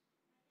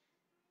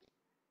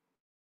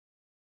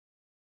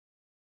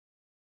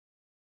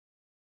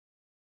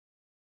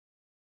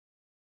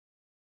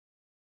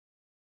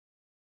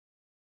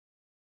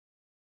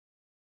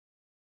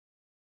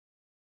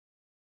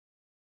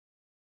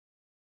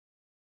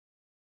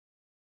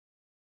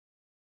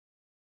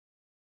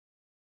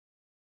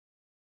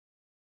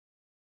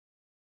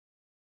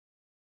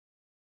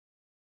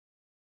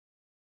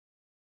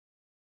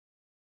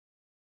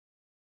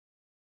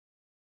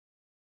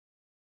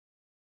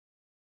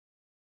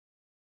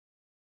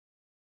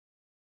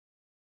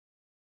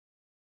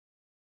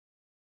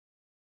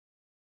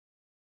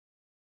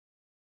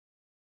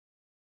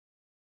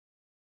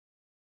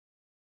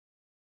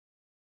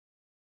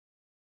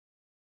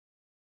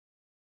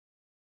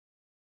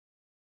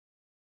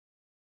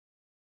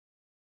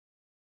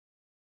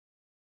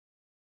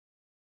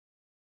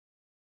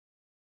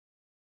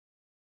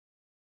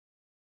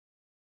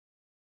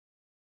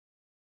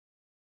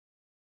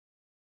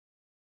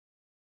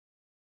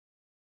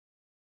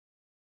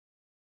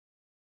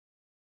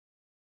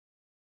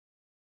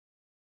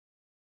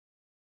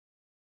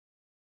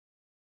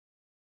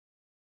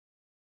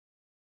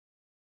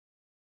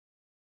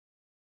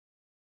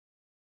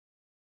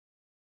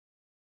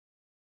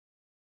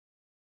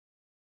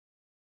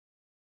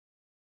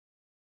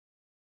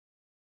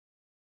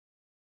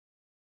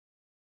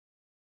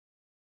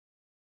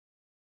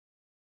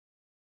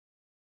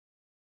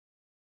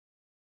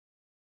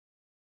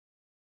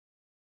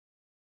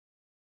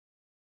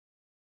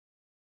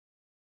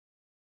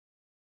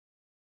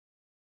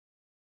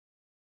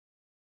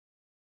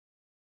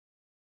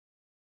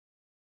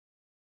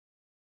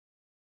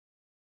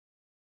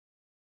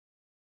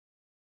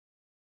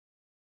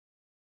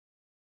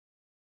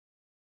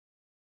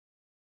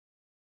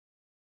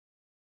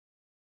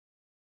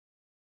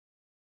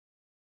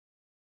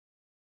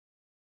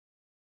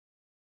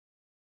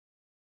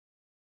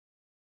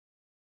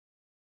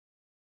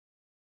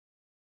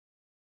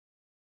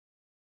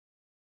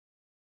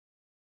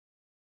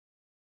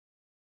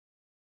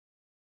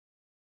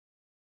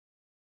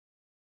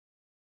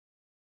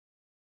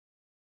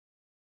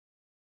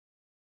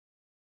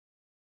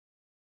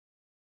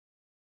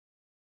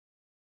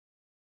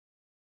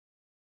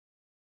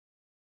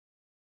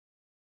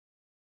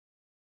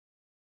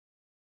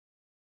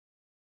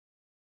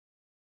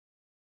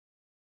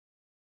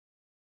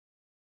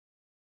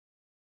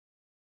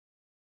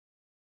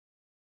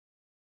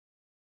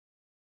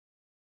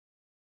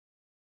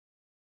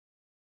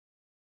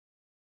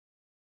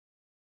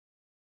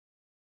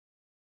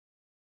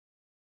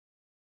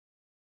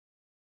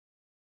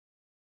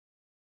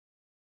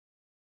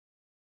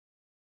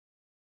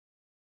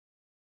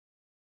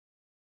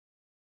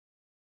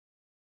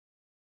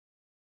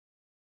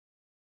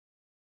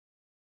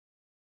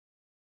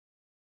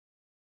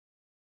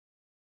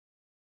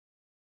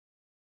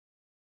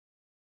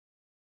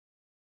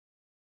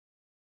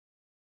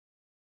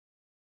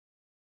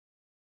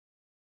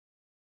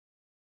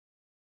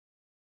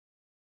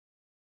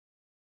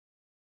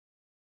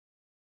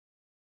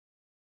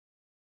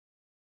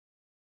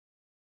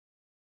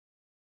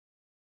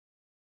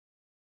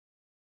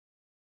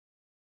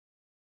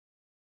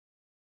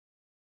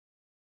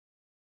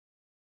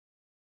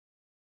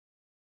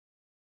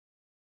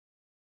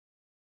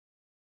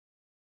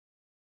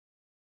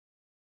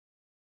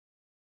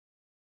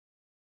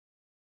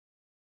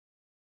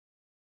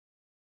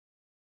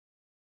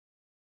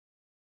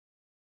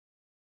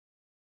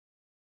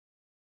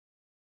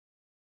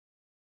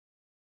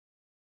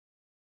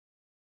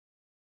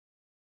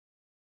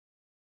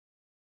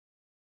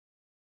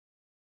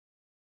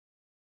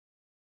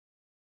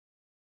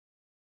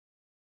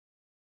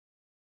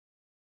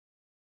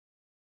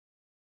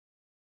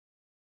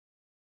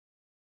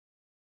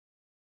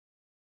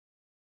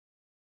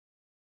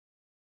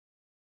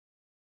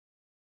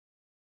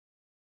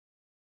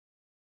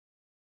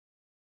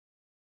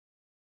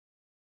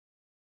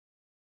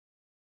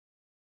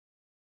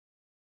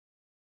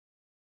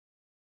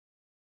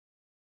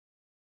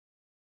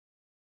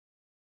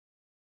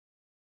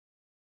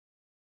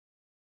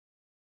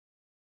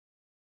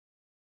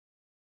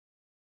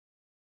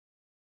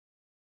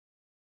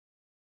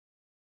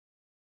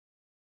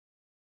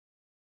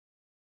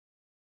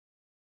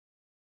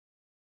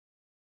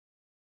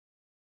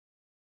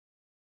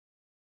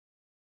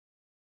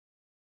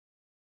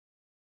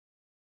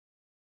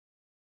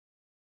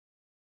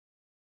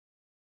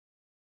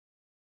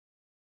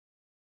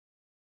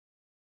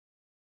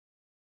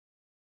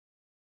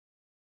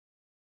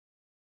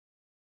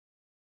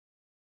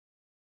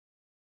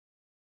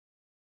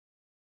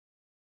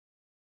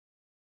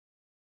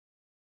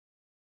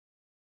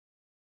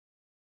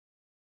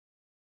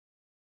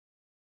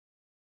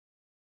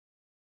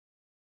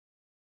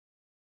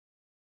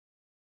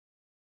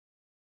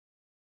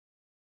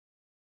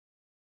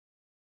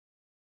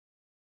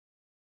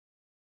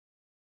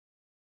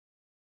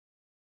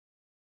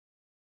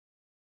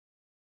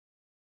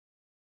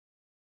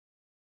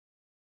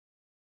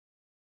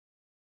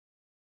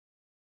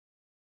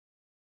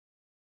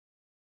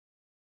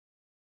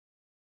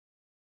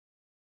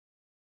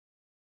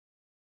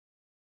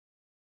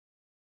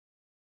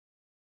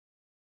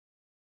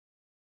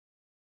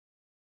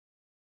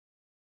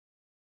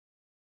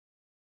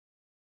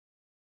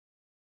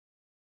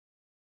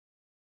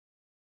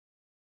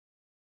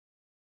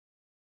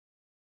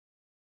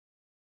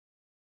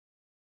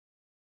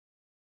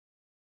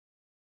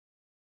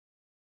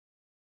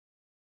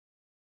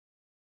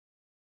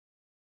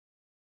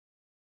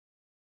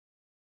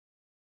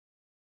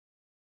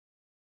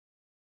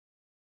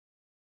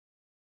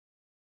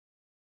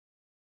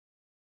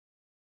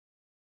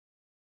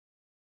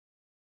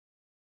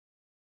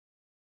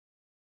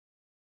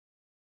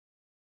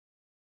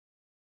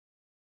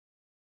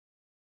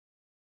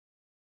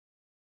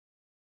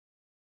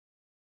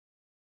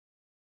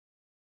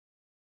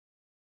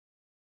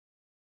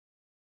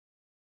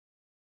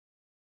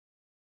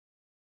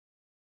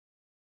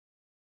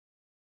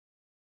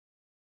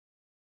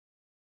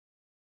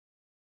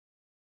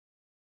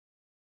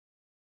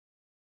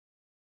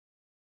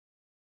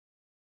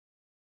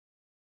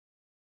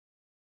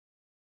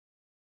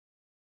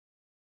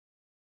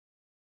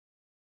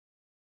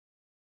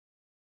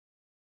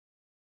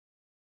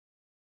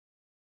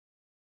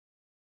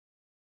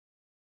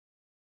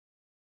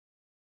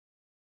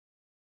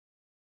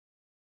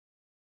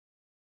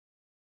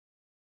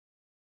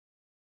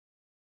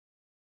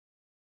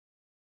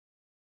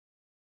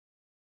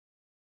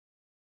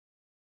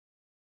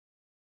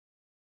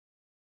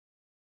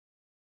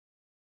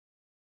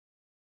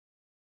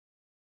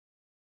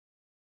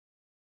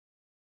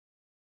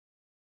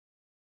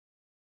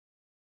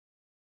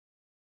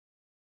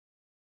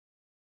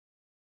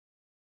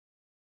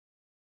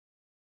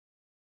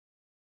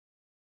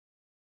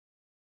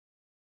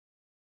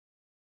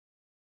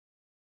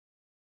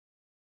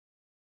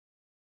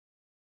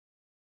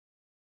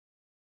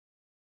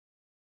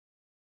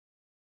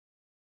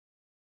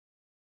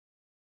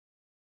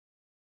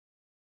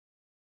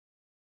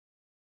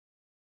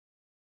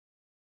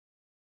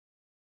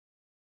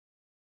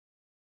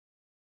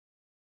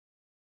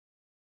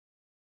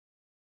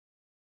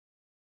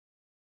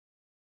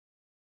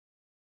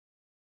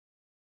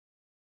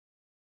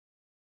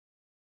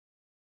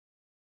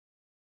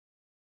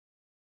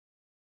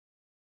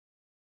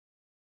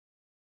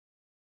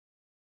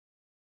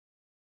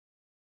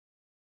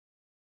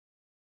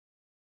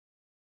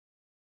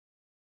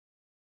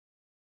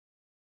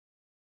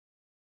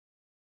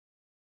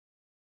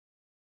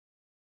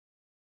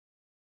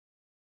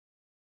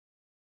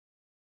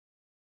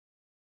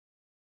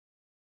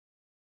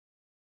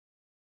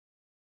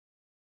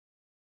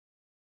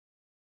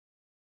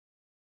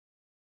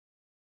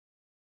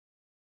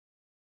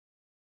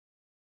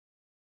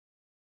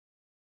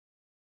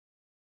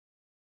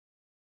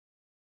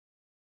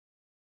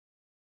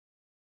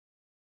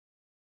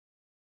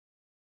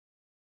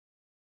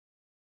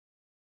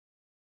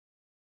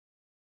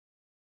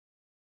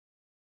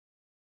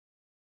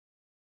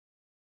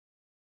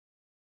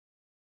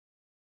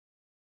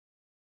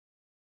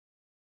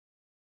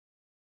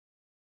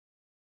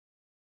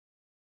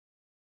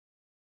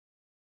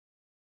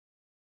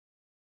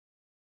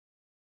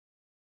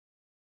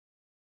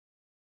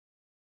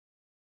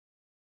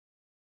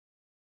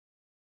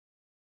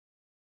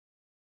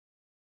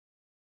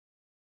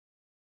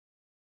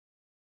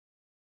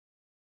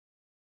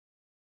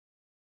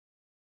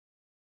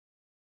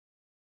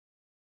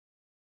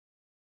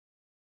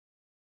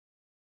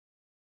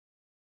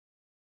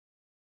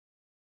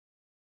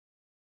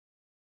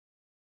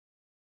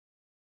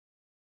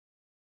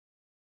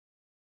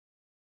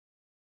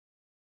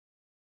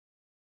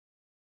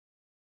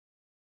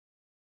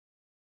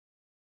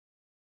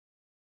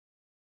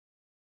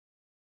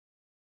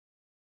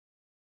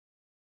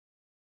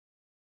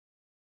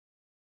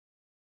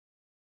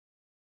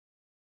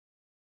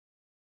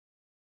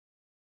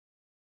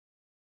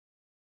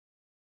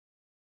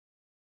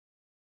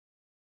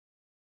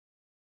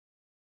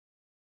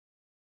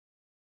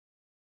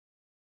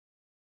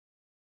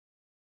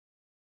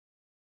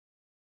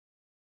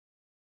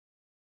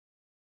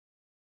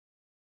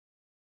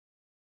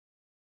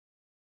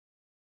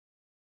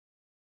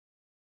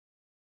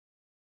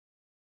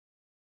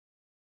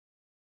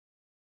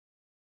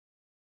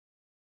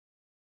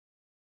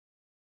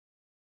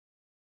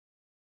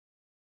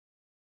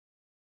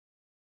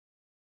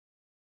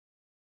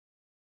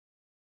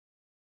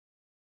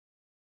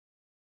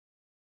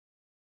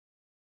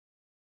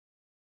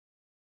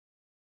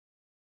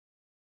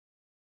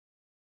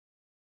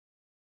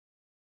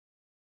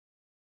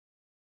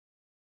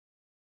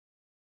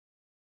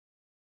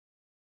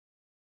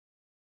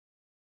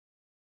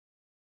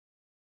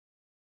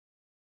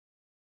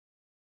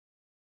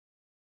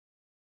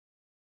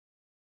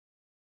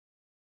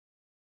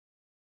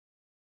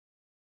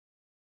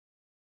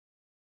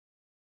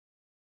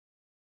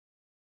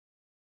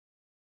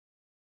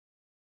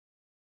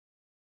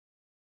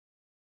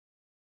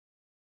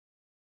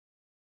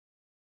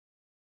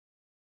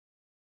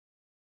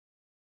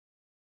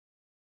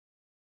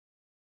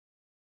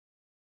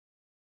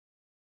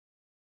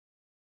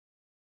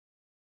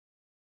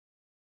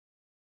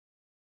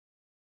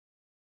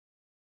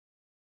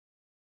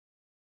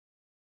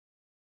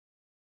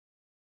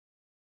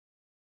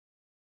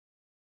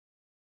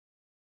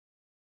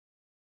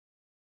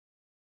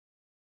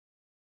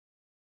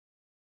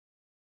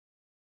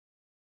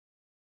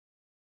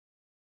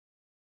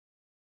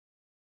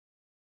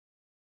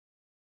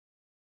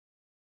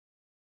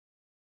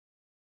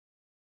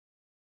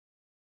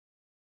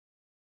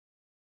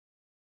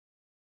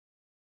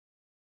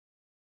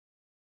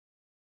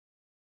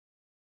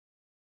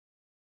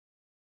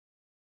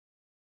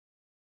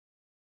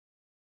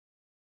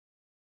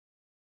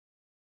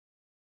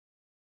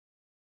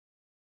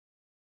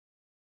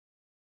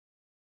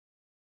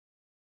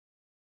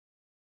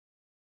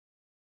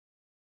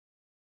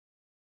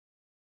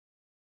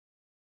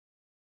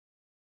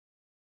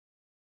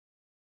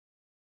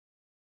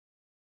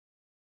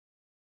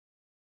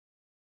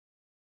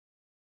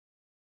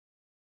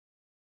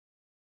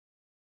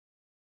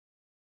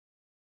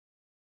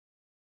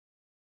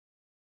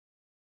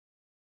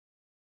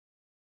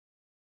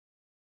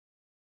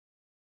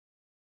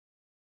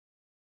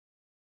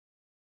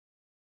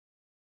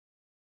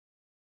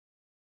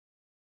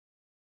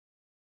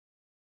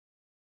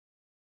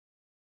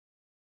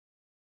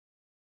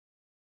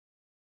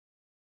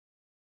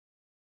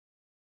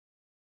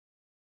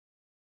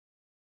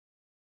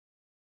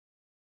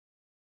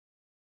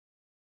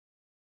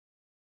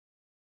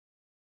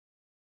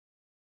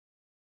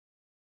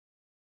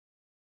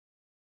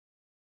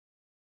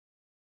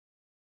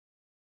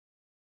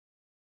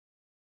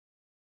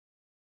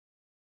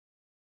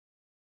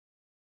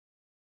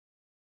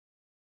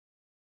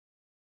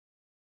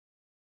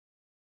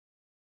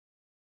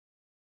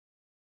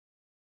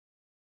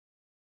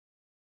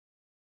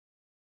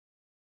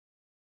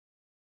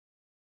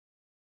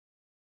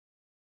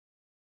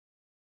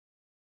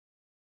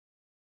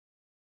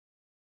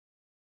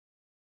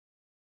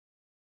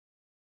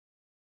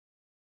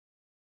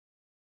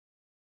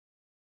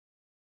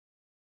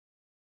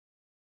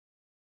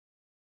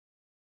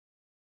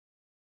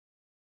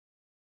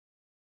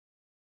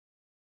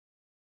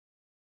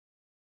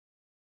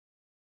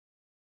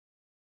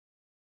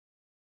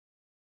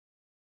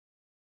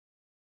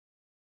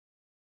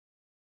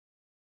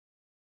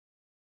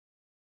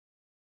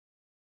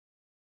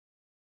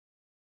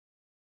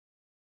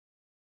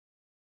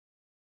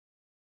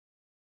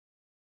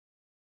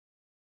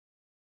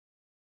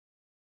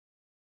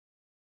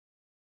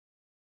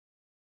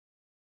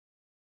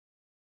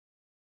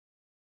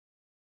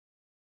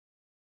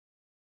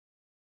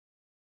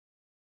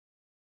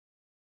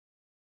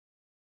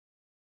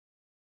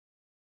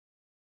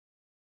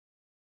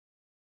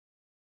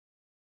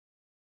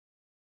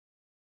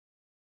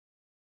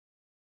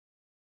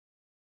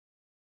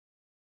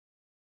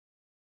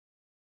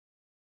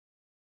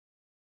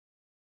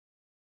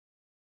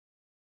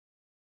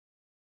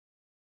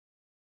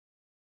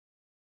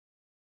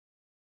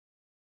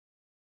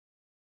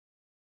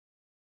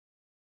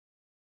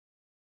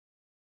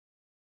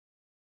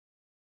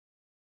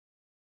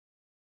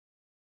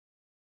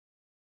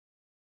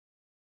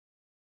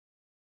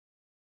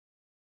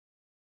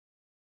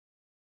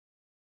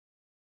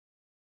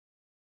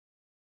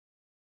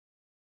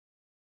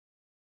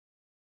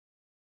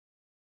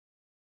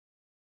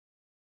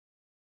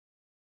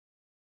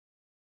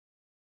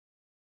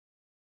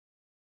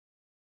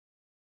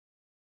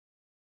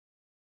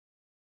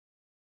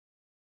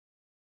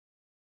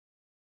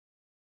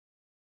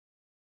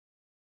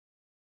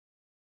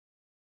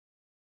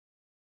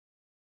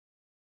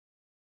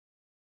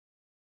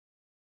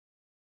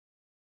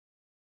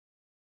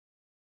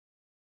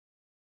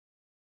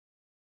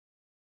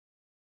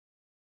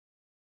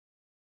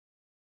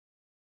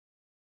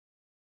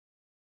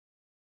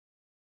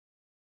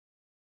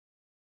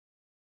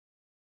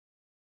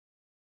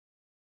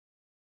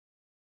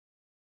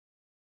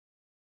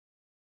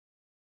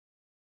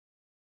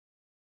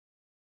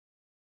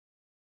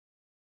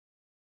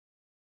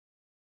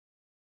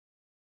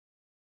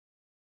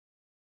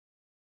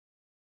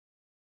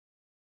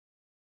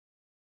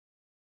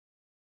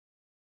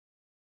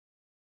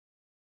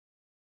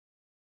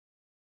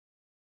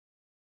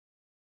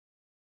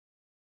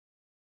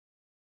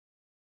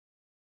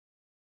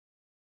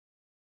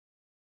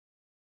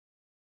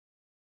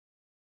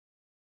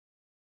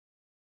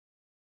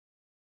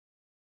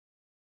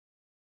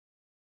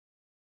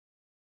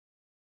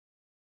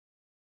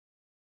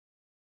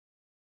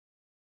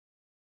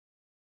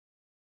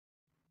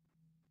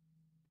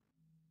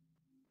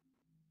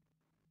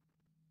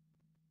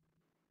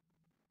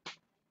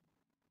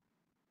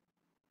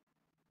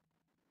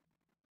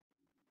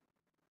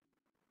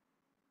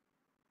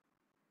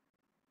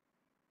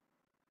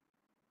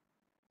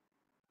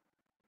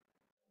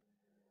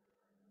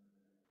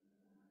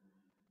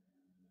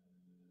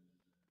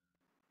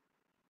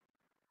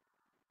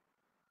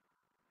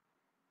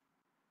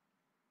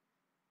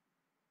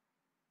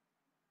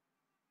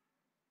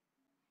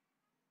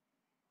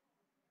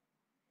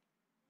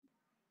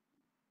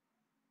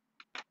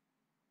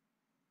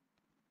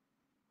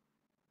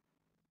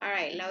 All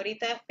right,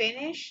 Laurita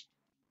finished?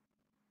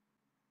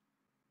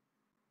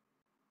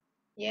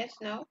 Yes,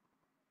 no?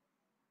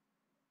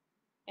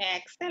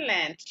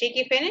 Excellent.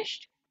 Chiqui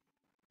finished?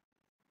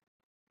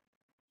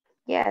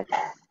 Yes.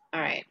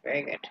 All right,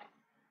 very good.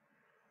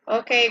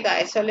 Okay,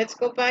 guys, so let's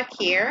go back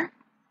here.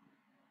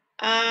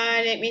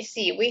 Let me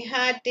see. We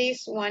had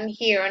this one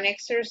here on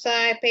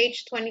exercise,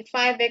 page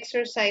 25,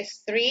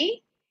 exercise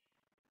 3.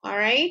 All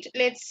right,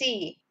 let's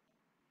see.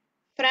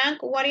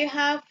 Frank, what do you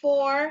have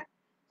for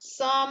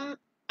some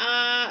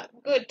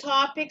good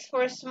topics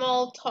for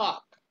small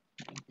talk?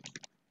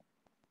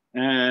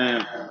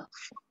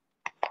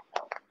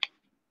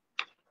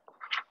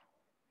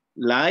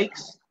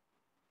 Likes,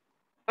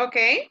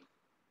 Okay.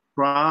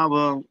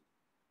 travel,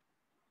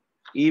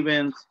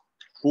 events,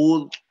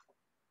 food.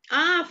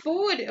 Ah,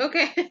 food.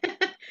 Okay.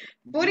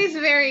 Food is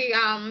very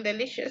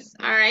delicious.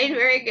 All right,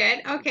 very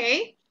good.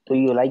 Okay. Do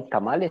you like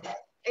tamales?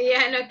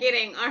 Yeah, no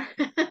kidding. All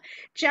right.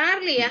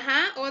 Charlie,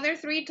 other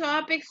 3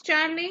 topics,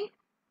 Charlie?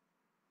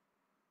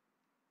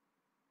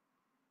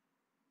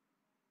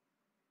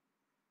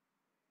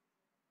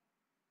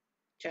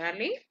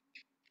 Charlie?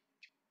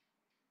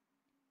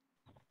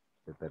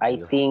 I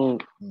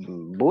think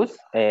books.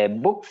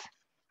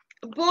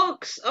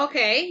 Books.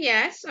 Okay,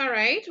 yes. All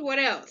right. What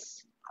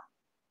else?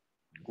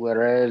 What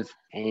else?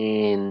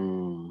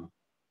 And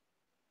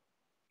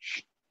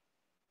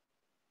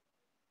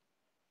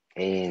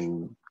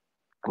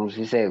 ¿cómo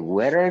se dice?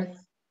 Weather.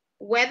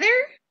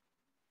 Weather?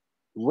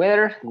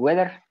 Weather.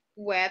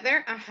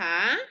 Weather,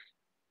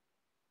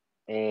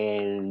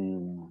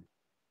 And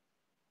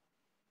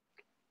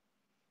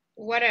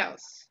what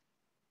else?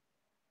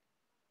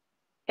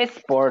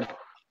 sport.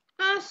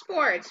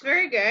 Sports.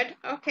 Very good.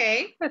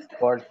 Okay.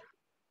 Sport.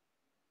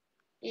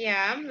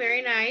 Yeah,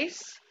 very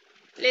nice.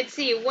 Let's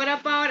see. What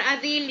about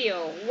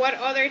Adilio? What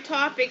other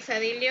topics,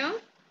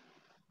 Adilio?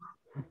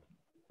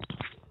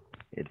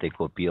 Este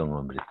copión,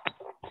 hombre.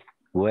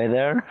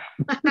 Weather,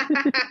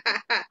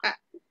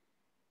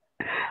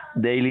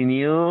 daily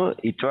news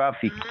y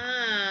traffic.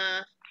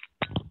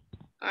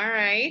 All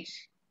right.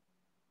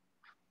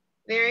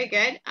 Very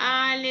good.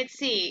 Let's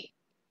see.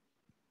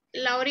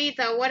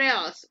 Laurita, what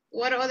else?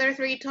 What other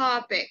 3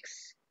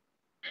 topics?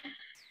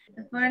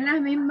 Fueron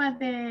las mismas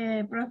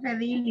de Profe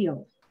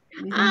Dilio.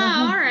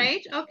 All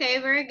right. Okay,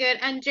 very good.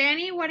 And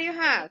Jenny, what do you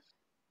have?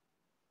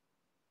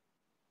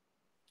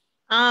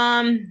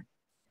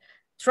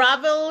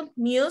 Travel,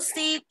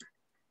 music,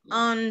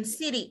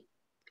 city.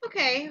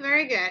 Okay,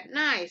 very good.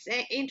 Nice.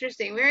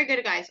 Interesting. Very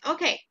good, guys.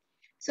 Okay.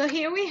 So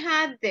here we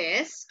had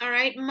this. All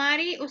right.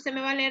 Mari, usted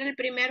me va a leer el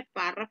primer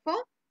párrafo.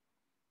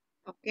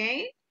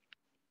 Okay.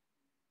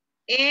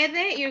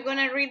 Ede, you're going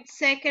to read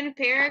second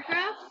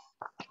paragraph.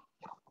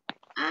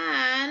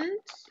 And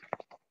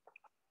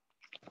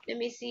let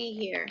me see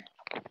here.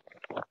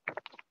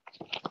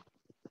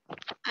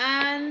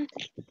 And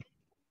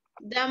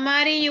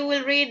Damari, you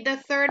will read the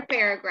third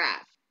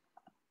paragraph.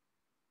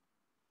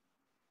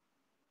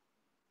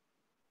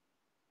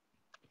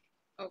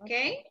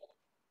 Okay.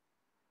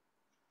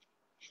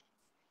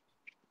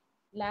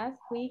 Last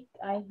week,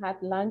 I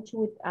had lunch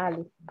with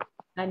Alice,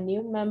 a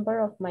new member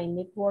of my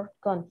network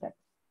contact.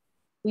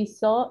 We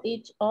saw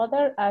each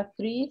other at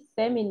 3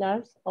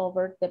 seminars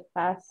over the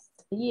past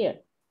year,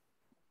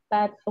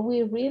 but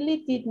we really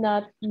did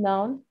not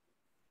know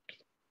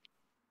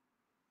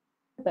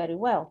very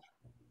well.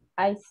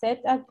 I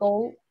set a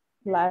goal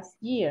last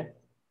year.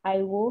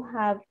 I will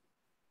have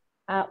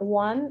a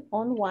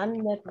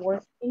one-on-one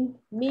networking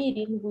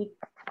meeting with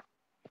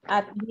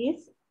at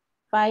least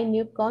 5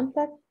 new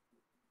contacts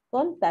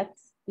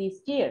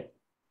this year.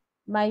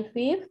 My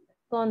 5th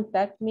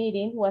contact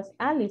meeting was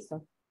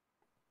Allison.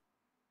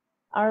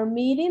 Our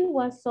meeting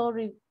was so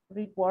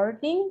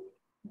rewarding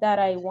that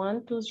I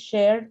want to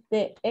share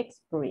the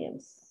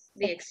experience.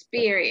 The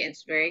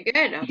experience, very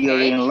good. Okay.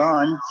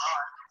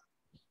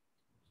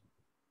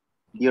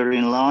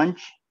 During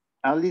lunch,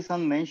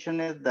 Allison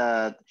mentioned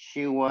that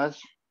she was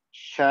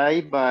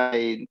shy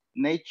by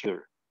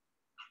nature.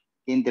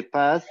 In the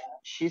past,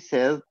 she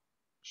said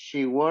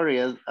she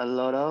worried a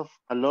lot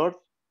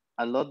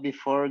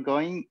before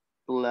going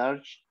to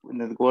large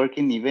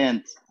networking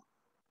events.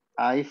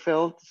 I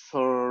felt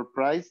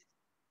surprised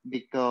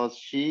because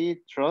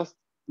she trusts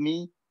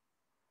me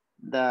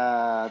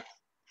that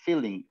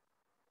feeling.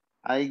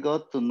 I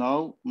got to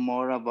know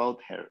more about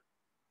her,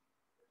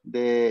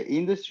 the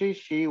industry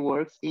she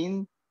works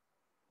in,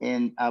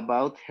 and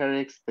about her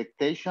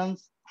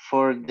expectations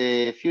for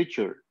the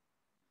future.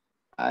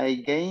 I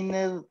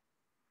gained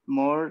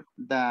more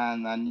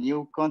than a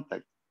new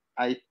contact.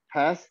 I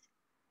passed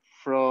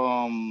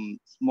from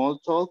small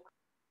talk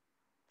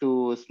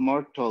to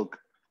smart talk.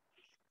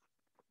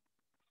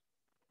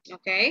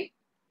 Okay.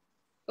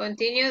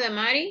 Continue,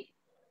 Damari.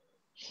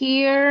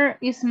 Here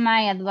is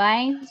my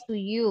advice to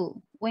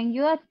you. When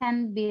you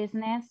attend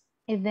business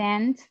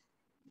events,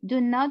 do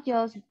not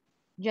just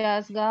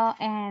go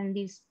and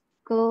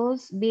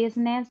discuss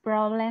business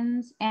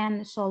problems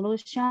and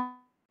solutions.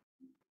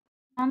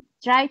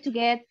 Try to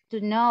get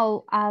to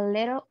know at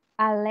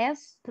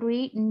least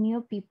 3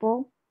 new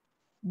people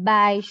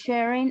by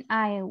sharing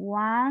a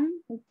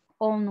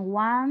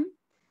one-on-one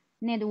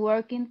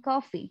networking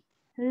coffee,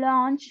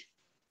 lunch,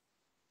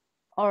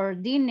 or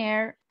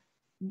dinner.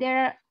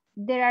 There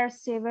are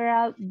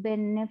several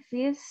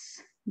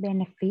benefits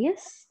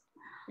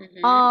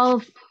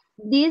of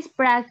this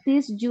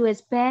practice. You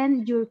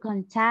spend your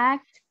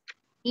contact,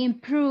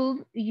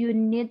 improve your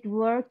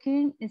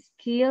networking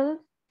skills,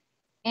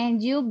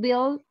 and you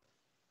build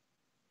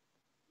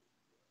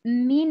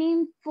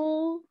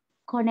meaningful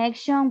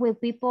connection with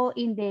people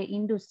in the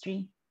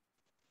industry.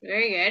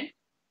 Very good.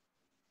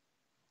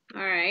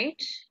 All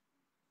right.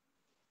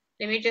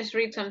 Let me just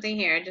read something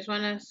here. I just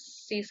want to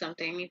see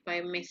something if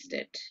I missed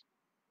it.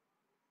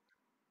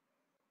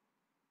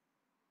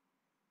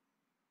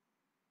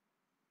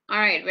 All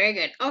right, very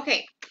good.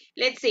 Okay,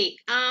 let's see.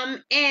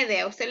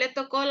 Ede, a usted le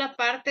tocó la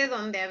parte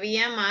donde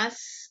había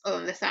más, o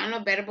donde estaban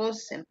los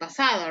verbos en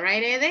pasado,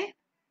 right, Ede?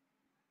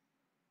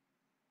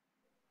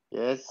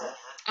 Yes.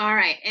 All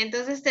right,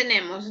 entonces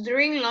tenemos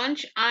during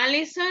lunch.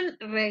 Allison,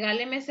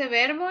 regáleme ese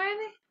verbo,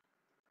 Ede.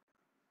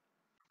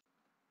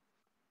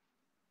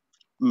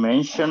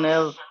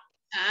 Mentioned.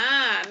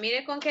 Ah,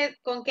 mire con qué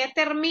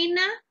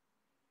termina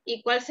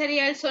y cuál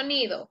sería el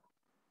sonido.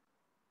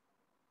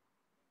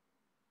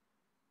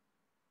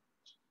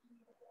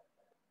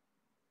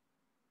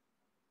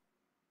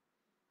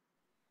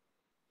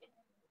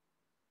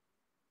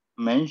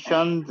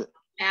 Mentioned.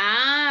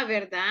 Ah,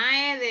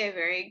 ¿verdad, Ede?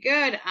 Very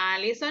good.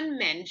 Allison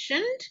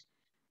mentioned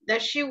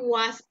that she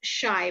was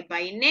shy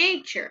by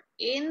nature.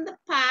 In the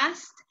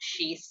past,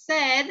 she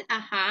said,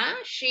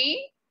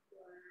 she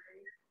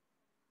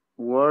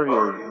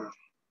Worried.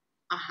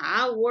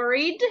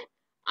 worried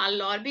a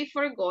lot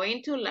before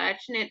going to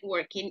large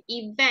networking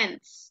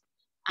events.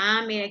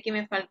 Ah, mira, aquí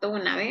me faltó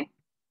una vez.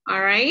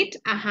 All right.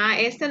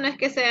 Este no es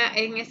que sea,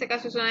 en este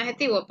caso es un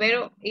adjetivo,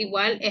 pero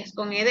igual es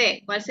con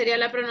ed. ¿Cuál sería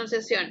la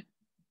pronunciación?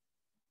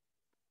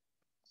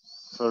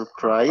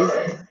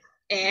 Surprised.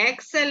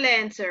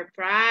 Excellent,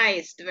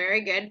 surprised.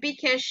 Very good,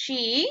 because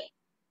she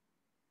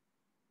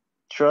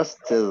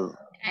Trusted.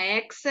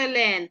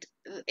 excellent.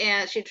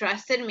 She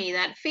trusted me,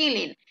 that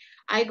feeling.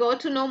 I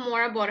got to know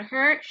more about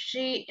her,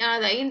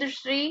 the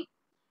industry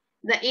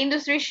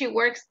she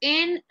works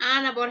in,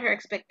 and about her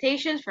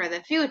expectations for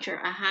the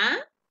future.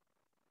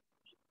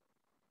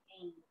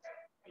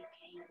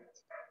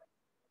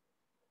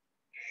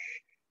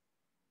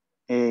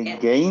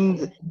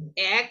 Gained.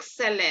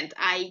 Excellent.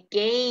 I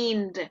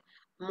gained.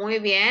 Muy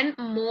bien.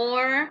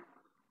 More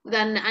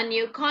than a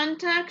new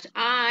contact.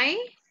 I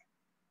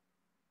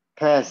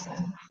Passed.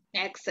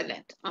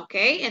 excellent. Ok.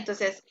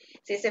 Entonces,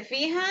 si se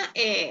fija,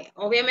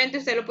 obviamente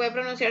usted lo puede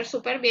pronunciar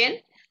súper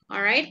bien.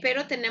 All right.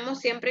 Pero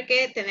tenemos siempre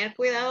que tener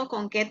cuidado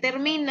con qué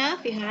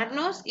termina,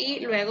 fijarnos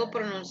y luego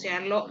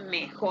pronunciarlo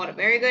mejor.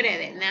 Very good,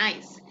 Ede.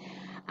 Nice.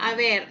 A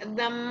ver,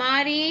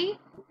 Damari,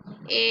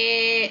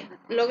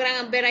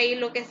 ¿logran ver ahí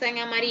lo que está en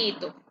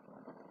amarillito?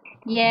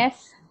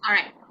 Yes. All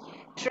right.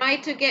 Try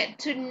to get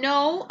to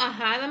know,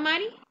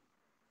 Damari.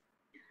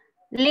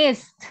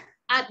 List.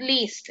 At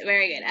least,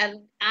 very good.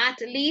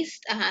 At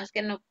least, es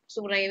que no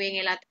subrayé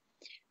bien el at.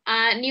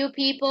 New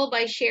people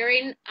by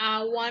sharing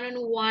a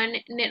one-on-one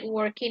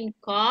networking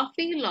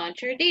coffee,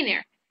 lunch, or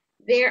dinner.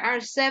 There are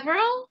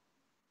several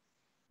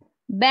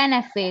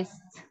benefits.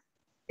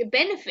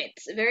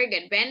 Benefits, very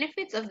good.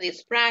 Benefits of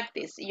this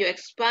practice. You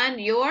expand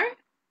your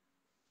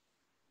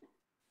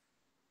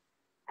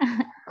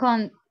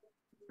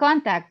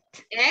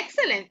contact.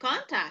 Excellent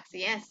contacts,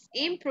 yes.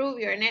 Improve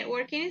your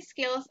networking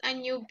skills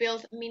and you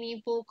build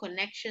meaningful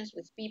connections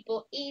with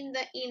people in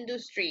the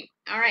industry.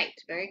 All right,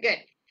 very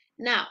good.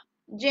 Now,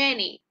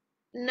 Jenny,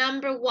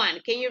 number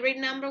 1. Can you read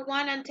number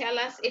 1 and tell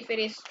us if it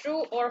is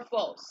true or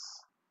false?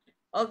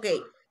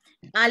 Okay.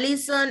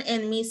 Allison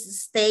and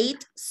Miss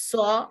State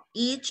saw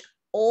each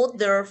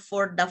other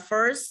for the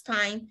first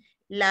time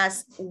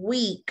last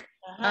week.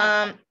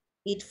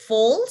 It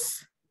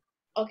false?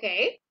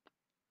 Okay.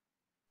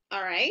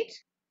 All right.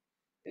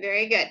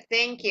 Very good.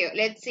 Thank you.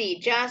 Let's see.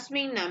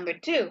 Jasmine, number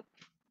 2.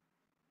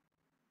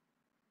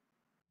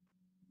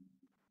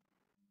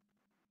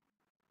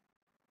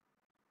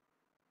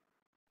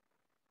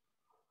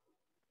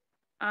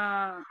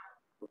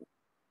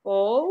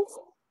 False.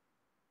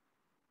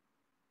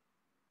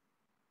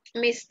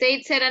 Miss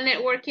State set a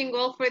networking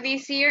goal for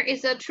this year.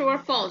 Is that true or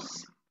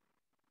false?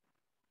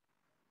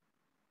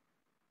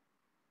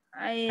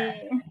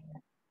 I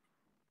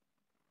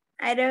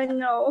don't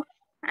know.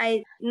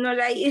 No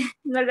la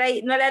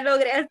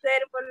logré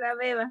hacer por la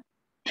beba.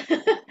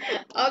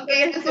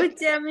 Okay. Solo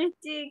escuché a mis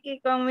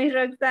chiquis con mi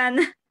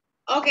Roxana.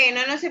 Ok,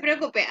 no se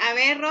preocupe. A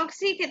ver,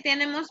 Roxy, ¿qué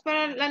tenemos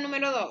para la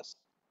número 2?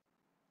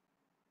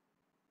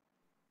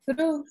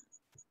 True.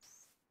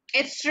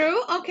 It's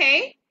true?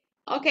 Okay.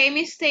 Okay,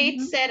 Miss State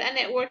set a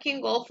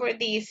networking goal for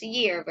this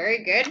year.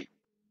 Very good.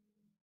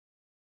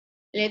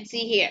 Let's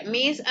see here.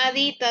 Miss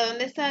Adita,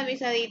 ¿dónde está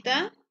Miss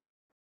Adita?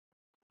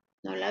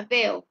 No la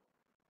veo.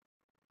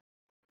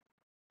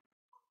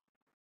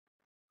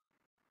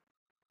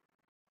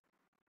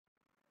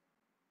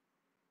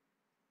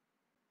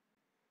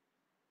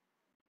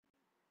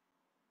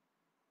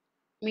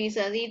 Miss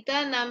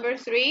Adita, number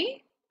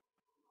 3.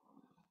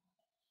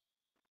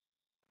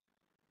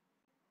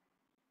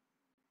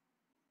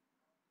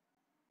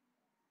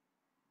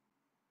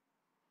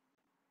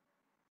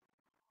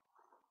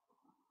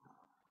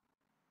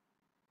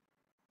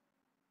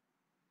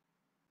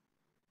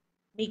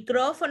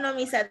 Micrófono,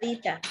 Miss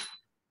Adita.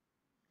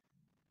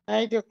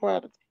 Ay, de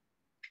acuerdo.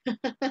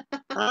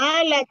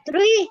 Ah, la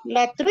Trui,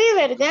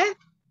 ¿verdad?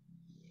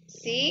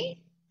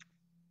 Sí.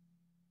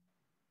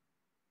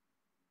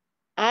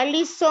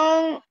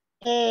 Alison,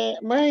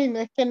 bueno,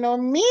 es que no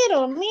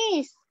miro,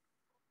 Miss.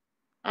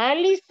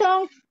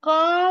 Alison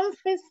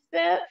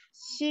confessed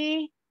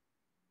she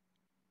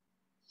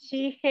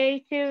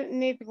hated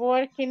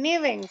networking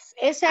events.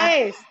 Esa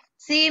es.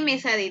 Sí,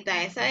 Miss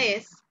Adita, esa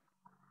es.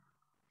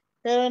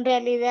 Pero en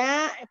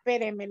realidad,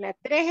 espéreme, la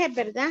 3 es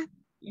verdad.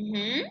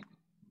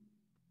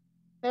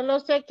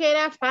 Solo sé que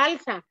era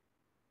falsa.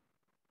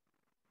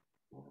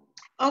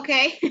 Ok,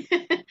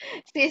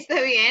 sí, está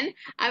bien.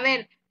 A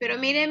ver, pero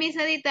mire, Miss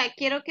Adita,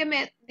 quiero que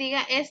me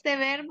diga este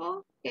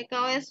verbo que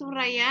acabo de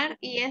subrayar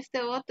y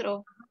este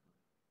otro.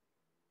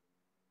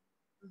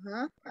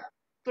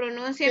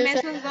 Pronúncieme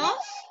esos dos.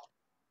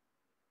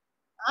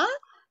 ¿Ah?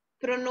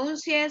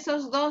 Pronuncie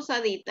esos dos,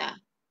 Adita.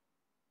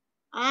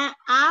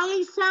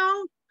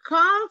 Alison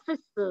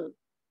confessed.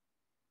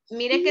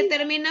 Mire que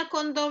termina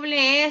con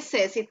doble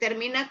S. Si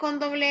termina con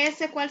doble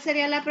S, ¿cuál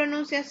sería la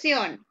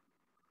pronunciación?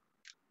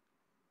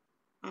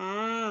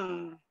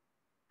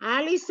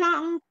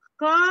 Alison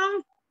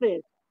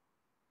confessed.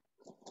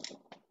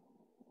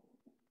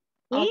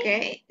 ¿Sí? Ok,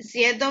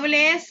 si es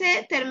doble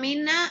S,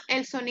 termina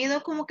el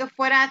sonido como que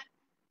fuera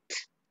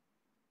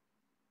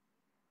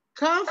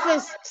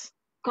confessed.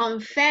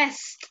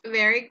 Confessed.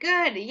 Very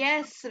good.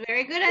 Yes,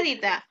 very good,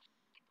 Adita.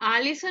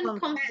 Alison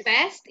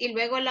confessed. Y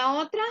luego la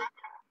otra.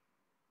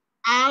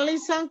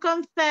 Alison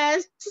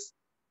confessed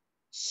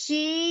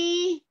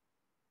she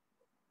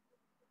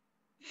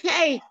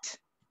hate.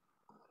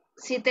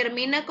 Si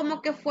termina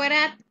como que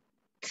fuera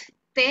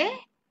T,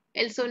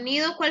 el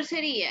sonido, ¿cuál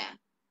sería?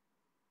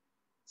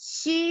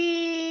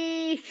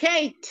 She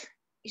hate.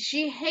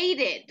 She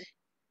hated.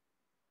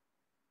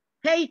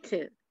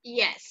 Hated.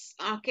 Yes.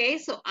 Okay,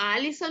 so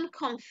Alison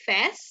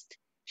confessed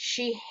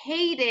she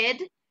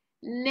hated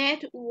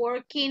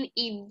networking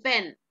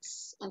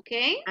events.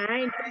 Okay?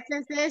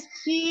 Entonces es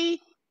she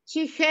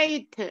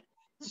hated.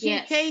 She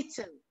Yes.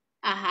 hated.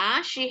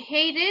 Ajá, she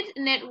hated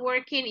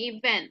networking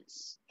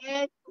events.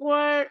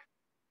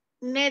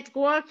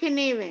 Networking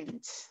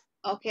events.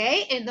 Ok,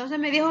 entonces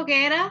me dijo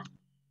que era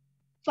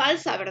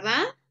falsa,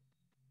 ¿verdad?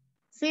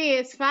 Sí,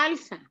 es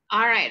falsa.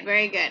 All right,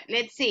 very good.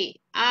 Let's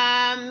see.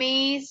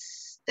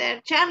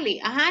 Mr. Charlie.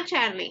 Ajá,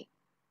 Charlie.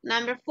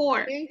 Number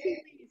 4. Thank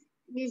you,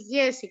 Miss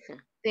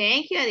Jessica.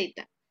 Thank you,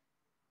 Adita.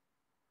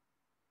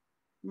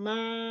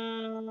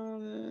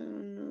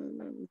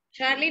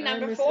 Charlie,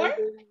 number 4.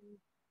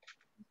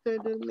 Estoy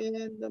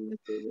durmiendo.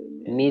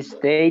 Miss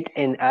Tate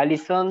and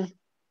Allison.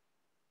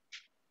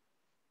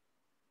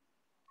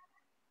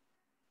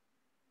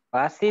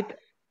 Pass it.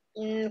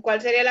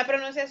 ¿Cuál sería la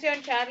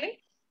pronunciación,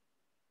 Charlie?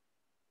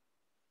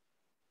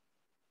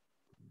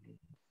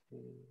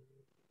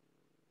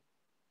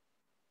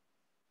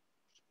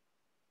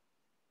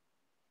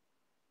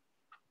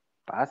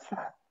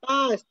 Pasa.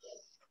 Pass.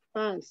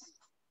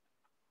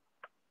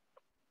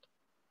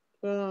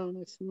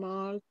 From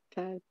small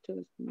type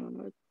to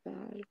small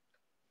type.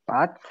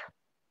 Pat.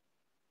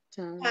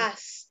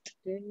 Past.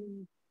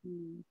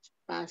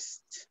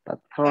 Past.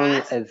 But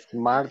from a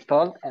smart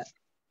talk,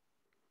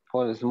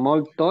 for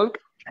small talk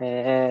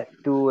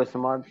to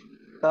smart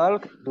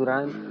talk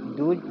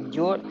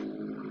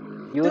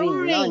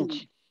during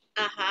lunch.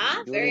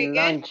 Ajá, very During good.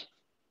 lunch.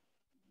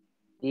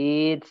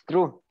 It's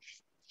true.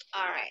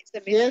 All right, so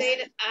Miss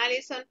Tate and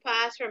Allison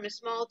passed from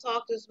small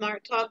talk to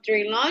smart talk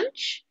during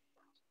lunch.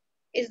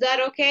 Is that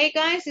okay,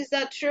 guys? Is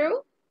that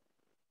true?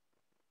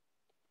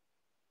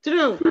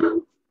 True.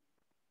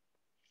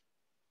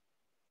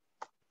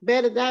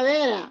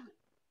 Verdadera.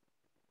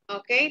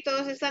 Okay,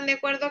 ¿todos están de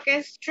acuerdo que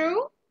es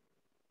true?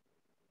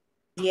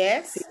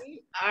 Yes.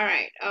 All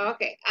right,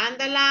 okay. And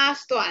the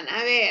last one,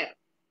 a ver.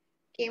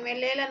 ¿Quién me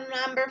lee la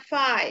number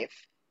 5?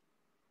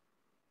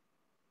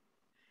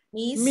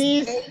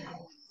 Miss.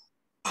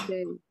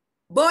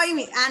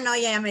 Voy, no,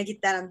 ya me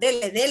quitaron.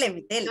 Dele.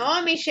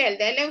 No, Michelle,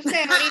 dele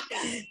usted ahorita.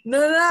 No,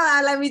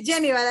 a la Miss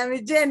Jenny, No,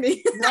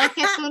 es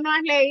que tú no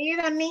has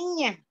leído,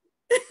 niña.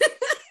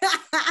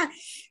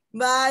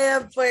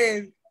 Vaya,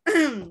 pues.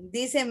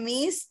 Dice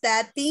Miss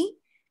Tati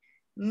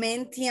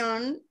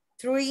mention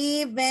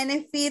 3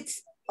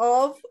 benefits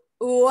of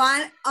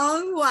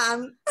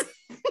one-on-one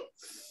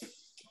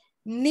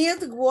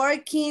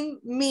networking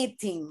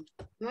meeting.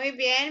 Muy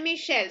bien,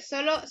 Michelle.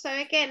 Solo,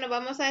 ¿sabe qué? Nos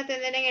vamos a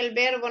detener en el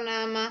verbo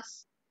nada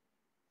más.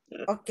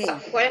 Ok.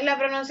 ¿Cuál es la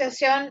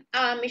pronunciación,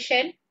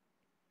 Michelle?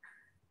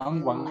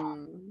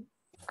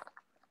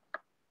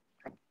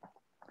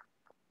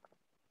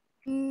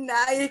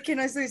 Ay, es que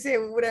no estoy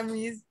segura,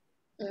 Miss.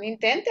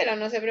 Inténtelo,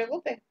 no se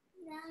preocupe.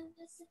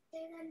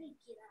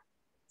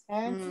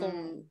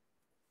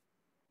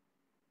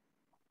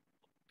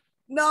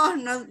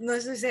 No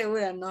estoy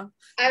segura, no.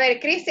 A ver,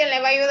 Cristian le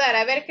va a ayudar.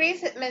 A ver,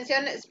 Cris,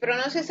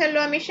 pronúnciaselo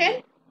a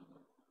Michelle.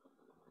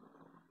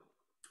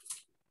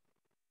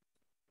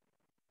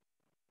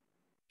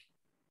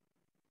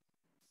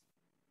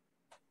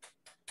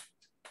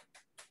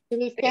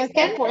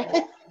 Cristian, pues.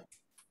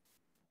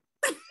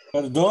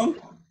 Perdón.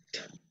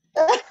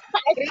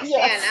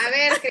 Cristian, a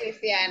ver,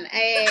 Cristian,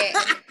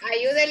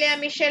 ayúdele a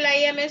Michelle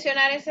ahí a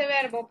mencionar ese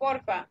verbo,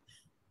 porfa.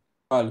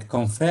 Well,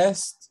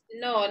 confessed.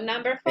 No,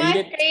 number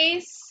 5,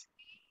 please.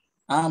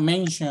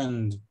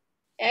 Mentioned.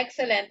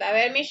 Excellent. A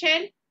ver,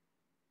 Michelle.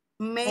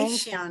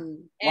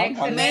 Mention.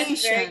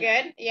 Excellent. Very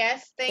good.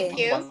 Yes, thank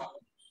you.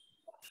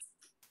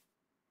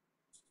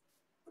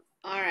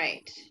 All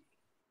right.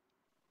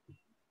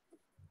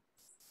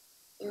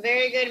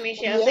 Very good,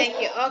 Michelle. Yes.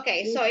 Thank you.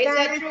 Okay, so is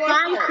that true or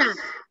false?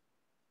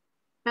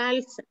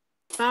 False.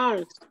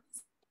 False.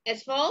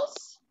 It's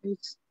false?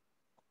 It's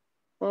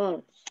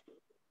false.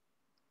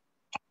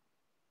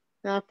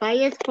 The 5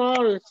 is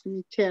false,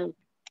 Michelle.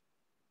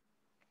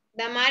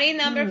 Damari,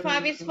 number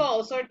 5 is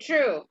false or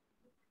true?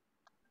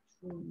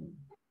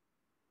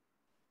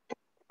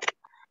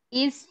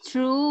 It's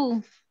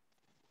true.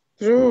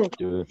 True.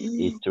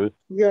 It's true.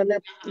 Yo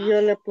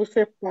le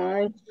puse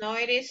false. No,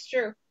 it is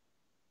true.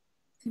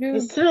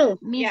 It's true.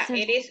 Yeah,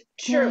 it is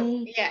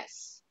true.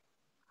 Yes.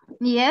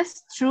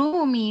 Yes,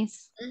 true,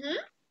 miss.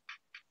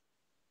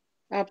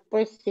 Ah,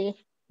 pues sí,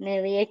 me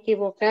había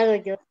equivocado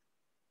yo.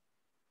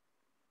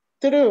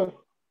 True.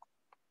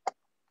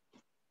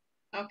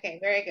 Okay,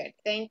 very good.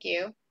 Thank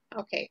you.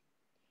 Okay.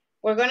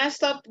 We're going to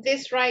stop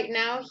this right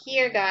now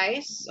here,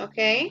 guys.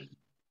 Okay.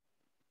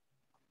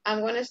 I'm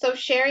going to stop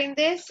sharing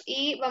this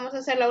y vamos a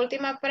hacer la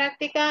última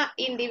práctica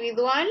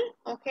individual.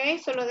 Okay,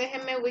 solo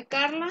déjenme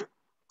ubicarla.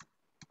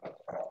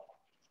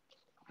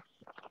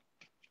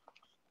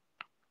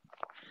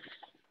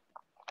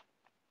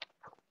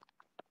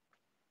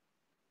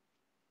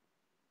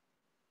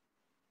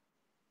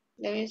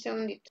 Denme un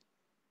segundito.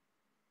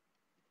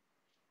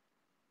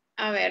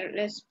 A ver,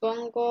 les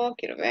pongo,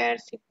 quiero ver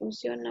si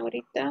funciona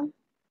ahorita.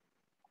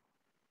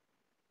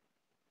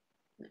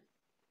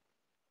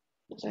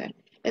 Vamos a ver.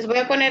 Les voy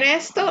a poner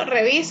esto,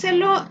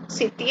 revíselo.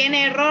 Si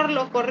tiene error,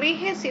 lo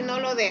corrige, si no,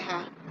 lo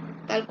deja.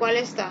 Tal cual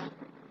está.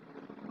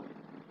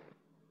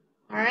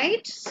 All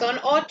right, son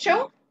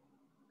 8.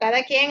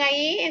 Cada quien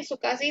ahí en su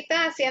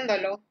casita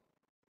haciéndolo.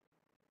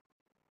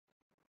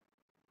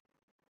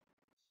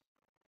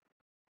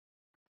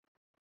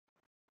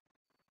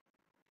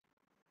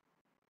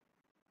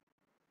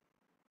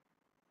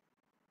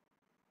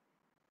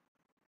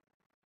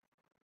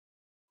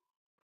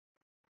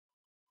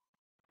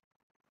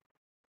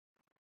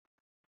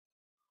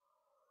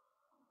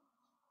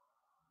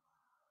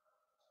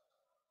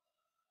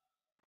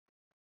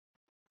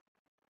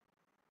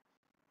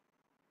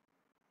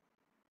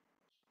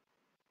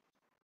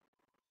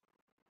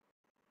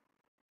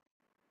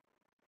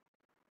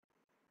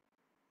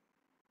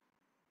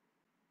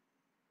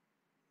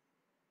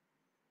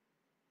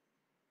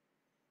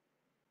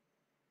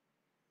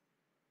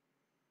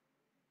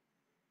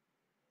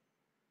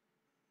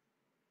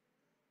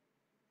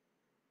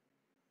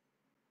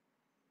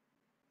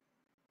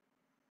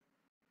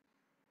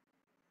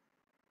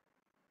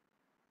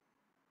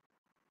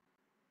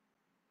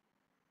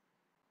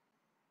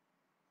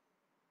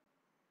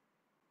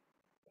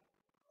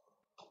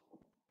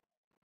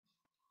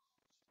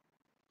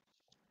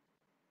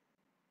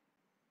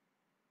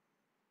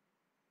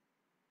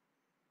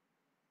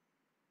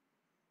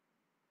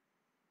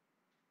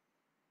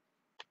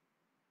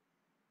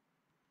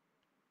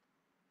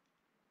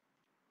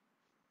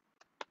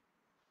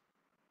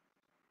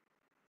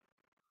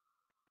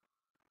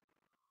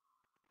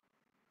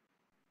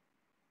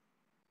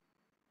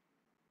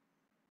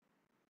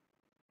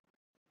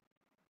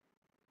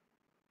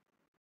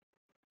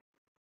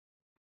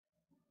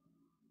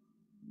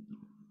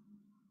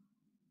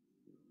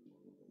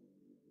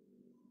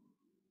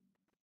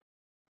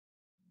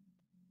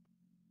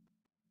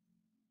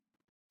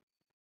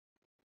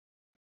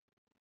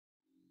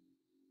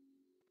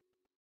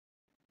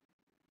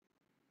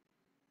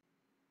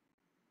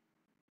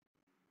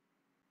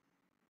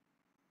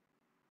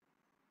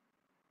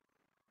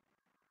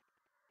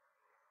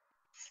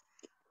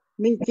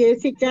 Mi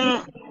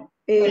Jessica,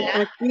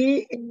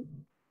 aquí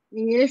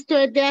en esto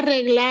es de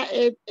arreglar,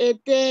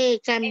 es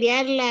de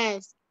cambiar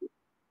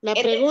la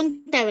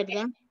pregunta,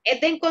 ¿verdad?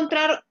 Es de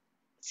encontrar,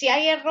 si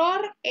hay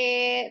error,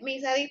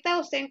 Misadita,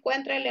 usted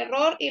encuentra el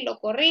error y lo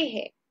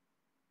corrige.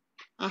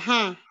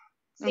 Ajá.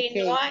 Si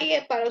no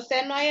hay, para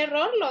usted no hay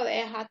error, lo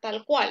deja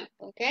tal cual,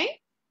 ¿ok?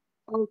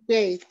 Ok,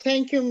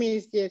 thank you,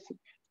 Miss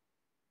Jessica.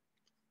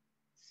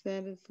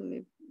 Sarah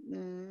sleep,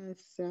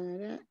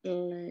 Sarah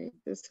like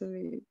to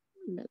sleep,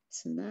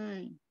 that's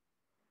 9.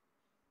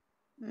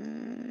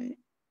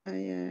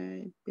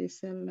 I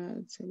peace a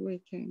lot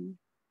weekend.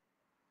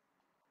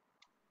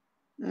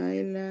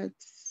 I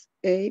lost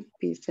 8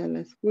 pizza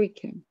last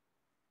weekend.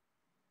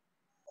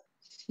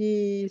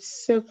 She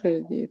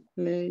secretly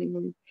played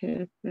with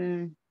her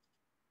friend.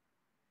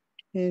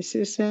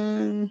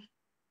 Susan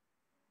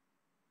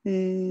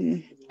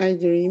I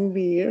drink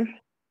beer.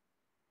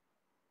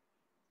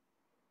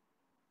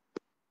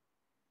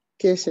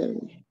 ¿Qué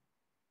sería?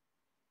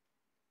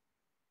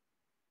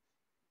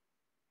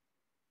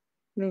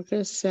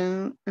 Lucas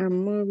saw a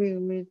movie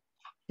with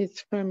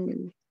his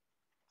family.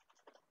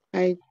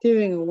 I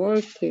didn't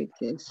work it.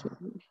 ¿Qué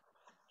sería?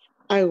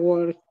 I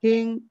worked,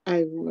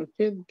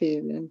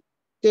 didn't.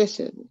 ¿Qué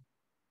sería?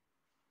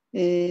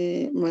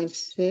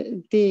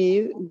 Marcel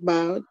did,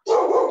 bought,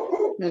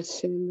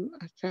 Marcelo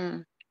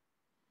acá.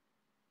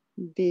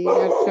 Did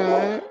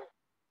acá,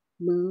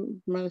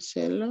 bought,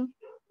 Marcelo.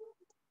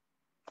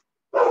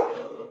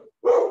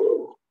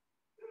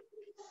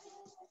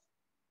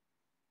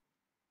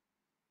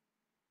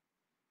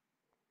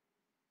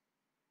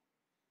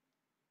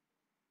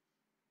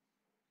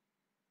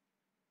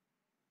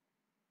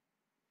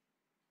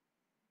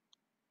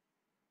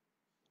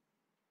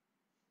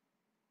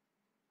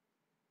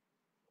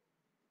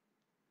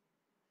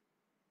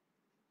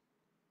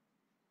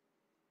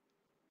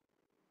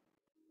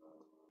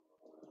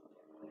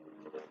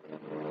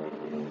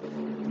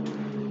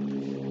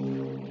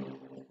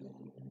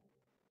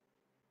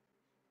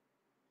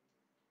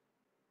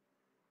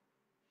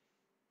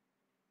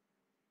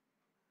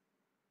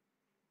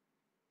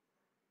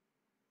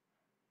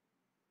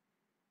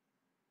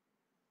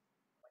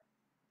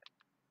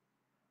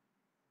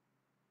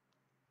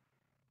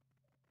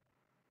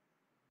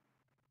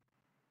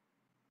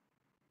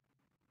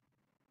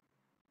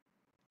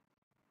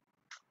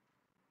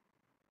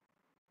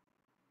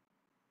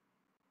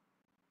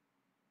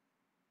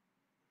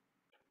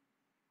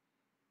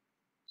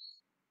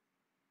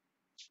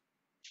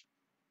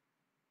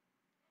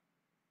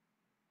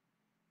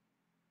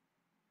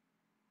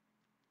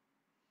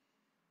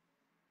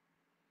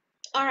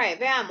 All right,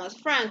 veamos.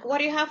 Frank, what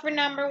do you have for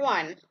number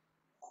 1?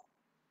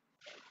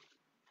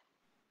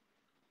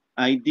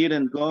 I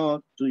didn't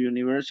go to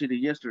university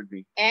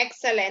yesterday.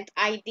 Excellent.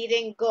 I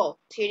didn't go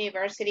to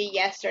university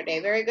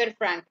yesterday. Very good,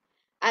 Frank.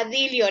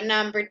 Adilio,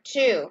 number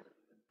 2.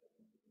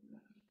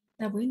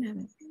 Está buena.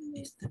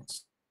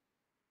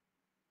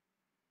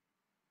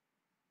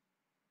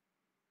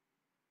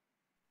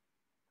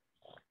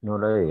 No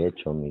lo he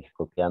hecho, mis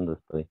copiando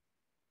estoy.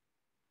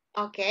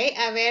 Okay,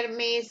 a ver,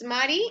 Miss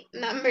Mari,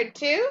 number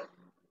 2.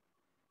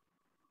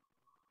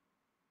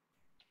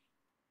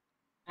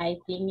 I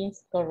think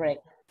it's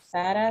correct.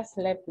 Sarah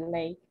slept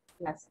late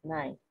last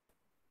night.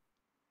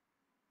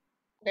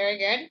 Very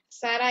good.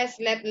 Sarah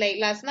slept late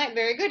last night.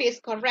 Very good.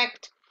 It's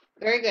correct.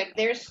 Very good.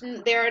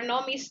 There are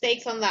no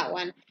mistakes on that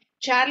one.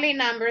 Charlie,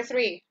 number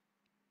 3.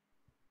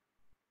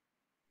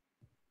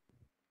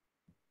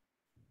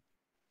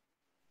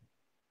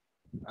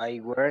 I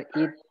were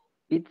eat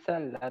pizza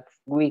last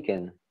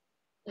weekend.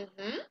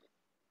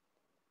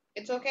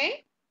 It's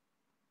okay?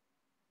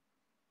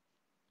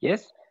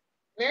 Yes.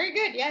 Very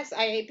good. Yes,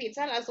 I ate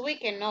pizza last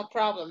weekend. No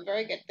problem.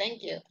 Very good.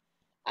 Thank you.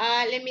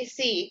 Let me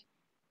see.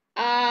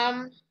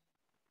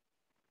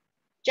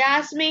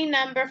 Jasmine,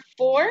 number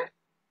 4.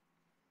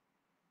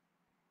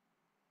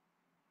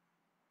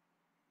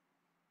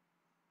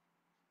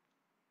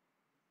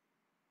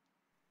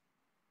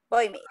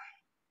 Voy, me.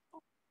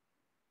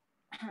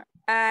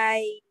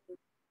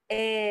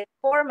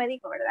 For me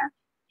dijo, ¿verdad?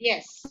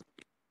 Yes.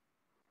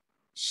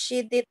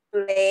 She did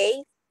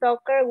play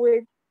soccer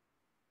with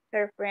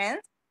her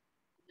friends.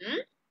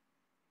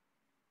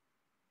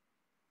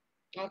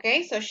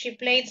 Okay, so she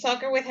played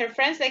soccer with her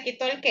friends. ¿Le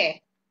quitó el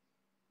qué?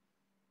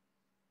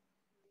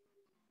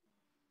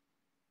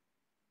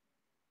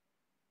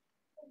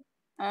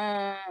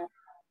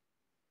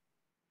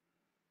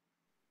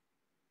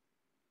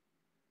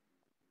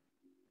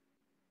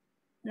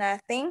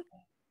 Nothing.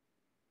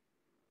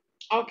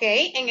 Ok,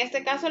 en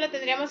este caso le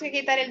tendríamos que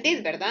quitar el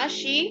did, ¿verdad?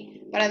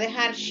 She, para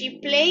dejar, she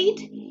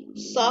played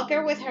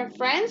soccer with her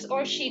friends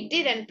or she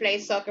didn't play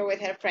soccer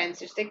with her friends.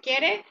 Si usted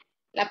quiere,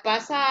 la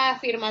pasa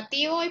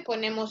afirmativo y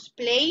ponemos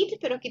played,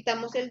 pero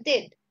quitamos el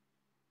did.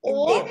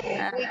 Or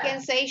we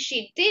can say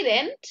she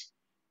didn't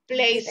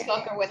play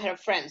soccer with her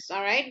friends.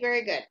 All right,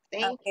 very good.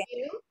 Thank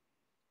you.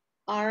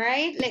 All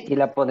right. Si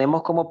la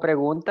ponemos como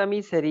pregunta,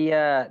 mi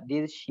sería,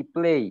 did she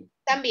play?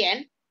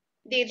 También.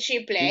 Did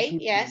she play? Did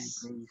she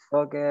Yes. play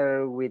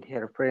soccer with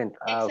her friend?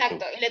 Ah,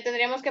 Exacto. okay. Y le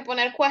tendríamos que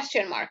poner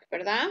question mark,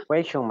 ¿verdad?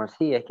 Question mark,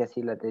 sí, es que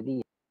así la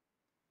tenía.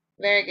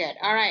 Very good.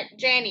 All right,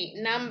 Jenny,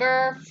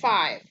 number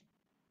 5.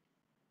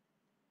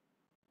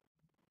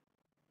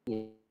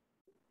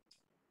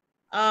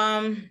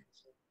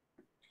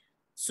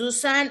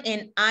 Susan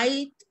and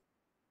I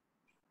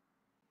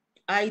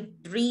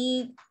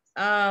drink,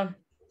 I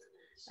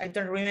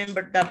don't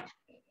remember that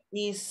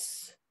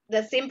is.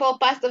 The simple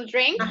past of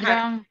drink?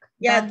 Drunk.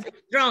 Yeah,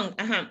 drunk.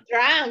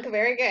 Drunk,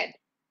 very good.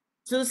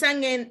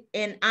 Susan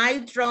and I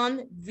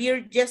drank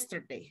beer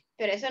yesterday.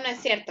 Pero eso no es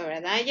cierto,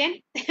 ¿verdad,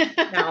 Jen?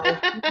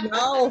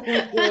 No.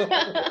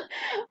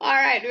 All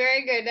right,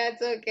 very good.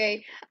 That's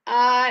okay.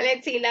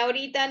 Let's see,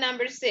 Laurita,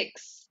 number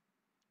 6.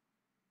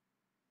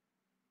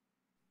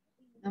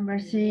 Number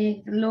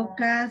 6,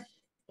 Lucas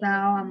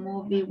saw a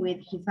movie with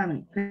his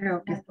family.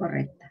 Creo que es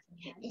correcta.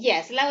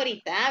 Yes,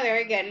 Laurita,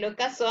 very good.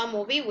 Lucas saw a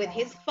movie with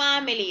his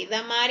family.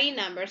 Damari,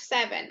 number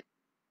 7.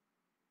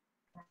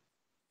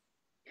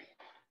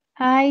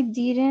 I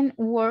didn't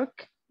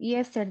work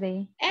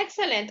yesterday.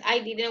 Excellent. I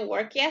didn't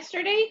work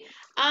yesterday.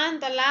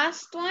 And the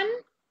last one.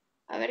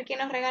 A ver quién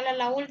nos regala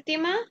la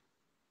última.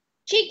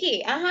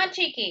 Chiqui. Ajá,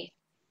 Chiqui.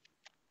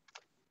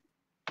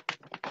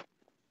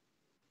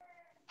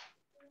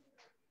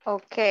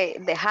 Okay,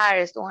 the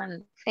hardest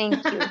one.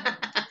 Thank you.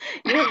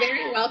 You're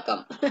very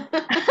welcome.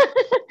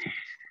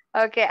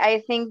 Okay,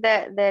 I think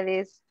that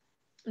is,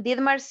 did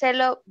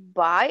Marcelo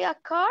buy a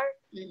car?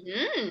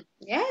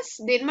 Yes.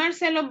 Did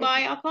Marcelo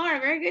buy a car?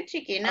 Very good,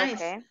 Chiqui. Nice.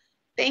 Okay.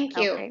 Thank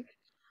you. Okay.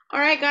 All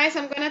right, guys,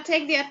 I'm going to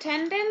take the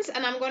attendance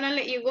and I'm going to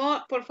let you go.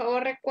 Por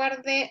favor,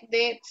 recuerde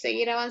de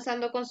seguir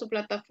avanzando con su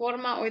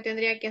plataforma. Hoy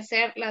tendría que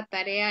hacer la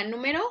tarea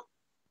número.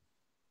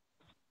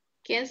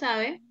 ¿Quién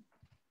sabe?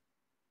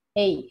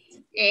 8.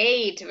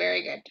 8,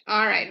 very good.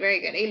 All right,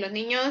 very good. Y los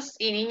niños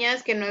y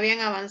niñas que no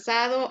habían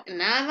avanzado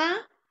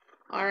nada,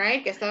 all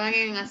right, que estaban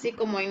así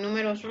como en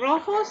números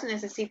rojos,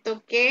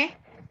 necesito que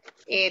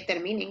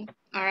terminen.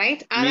 All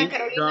right. Ana Yo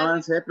Carolina.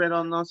 avancé,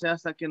 pero no sé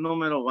hasta qué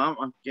número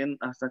vamos,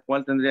 hasta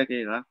cuál tendría que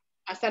llegar.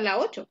 Hasta la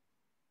 8.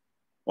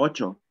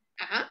 8.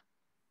 Ajá.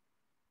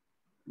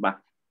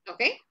 Va.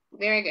 Ok,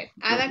 very good.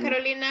 Ada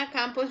Carolina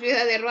Campos,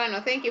 Viuda de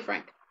Ruano. Thank you,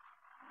 Frank.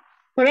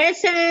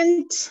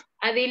 Present.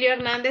 Adilio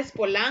Hernández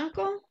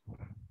Polanco.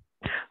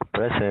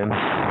 Present.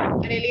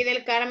 Arely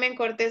del Carmen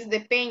Cortés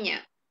de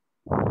Peña.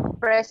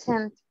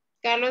 Present.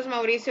 Carlos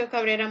Mauricio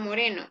Cabrera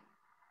Moreno.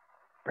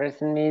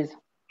 Present, Miss.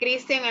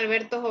 Cristian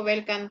Alberto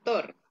Jovel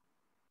Cantor.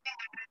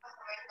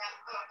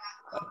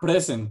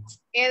 Present.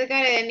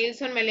 Edgar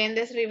Edenilson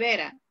Meléndez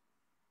Rivera.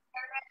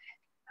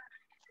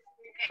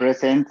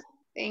 Present.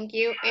 Thank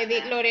you.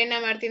 Edith Lorena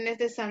Martínez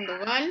de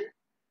Sandoval.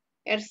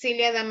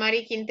 Ercilia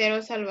Damari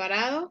Quinteros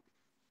Alvarado.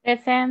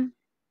 Present.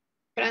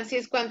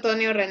 Francisco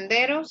Antonio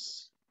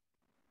Renderos.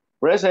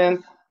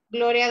 Present.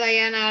 Gloria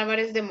Dayana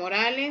Álvarez de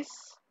Morales.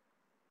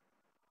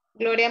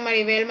 Gloria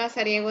Maribel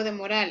Mazariego de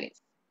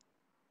Morales.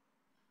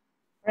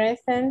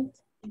 Present.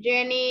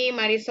 Jenny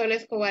Marisol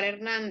Escobar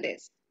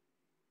Hernández.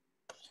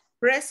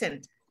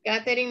 Present.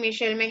 Catherine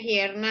Michelle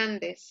Mejía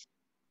Hernández.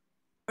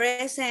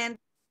 Present.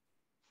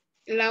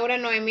 Laura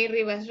Noemí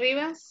Rivas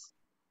Rivas.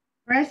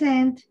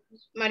 Present.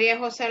 María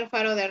José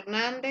Alfaro de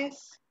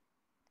Hernández.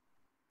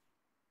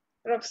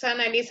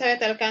 Roxana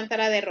Elizabeth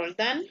Alcántara de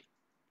Roldán.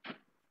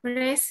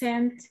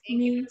 Present.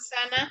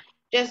 Roxana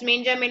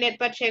Yasmín Yamilet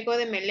Pacheco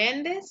de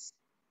Meléndez.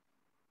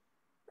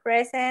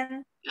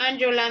 Present. And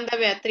Yolanda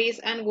Beatriz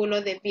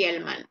Angulo de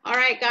Bielman. All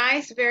right,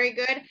 guys, very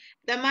good.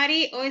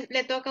 Damari, hoy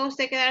le toca a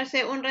usted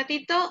quedarse un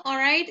ratito, all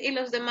right, y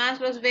los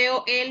demás los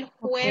veo el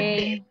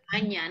jueves. Okay.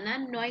 Mañana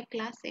no hay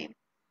clase.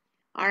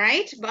 All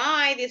right,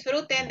 bye,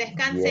 disfruten,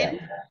 descansen.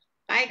 Yeah.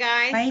 Bye,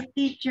 guys. Bye,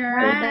 teacher.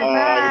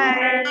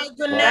 Bye.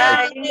 Good Bye.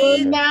 night.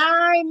 Good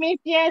night, Miss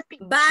Jessie.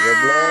 God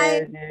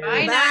Bye. bless you.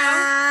 Bye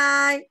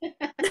now.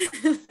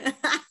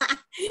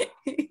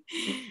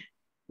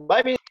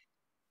 Bye, Bye. Miss.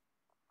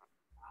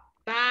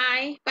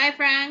 Bye. Bye,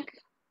 Frank.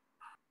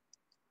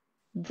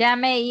 Ya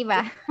me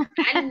iba.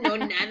 Ah, no,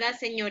 nada,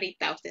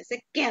 señorita. Usted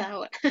se queda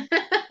ahora.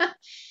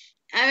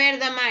 A ver,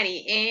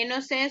 Damari,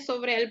 no sé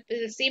sobre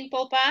el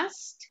simple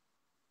past.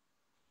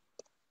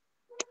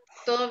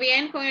 ¿Todo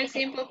bien con el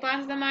simple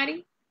past,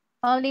 Damari?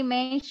 Only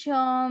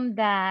mention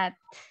that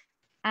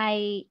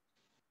I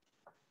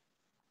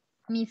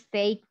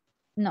mistake.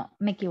 No,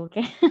 me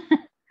equivoqué.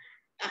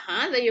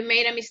 Ajá, that you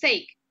made a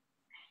mistake.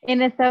 En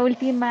el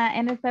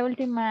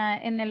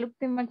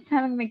último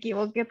examen me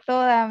equivoqué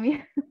toda.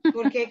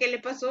 ¿Por qué? ¿Qué le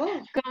pasó?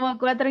 Como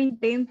 4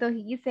 intentos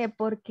hice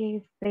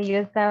porque yo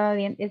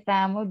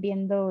estábamos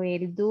viendo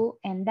el do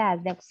and that,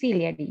 de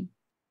auxiliary.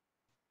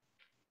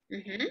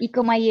 Y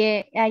como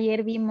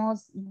ayer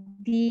vimos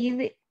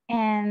did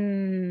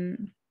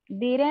and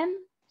didn't,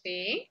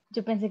 sí.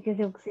 Yo pensé que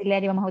ese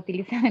auxiliar íbamos a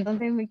utilizar,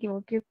 entonces me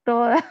equivoqué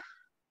toda.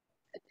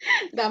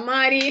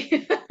 Damari.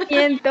 Y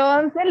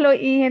entonces,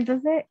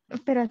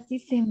 pero así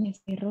se me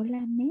cerró la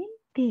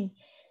mente.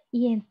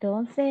 Y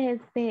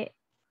entonces,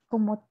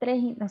 como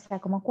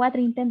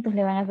 4 intentos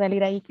le van a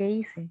salir ahí que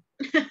hice.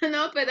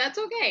 No, but that's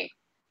okay.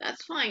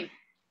 That's fine.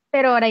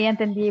 Pero ahora ya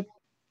entendí,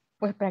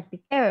 pues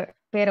practiqué,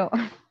 pero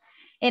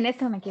en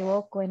eso me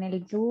equivoco, en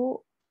el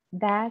do,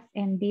 does,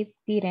 and did,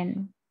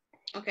 didn't.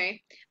 Ok.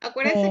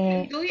 Acuérdense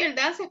que el do y el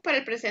das es para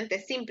el presente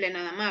simple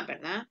nada más,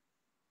 ¿verdad?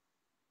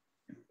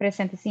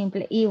 Presente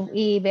simple.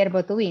 Y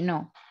verbo to be,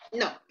 no.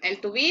 No, el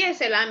to be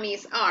es el am,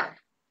 is, are.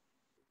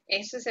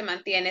 Eso se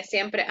mantiene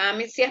siempre. Am,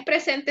 si es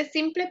presente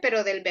simple,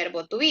 pero del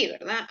verbo to be,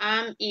 ¿verdad?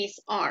 Am,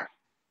 is, are.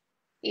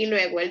 Y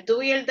luego el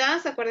do y el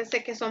das,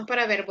 acuérdense que son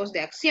para verbos de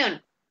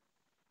acción.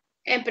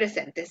 En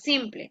presente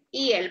simple.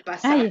 Y el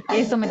pasado.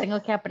 Ay, eso me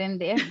tengo que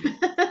aprender.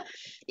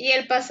 Y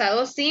el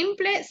pasado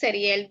simple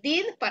sería el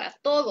did para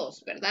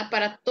todos, ¿verdad?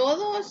 Para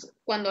todos,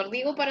 cuando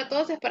digo para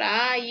todos es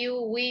para I, you,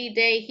 we,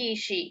 they, he,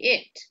 she,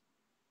 it.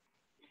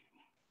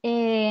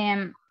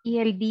 Y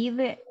el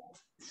did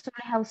solo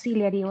es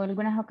auxiliary o en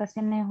algunas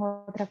ocasiones es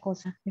otra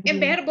cosa. Es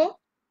verbo.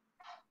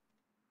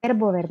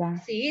 verbo,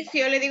 ¿verdad? Sí, si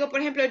yo le digo,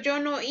 por ejemplo, yo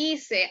no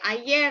hice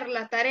ayer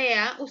la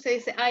tarea, usted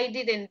dice, I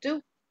didn't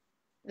do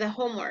the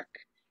homework.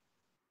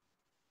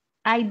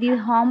 I did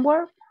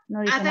homework.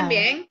 No dice nada.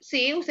 También,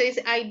 sí, usted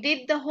dice, I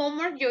did the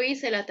homework, yo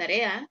hice la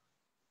tarea.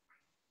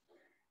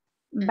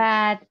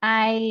 But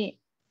I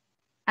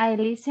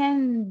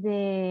listen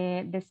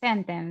the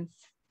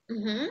sentence.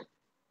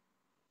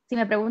 Si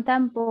me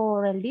preguntan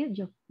por el did,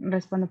 yo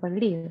respondo por el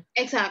did.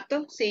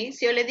 Exacto, sí.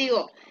 Si yo le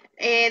digo,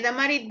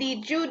 Damari,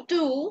 did you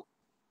do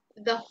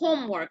the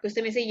homework?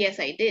 Usted me dice, yes,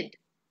 I did.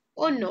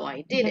 O no,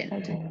 I didn't. Yes,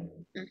 I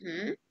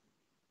did.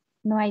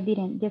 No, I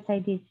didn't. Yes, I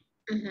did.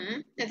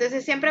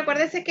 Entonces siempre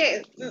acuérdese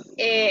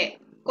que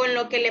con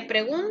lo que le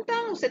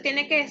preguntan, usted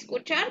tiene que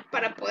escuchar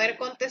para poder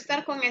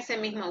contestar con ese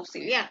mismo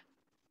auxiliar.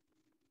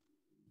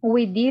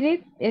 We did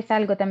it es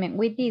algo también.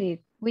 We did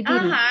it. We did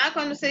it. Ajá,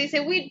 cuando se dice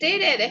we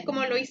did it, es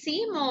como lo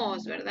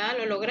hicimos, ¿verdad?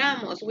 Lo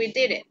logramos, we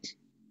did it.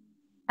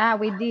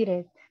 We did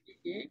it.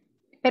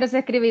 Pero se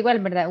escribe igual,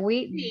 ¿verdad?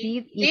 We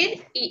did it.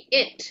 Did y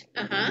it.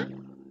 Ajá.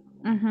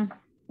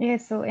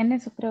 Eso, en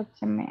eso creo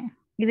que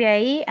Y de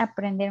ahí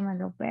aprenderme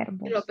los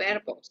verbos. Los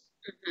verbos.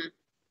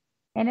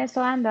 En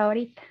eso ando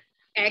ahorita.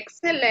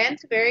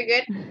 Excelente, very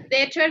good.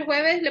 De hecho, el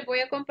jueves les voy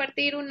a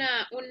compartir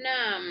una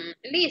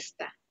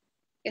lista,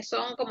 que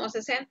son como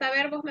 60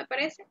 verbos, me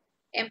parece,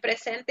 en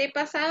presente y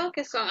pasado,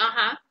 que son,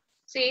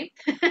 sí.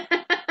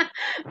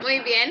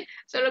 Muy bien,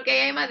 solo que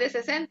hay más de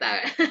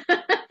 60.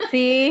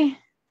 Sí.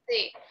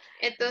 Sí,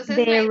 entonces.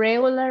 The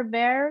regular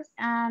verbs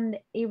and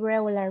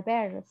irregular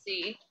verbs.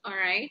 Sí, all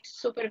right,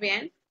 súper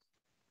bien.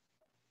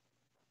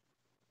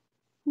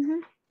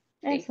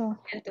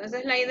 Eso. Sí.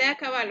 Entonces la idea,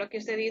 cabal, lo que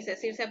usted dice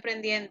es irse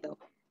aprendiendo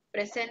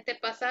presente,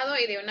 pasado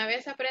y de una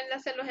vez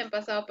apréndaselos en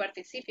pasado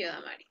participio,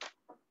 Damari.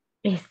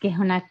 Es que es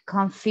una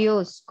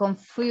confuse.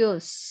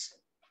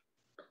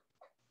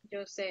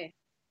 Yo sé.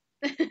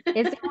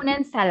 Es una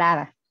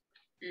ensalada.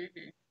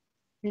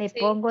 Le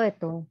pongo de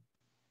todo.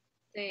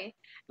 Sí.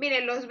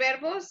 Mire, los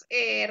verbos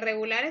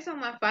regulares son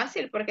más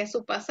fácil porque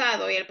su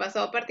pasado y el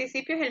pasado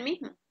participio es el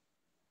mismo.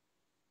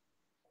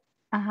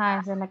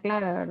 Ajá, esa es la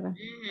clave, ¿verdad?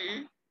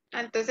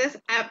 Entonces,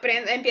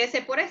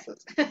 empiece por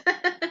esos.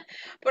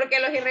 Porque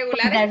los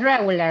irregulares. The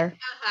regular.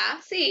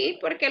 Ajá, sí,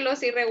 porque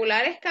los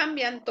irregulares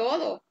cambian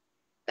todo,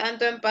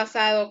 tanto en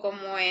pasado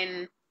como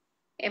en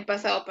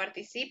pasado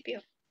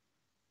participio.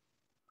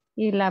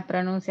 Y la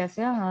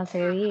pronunciación, no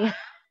se diga.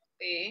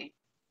 Sí,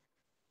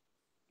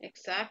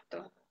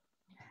 exacto.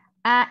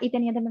 Y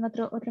tenía también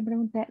otra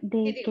pregunta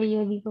de que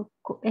yo digo,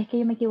 es que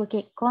yo me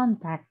equivoqué,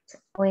 contact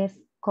o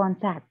es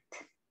contact.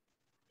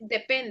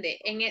 Depende,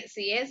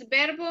 si es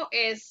verbo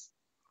es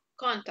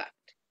contact.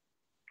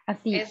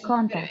 Así,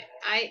 contact.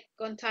 I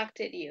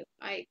contacted you.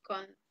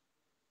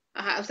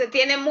 Usted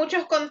tiene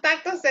muchos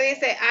contactos, se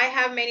dice I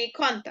have many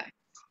contacts.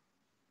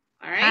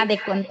 All right? De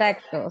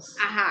contactos.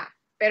 Ajá,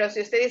 pero si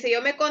usted dice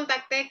yo me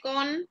contacté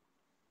con,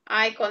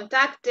 I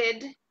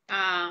contacted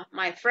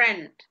my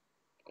friend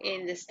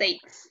in the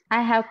States.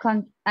 I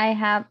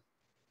have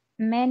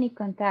many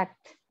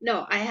contacts.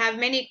 No, I have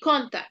many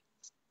contacts.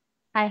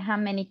 I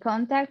have many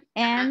contacts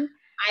and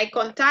I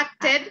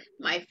contacted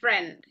my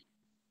friend.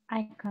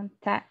 I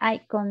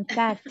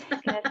contact.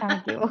 Me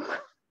equivoco.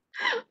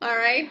 All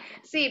right.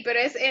 Sí,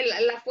 pero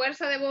la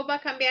fuerza de voz va a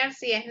cambiar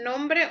si es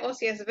nombre o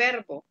si es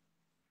verbo.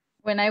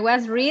 When I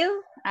was real,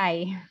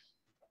 I.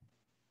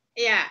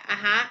 Yeah,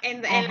 ajá.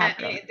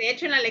 De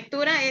hecho, en la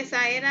lectura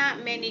esa era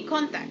many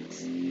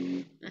contacts.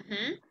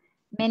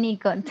 Many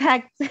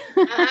contacts.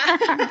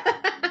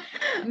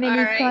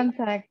 Many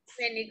contacts.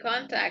 Many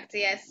contacts,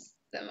 yes,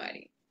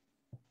 somebody.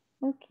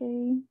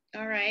 Okay.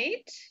 All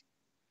right.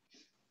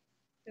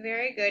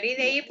 Very good. Y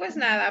de ahí, pues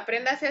nada,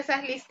 apréndase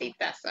esas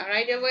listitas. All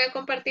right. Yo voy a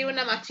compartir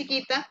una más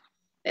chiquita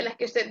de la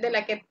que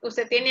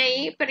usted tiene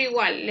ahí, pero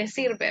igual le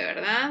sirve,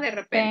 ¿verdad? De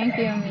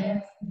repente. Thank you,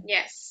 Miss.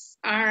 Yes.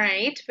 All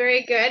right.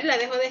 Very good. La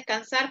dejo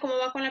descansar. ¿Cómo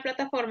va con la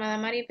plataforma,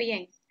 Damari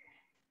Pillén?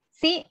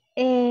 Sí,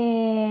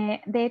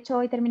 de hecho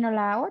hoy termino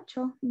la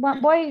 8.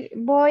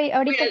 Voy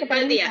ahorita que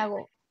también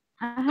hago.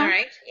 Ajá. All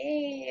right.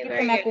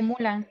 Se me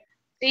acumulan.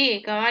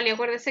 Sí, cabal, y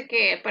acuérdese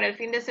que para el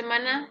fin de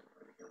semana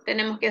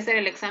tenemos que hacer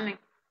el examen.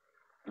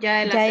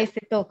 Ya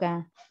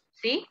toca.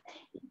 ¿Sí?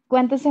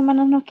 ¿Cuántas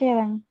semanas nos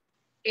quedan?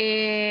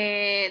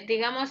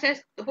 Digamos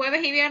es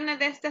jueves y viernes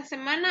de esta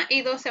semana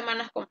y 2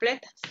 semanas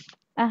completas.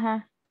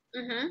 Ajá.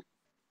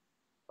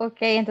 Ok,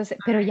 entonces,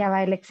 pero ya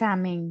va el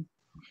examen.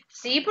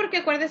 Sí, porque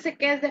acuérdese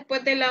que es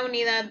después de la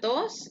unidad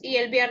 2 y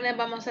el viernes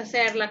vamos a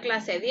hacer la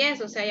clase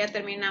 10, o sea, ya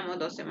terminamos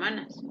 2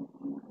 semanas.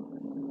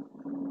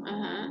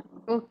 Ajá.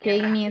 Ok,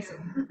 Miss.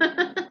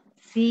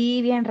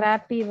 Sí, bien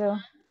rápido.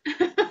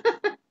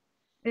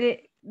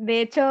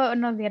 De hecho,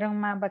 nos dieron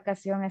más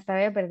vacación esta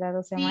vez, ¿verdad?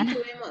 2 semanas.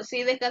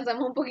 Sí,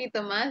 descansamos un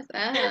poquito más.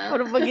 Ajá.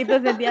 Por un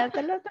poquito sentía hasta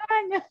el otro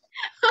año.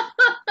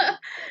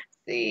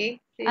 Sí.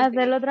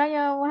 Hasta el otro año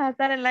vamos a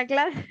estar en la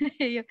clase.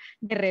 Y yo,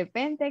 de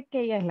repente,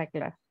 que ya es la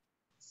clase.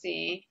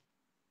 Sí,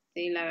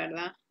 la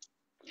verdad.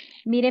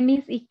 Mire,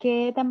 Miss, ¿y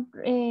qué tan,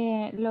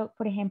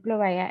 por ejemplo,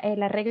 vaya,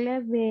 las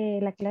reglas de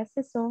la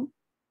clase son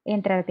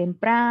entrar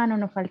temprano,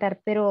 no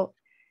faltar, pero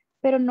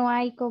no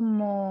hay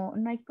como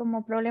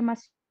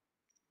problemas.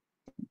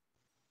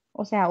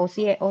 O sea, o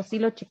sí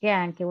lo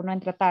chequean, que uno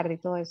entra tarde y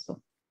todo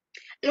eso.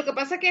 Lo que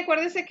pasa es que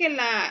acuérdese que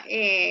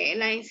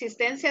la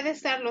insistencia de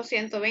estar los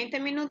 120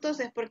 minutos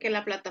es porque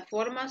la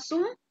plataforma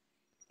Zoom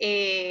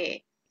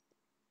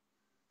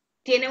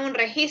tiene un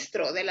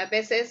registro de las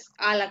veces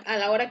a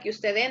la hora que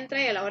usted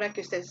entra y a la hora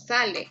que usted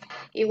sale.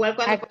 Igual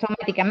cuando...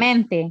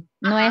 Automáticamente,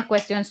 no es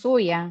cuestión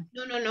suya.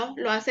 No,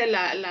 lo hace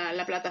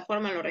la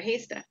plataforma, lo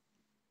registra.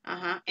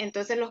 Ajá.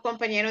 Entonces los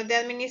compañeros de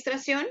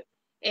administración,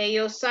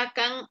 ellos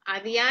sacan a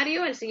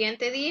diario, el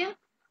siguiente día,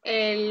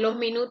 los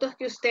minutos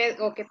que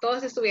usted o que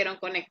todos estuvieron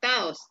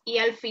conectados. Y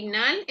al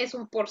final es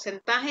un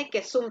porcentaje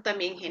que Zoom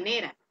también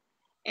genera.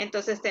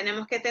 Entonces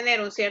tenemos que tener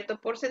un cierto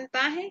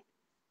porcentaje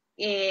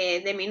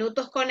de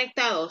minutos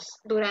conectados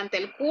durante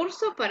el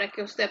curso para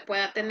que usted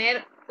pueda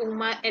tener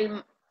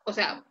o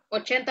sea,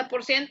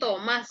 80% o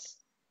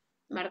más,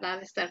 ¿verdad?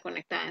 De estar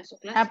conectada en su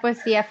clase. Ah, pues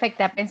sí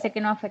afecta, pensé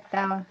que no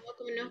afectaba.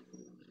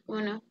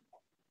 ¿Cómo no?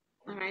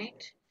 All right,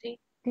 sí.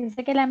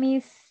 Pensé que la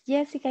Miss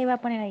Jessica iba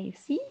a poner ahí.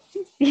 Sí.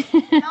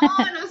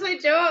 No soy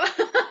yo.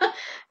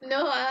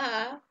 No.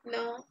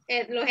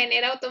 Lo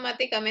genera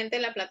automáticamente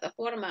la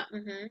plataforma.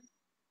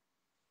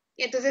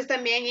 Y entonces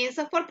también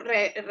INSAFORP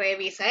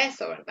revisa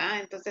eso,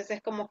 ¿verdad? Entonces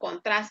es como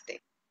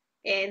contraste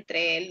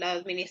entre la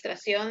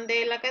administración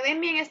de la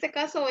academia, en este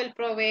caso, el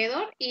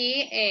proveedor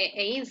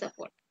e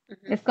INSAFORP.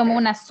 Es como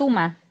una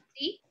suma.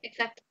 Sí,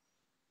 exacto.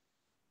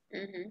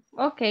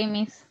 Ok,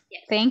 Miss.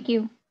 Yes. Thank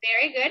you.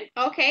 Very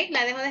good. Ok,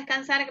 la dejo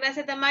descansar.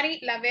 Gracias, Tamari.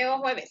 La veo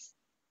jueves.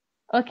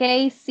 Ok,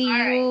 see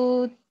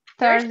you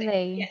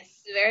Thursday.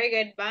 Yes, very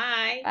good.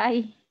 Bye.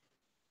 Bye.